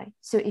the fly.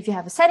 So if you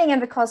have a setting in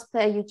the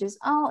cosplay, you just,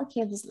 oh,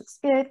 okay, this looks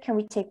good. Can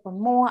we take one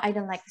more? I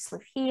don't like this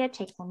leaf here.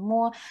 Take one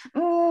more.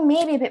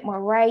 Maybe a bit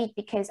more right,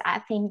 because I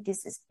think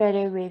this is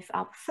better with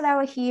our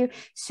flower here.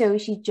 So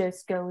she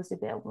just goes a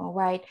bit more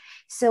right.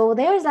 So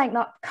there's like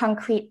not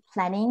concrete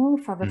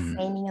planning for the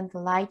framing and the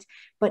light,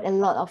 but a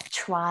lot of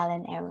trial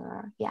and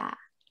error. Yeah.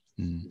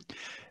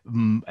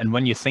 And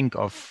when you think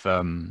of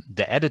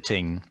the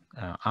editing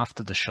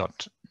after the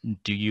shot,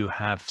 do you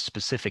have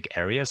specific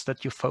areas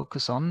that you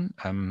focus on?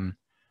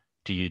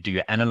 Do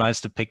you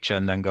analyze the picture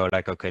and then go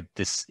like, okay,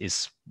 this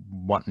is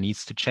what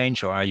needs to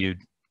change, or are you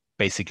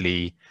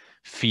basically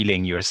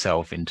feeling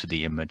yourself into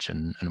the image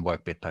and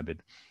work bit by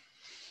bit?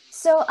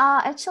 So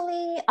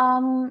actually,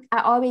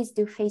 I always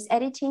do face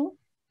editing.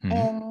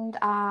 And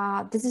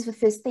this is the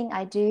first thing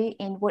I do.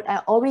 And what I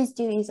always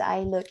do is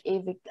I look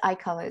if the eye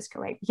color is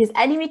correct, because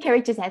anime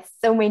characters have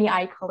so many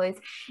eye colors.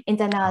 And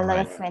then there are a lot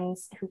of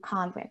friends who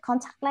can't wear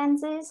contact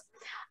lenses.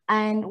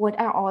 And what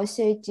I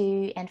also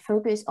do and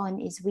focus on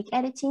is wig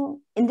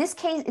editing. In this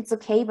case, it's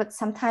okay, but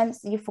sometimes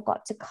you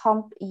forgot to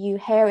comb your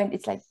hair and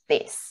it's like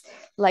this,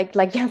 like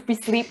you'll be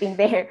sleeping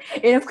there.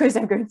 And of course,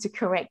 I'm going to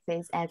correct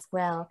this as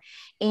well.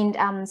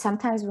 And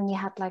sometimes when you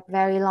have like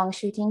very long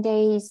shooting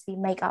days, the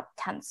makeup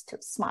tends to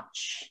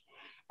smudge.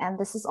 And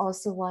this is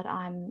also what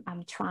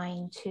I'm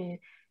trying to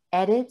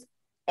edit.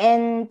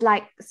 And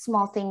like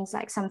small things,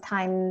 like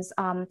sometimes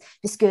the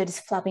skirt is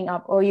flapping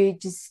up, or you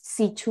just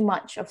see too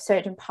much of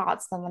certain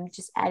parts, then I'm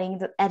just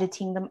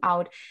editing them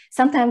out.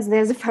 Sometimes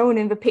there's a phone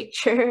in the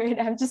picture and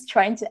I'm just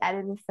trying to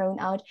edit the phone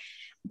out.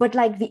 But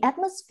like the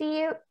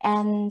atmosphere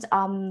and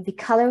the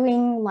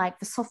coloring, like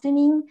the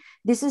softening,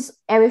 this is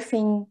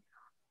everything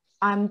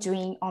I'm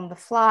doing on the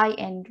fly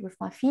and with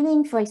my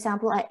feeling. For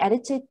example, I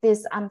edited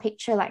this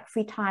picture like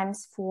 3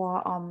 times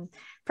for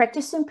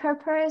practicing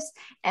purpose,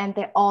 and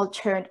they all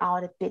turned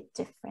out a bit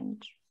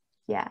different.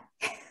 Yeah.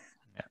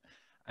 Yeah.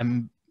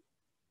 I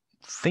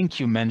think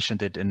you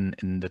mentioned it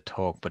in the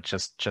talk, but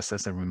just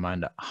as a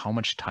reminder, how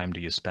much time do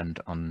you spend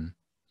on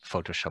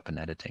Photoshop and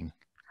editing?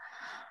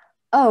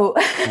 Oh,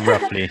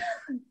 roughly.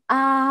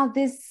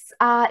 This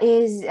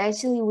is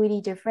actually really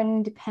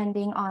different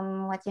depending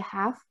on what you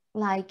have.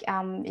 Like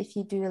if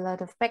you do a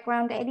lot of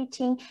background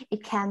editing,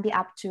 it can be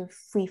up to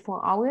 3-4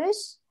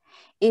 hours.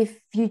 If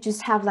you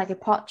just have like a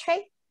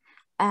portrait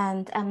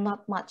and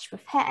not much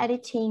with hair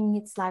editing,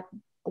 it's like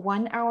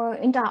 1 hour.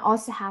 And I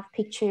also have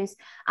pictures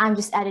I'm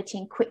just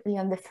editing quickly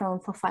on the phone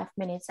for 5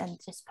 minutes and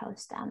just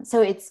post them.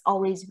 So it's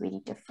always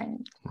really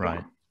different.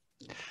 Right.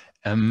 Yeah.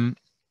 A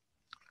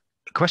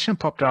question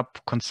popped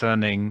up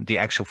concerning the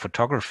actual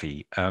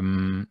photography.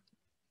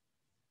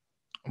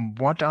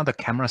 What are the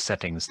camera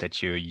settings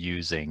that you're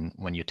using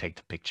when you take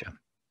the picture?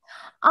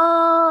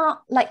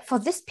 Like for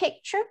this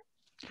picture?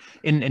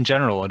 In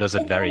general, or does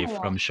it vary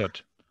from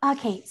shot?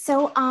 Okay,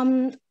 so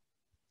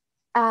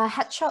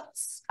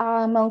headshots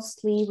are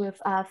mostly with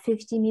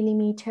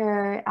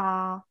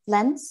 50mm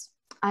lens.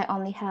 I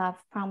only have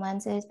prime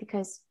lenses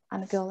because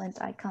I'm a girl and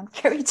I can't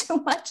carry too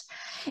much.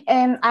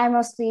 And I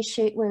mostly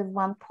shoot with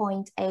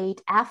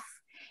 1.8 f.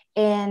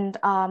 And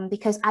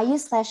because I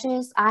use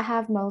flashes, I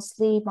have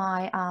mostly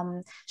my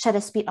shutter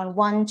speed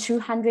on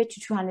 200 to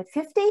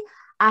 250.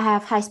 I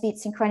have high speed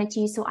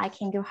synchronity, so I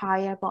can go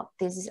higher, but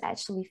this is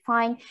actually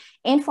fine.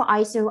 And for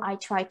ISO, I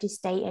try to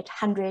stay at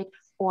 100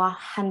 or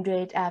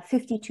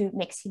 150 to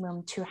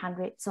maximum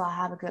 200, so I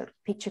have a good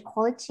picture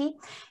quality.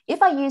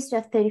 If I use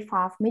the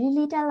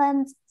 35mm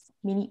lens,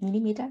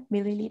 millimeter,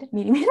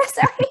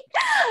 sorry.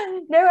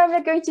 No, I'm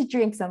not going to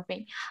drink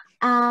something.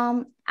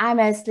 I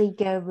mostly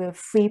go with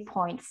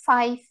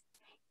 3.5,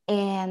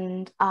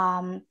 and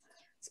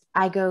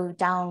I go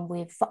down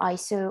with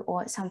ISO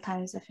or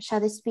sometimes with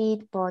shutter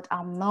speed, but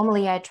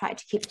normally I try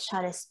to keep the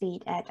shutter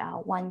speed at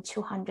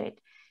 1/200.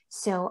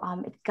 So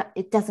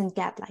it doesn't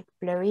get like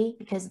blurry,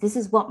 because this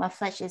is what my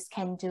flashes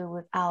can do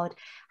without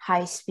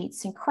high speed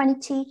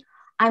synchronity.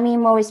 I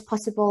mean, more is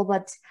possible,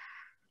 but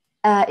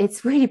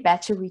it's really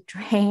battery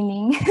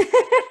draining.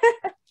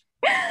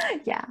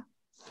 Yeah.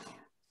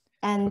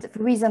 And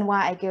the reason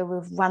why I go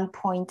with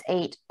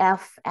 1.8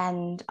 f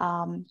and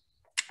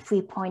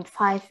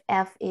 3.5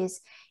 f is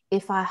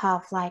if I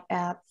have like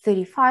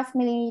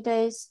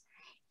 35mm,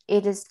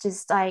 it is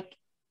just like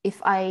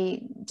if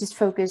I just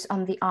focus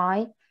on the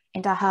eye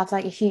and I have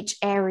like a huge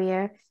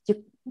area,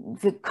 the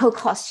whole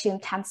costume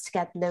tends to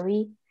get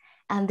blurry.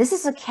 And this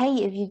is okay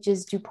if you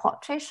just do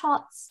portrait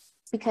shots,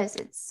 because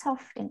it's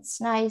soft and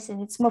it's nice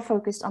and it's more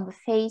focused on the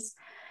face.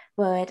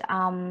 But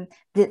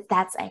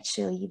that's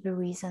actually the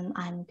reason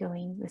I'm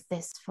going with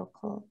this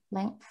focal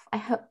length.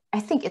 I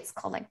think it's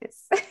called like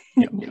this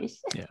in English.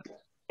 Yeah.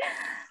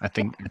 I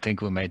think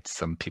we made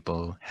some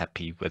people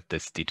happy with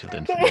this detailed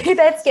information. Okay,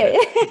 that's good.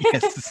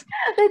 Yes.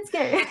 That's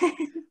good.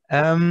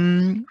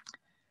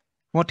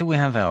 What do we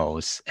have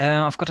else?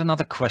 I've got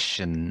another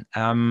question.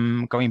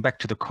 Going back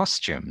to the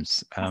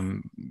costumes,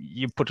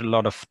 you put a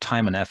lot of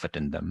time and effort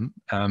in them,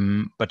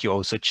 but you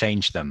also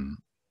change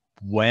them.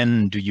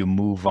 When do you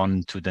move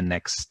on to the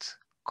next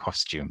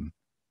costume,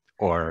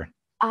 or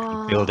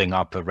building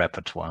up a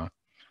repertoire?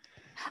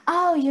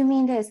 Oh, you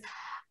mean this?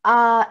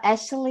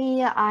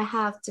 Actually, I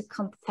have to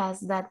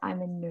confess that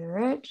I'm a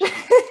nerd.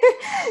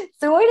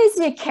 So when I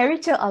see a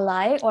character I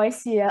like, or I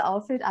see an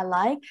outfit I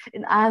like,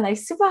 and I'm like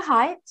super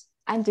hyped,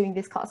 I'm doing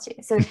this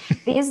costume. So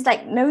there's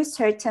like no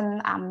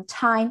certain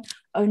time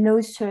or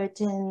no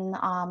certain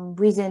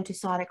reason to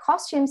start a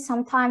costume.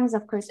 Sometimes,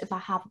 of course, if I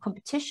have a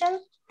competition,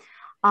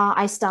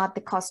 I start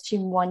the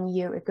costume 1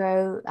 year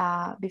ago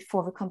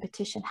before the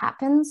competition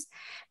happens.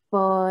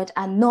 But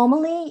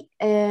normally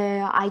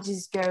I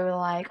just go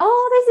like,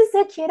 oh, this is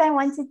so cute, I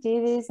want to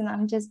do this, and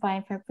I'm just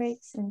buying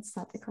fabrics and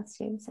start the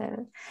costume.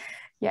 So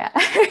yeah,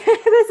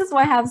 this is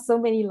why I have so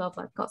many Love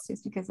Live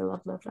costumes, because I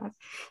love Love Live.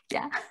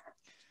 Yeah.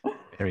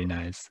 Very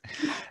nice.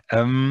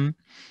 I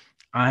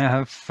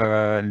have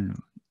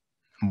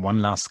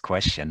one last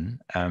question,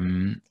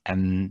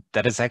 and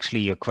that is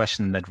actually a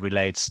question that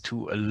relates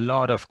to a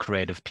lot of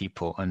creative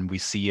people, and we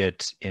see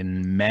it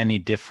in many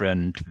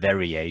different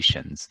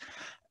variations.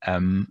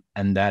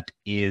 and that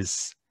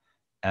is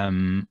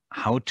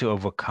how to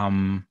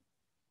overcome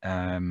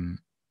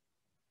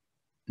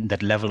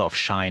that level of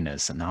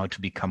shyness and how to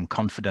become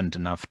confident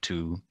enough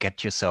to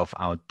get yourself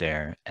out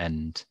there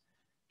and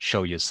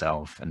show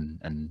yourself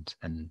and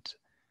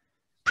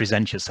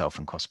present yourself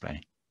in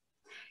cosplay.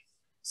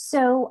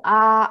 So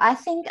I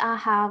think I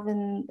have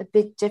a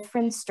bit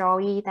different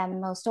story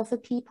than most of the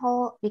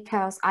people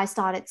because I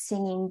started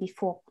singing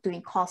before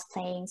doing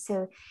cosplaying.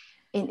 So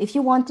if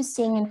you want to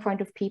sing in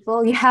front of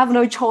people, you have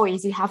no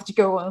choice. You have to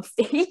go on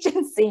stage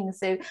and sing.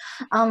 So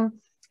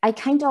I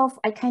kind of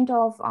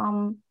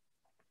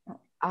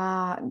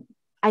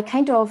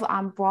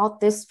brought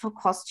this for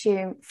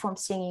costume from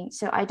singing.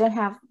 So I don't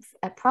have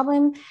a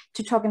problem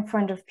to talk in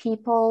front of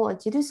people or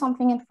to do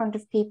something in front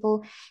of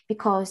people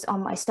because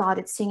I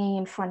started singing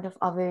in front of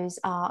others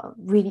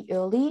really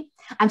early.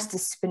 I'm still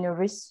super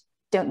nervous.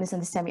 Don't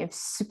misunderstand me. I'm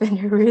super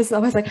nervous. I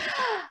was like,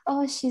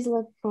 oh, she's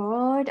like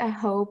bored. I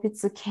hope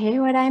it's okay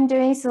what I'm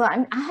doing. So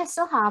I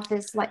still have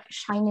this like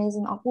shyness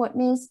and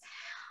awkwardness.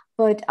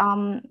 But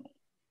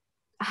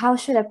how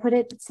should I put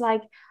it? It's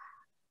like,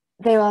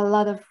 there are a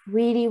lot of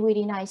really,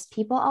 really nice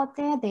people out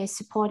there. They're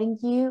supporting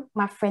you.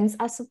 My friends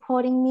are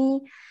supporting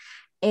me.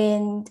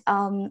 And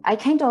I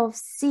kind of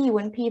see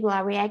when people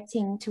are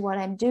reacting to what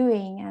I'm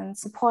doing and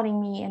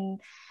supporting me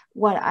and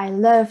what I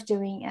love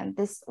doing. And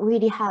this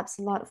really helps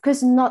a lot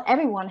because not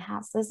everyone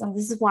has this. And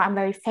this is why I'm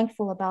very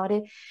thankful about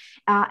it.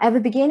 At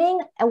the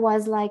beginning, it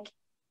was like,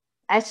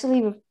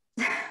 actually,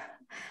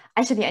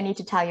 Actually, I need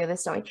to tell you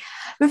this story.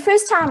 The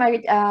first time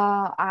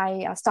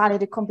I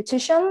started a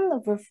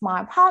competition with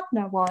my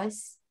partner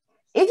was,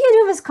 if you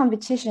do this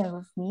competition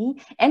with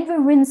me and we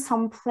win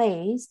some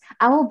place,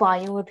 I will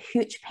buy you a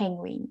huge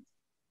penguin.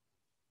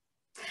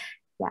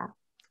 Yeah,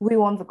 we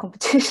won the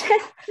competition.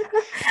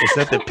 Is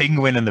that the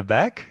penguin in the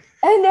back?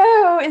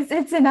 No,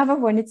 it's another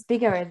one. It's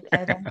bigger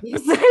than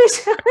this.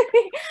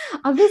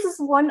 This is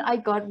one I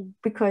got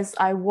because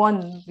I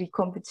won the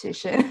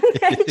competition.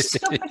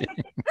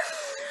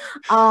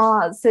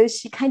 So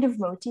she kind of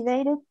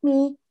motivated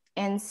me,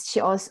 and she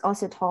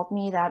also told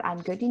me that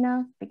I'm good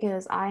enough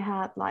because I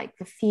had like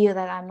the fear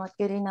that I'm not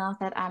good enough,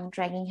 that I'm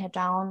dragging her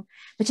down.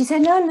 But she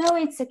said, no,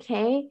 it's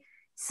okay.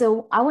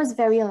 So I was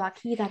very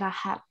lucky that I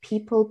had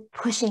people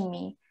pushing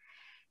me,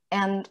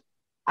 and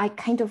I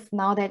kind of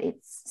know that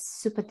it's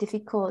super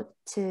difficult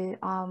to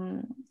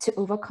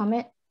overcome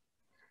it.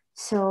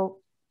 So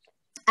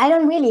I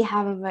don't really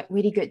have a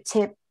really good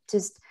tip.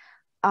 Just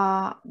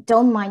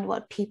don't mind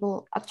what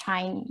people are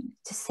trying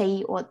to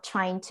say or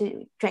trying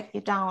to drag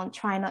you down.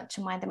 Try not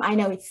to mind them. I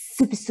know it's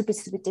super, super,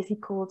 super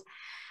difficult,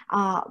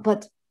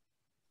 but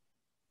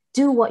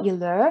do what you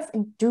love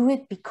and do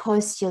it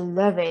because you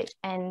love it.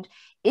 And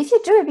if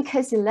you do it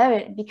because you love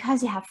it,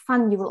 because you have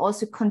fun, you will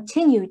also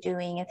continue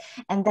doing it,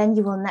 and then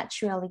you will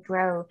naturally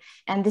grow.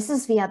 And this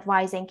is the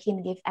advice I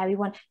can give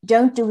everyone.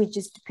 Don't do it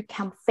just to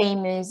become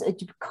famous or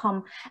to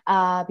become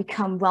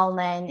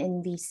well-known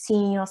in the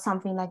scene or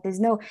something like this.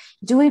 No,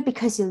 do it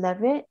because you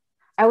love it.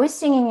 I was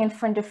singing in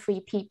front of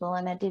 3 people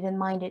and I didn't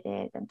mind it.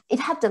 And it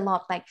had a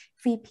lot, like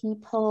 3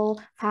 people,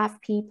 5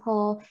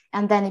 people,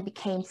 and then it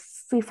became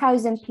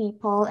 3,000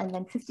 people and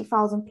then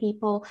 50,000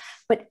 people.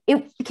 But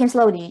it became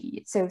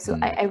slowly. So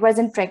I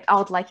wasn't dragged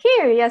out like,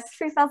 here, yes,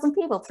 3,000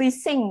 people,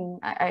 please sing.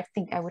 I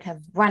think I would have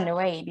run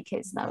away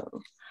because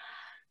no.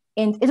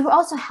 And it would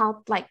also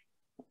help like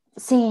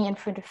singing in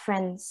front of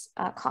friends,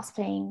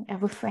 cosplaying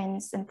with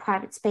friends in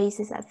private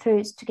spaces at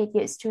first to get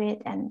used to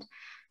it and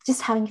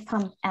just having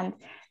fun. And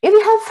if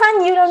you have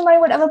fun, you don't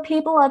mind what other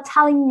people are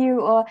telling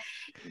you or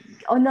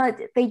not.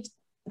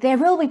 There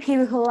will be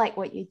people who like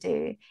what you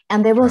do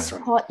and they will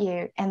support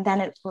you, and then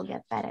it will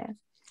get better.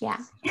 Yeah.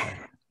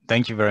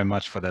 Thank you very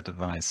much for that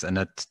advice. And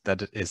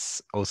that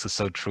is also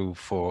so true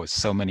for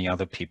so many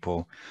other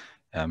people.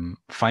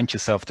 Find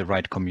yourself the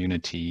right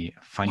community,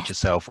 find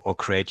yourself or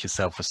create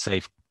yourself a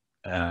safe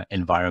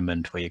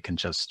environment where you can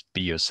just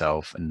be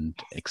yourself and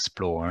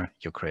explore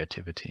your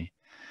creativity.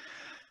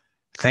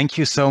 Thank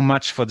you so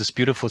much for this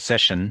beautiful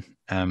session.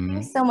 Thank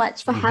you so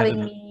much for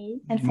having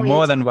me. And for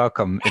more than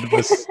welcome. It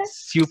was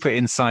super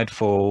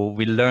insightful.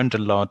 We learned a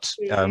lot,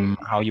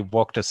 how you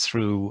walked us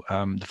through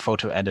the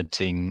photo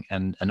editing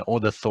and all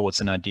the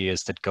thoughts and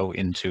ideas that go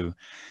into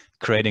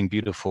creating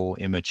beautiful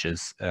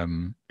images.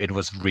 It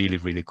was really,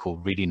 really cool,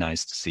 really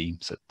nice to see.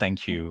 So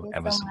thank you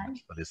ever so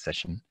much for this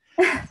session.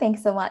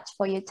 Thanks so much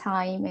for your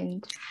time,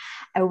 and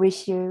I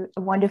wish you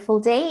a wonderful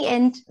day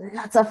and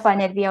lots of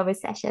fun at the other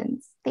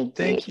sessions.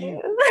 Thank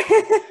you.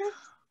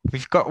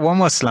 We've got one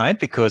more slide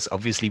because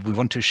obviously we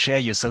want to share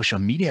your social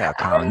media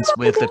accounts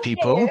with the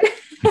people.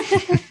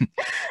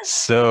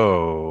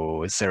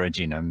 So, Sarah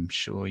Jean, I'm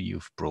sure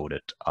you've brought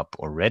it up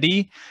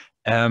already.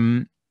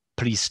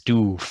 Please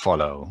do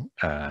follow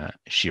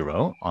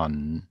Shiro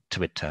on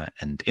Twitter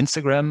and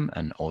Instagram,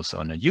 and also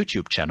on a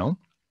YouTube channel.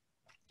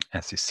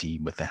 As you see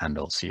with the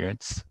handles here,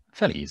 it's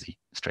fairly easy,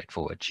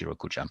 straightforward,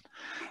 Shiroku-chan.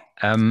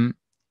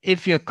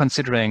 if you're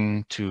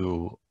considering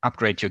to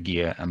upgrade your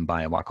gear and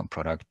buy a Wacom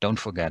product, don't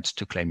forget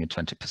to claim your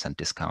 20%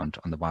 discount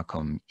on the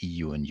Wacom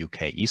EU and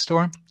UK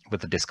eStore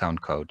with the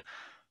discount code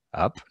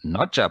UP,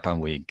 not Japan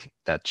Week.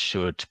 That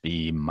should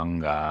be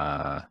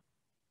Manga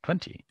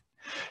 20.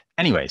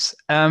 Anyways,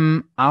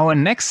 our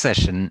next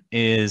session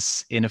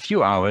is in a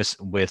few hours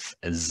with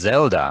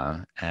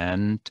Zelda,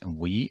 and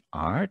we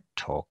are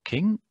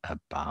talking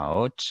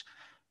about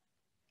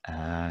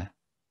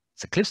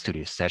the Clip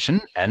Studio session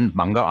and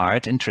manga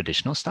art in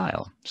traditional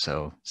style.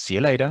 So see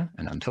you later,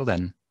 and until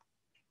then.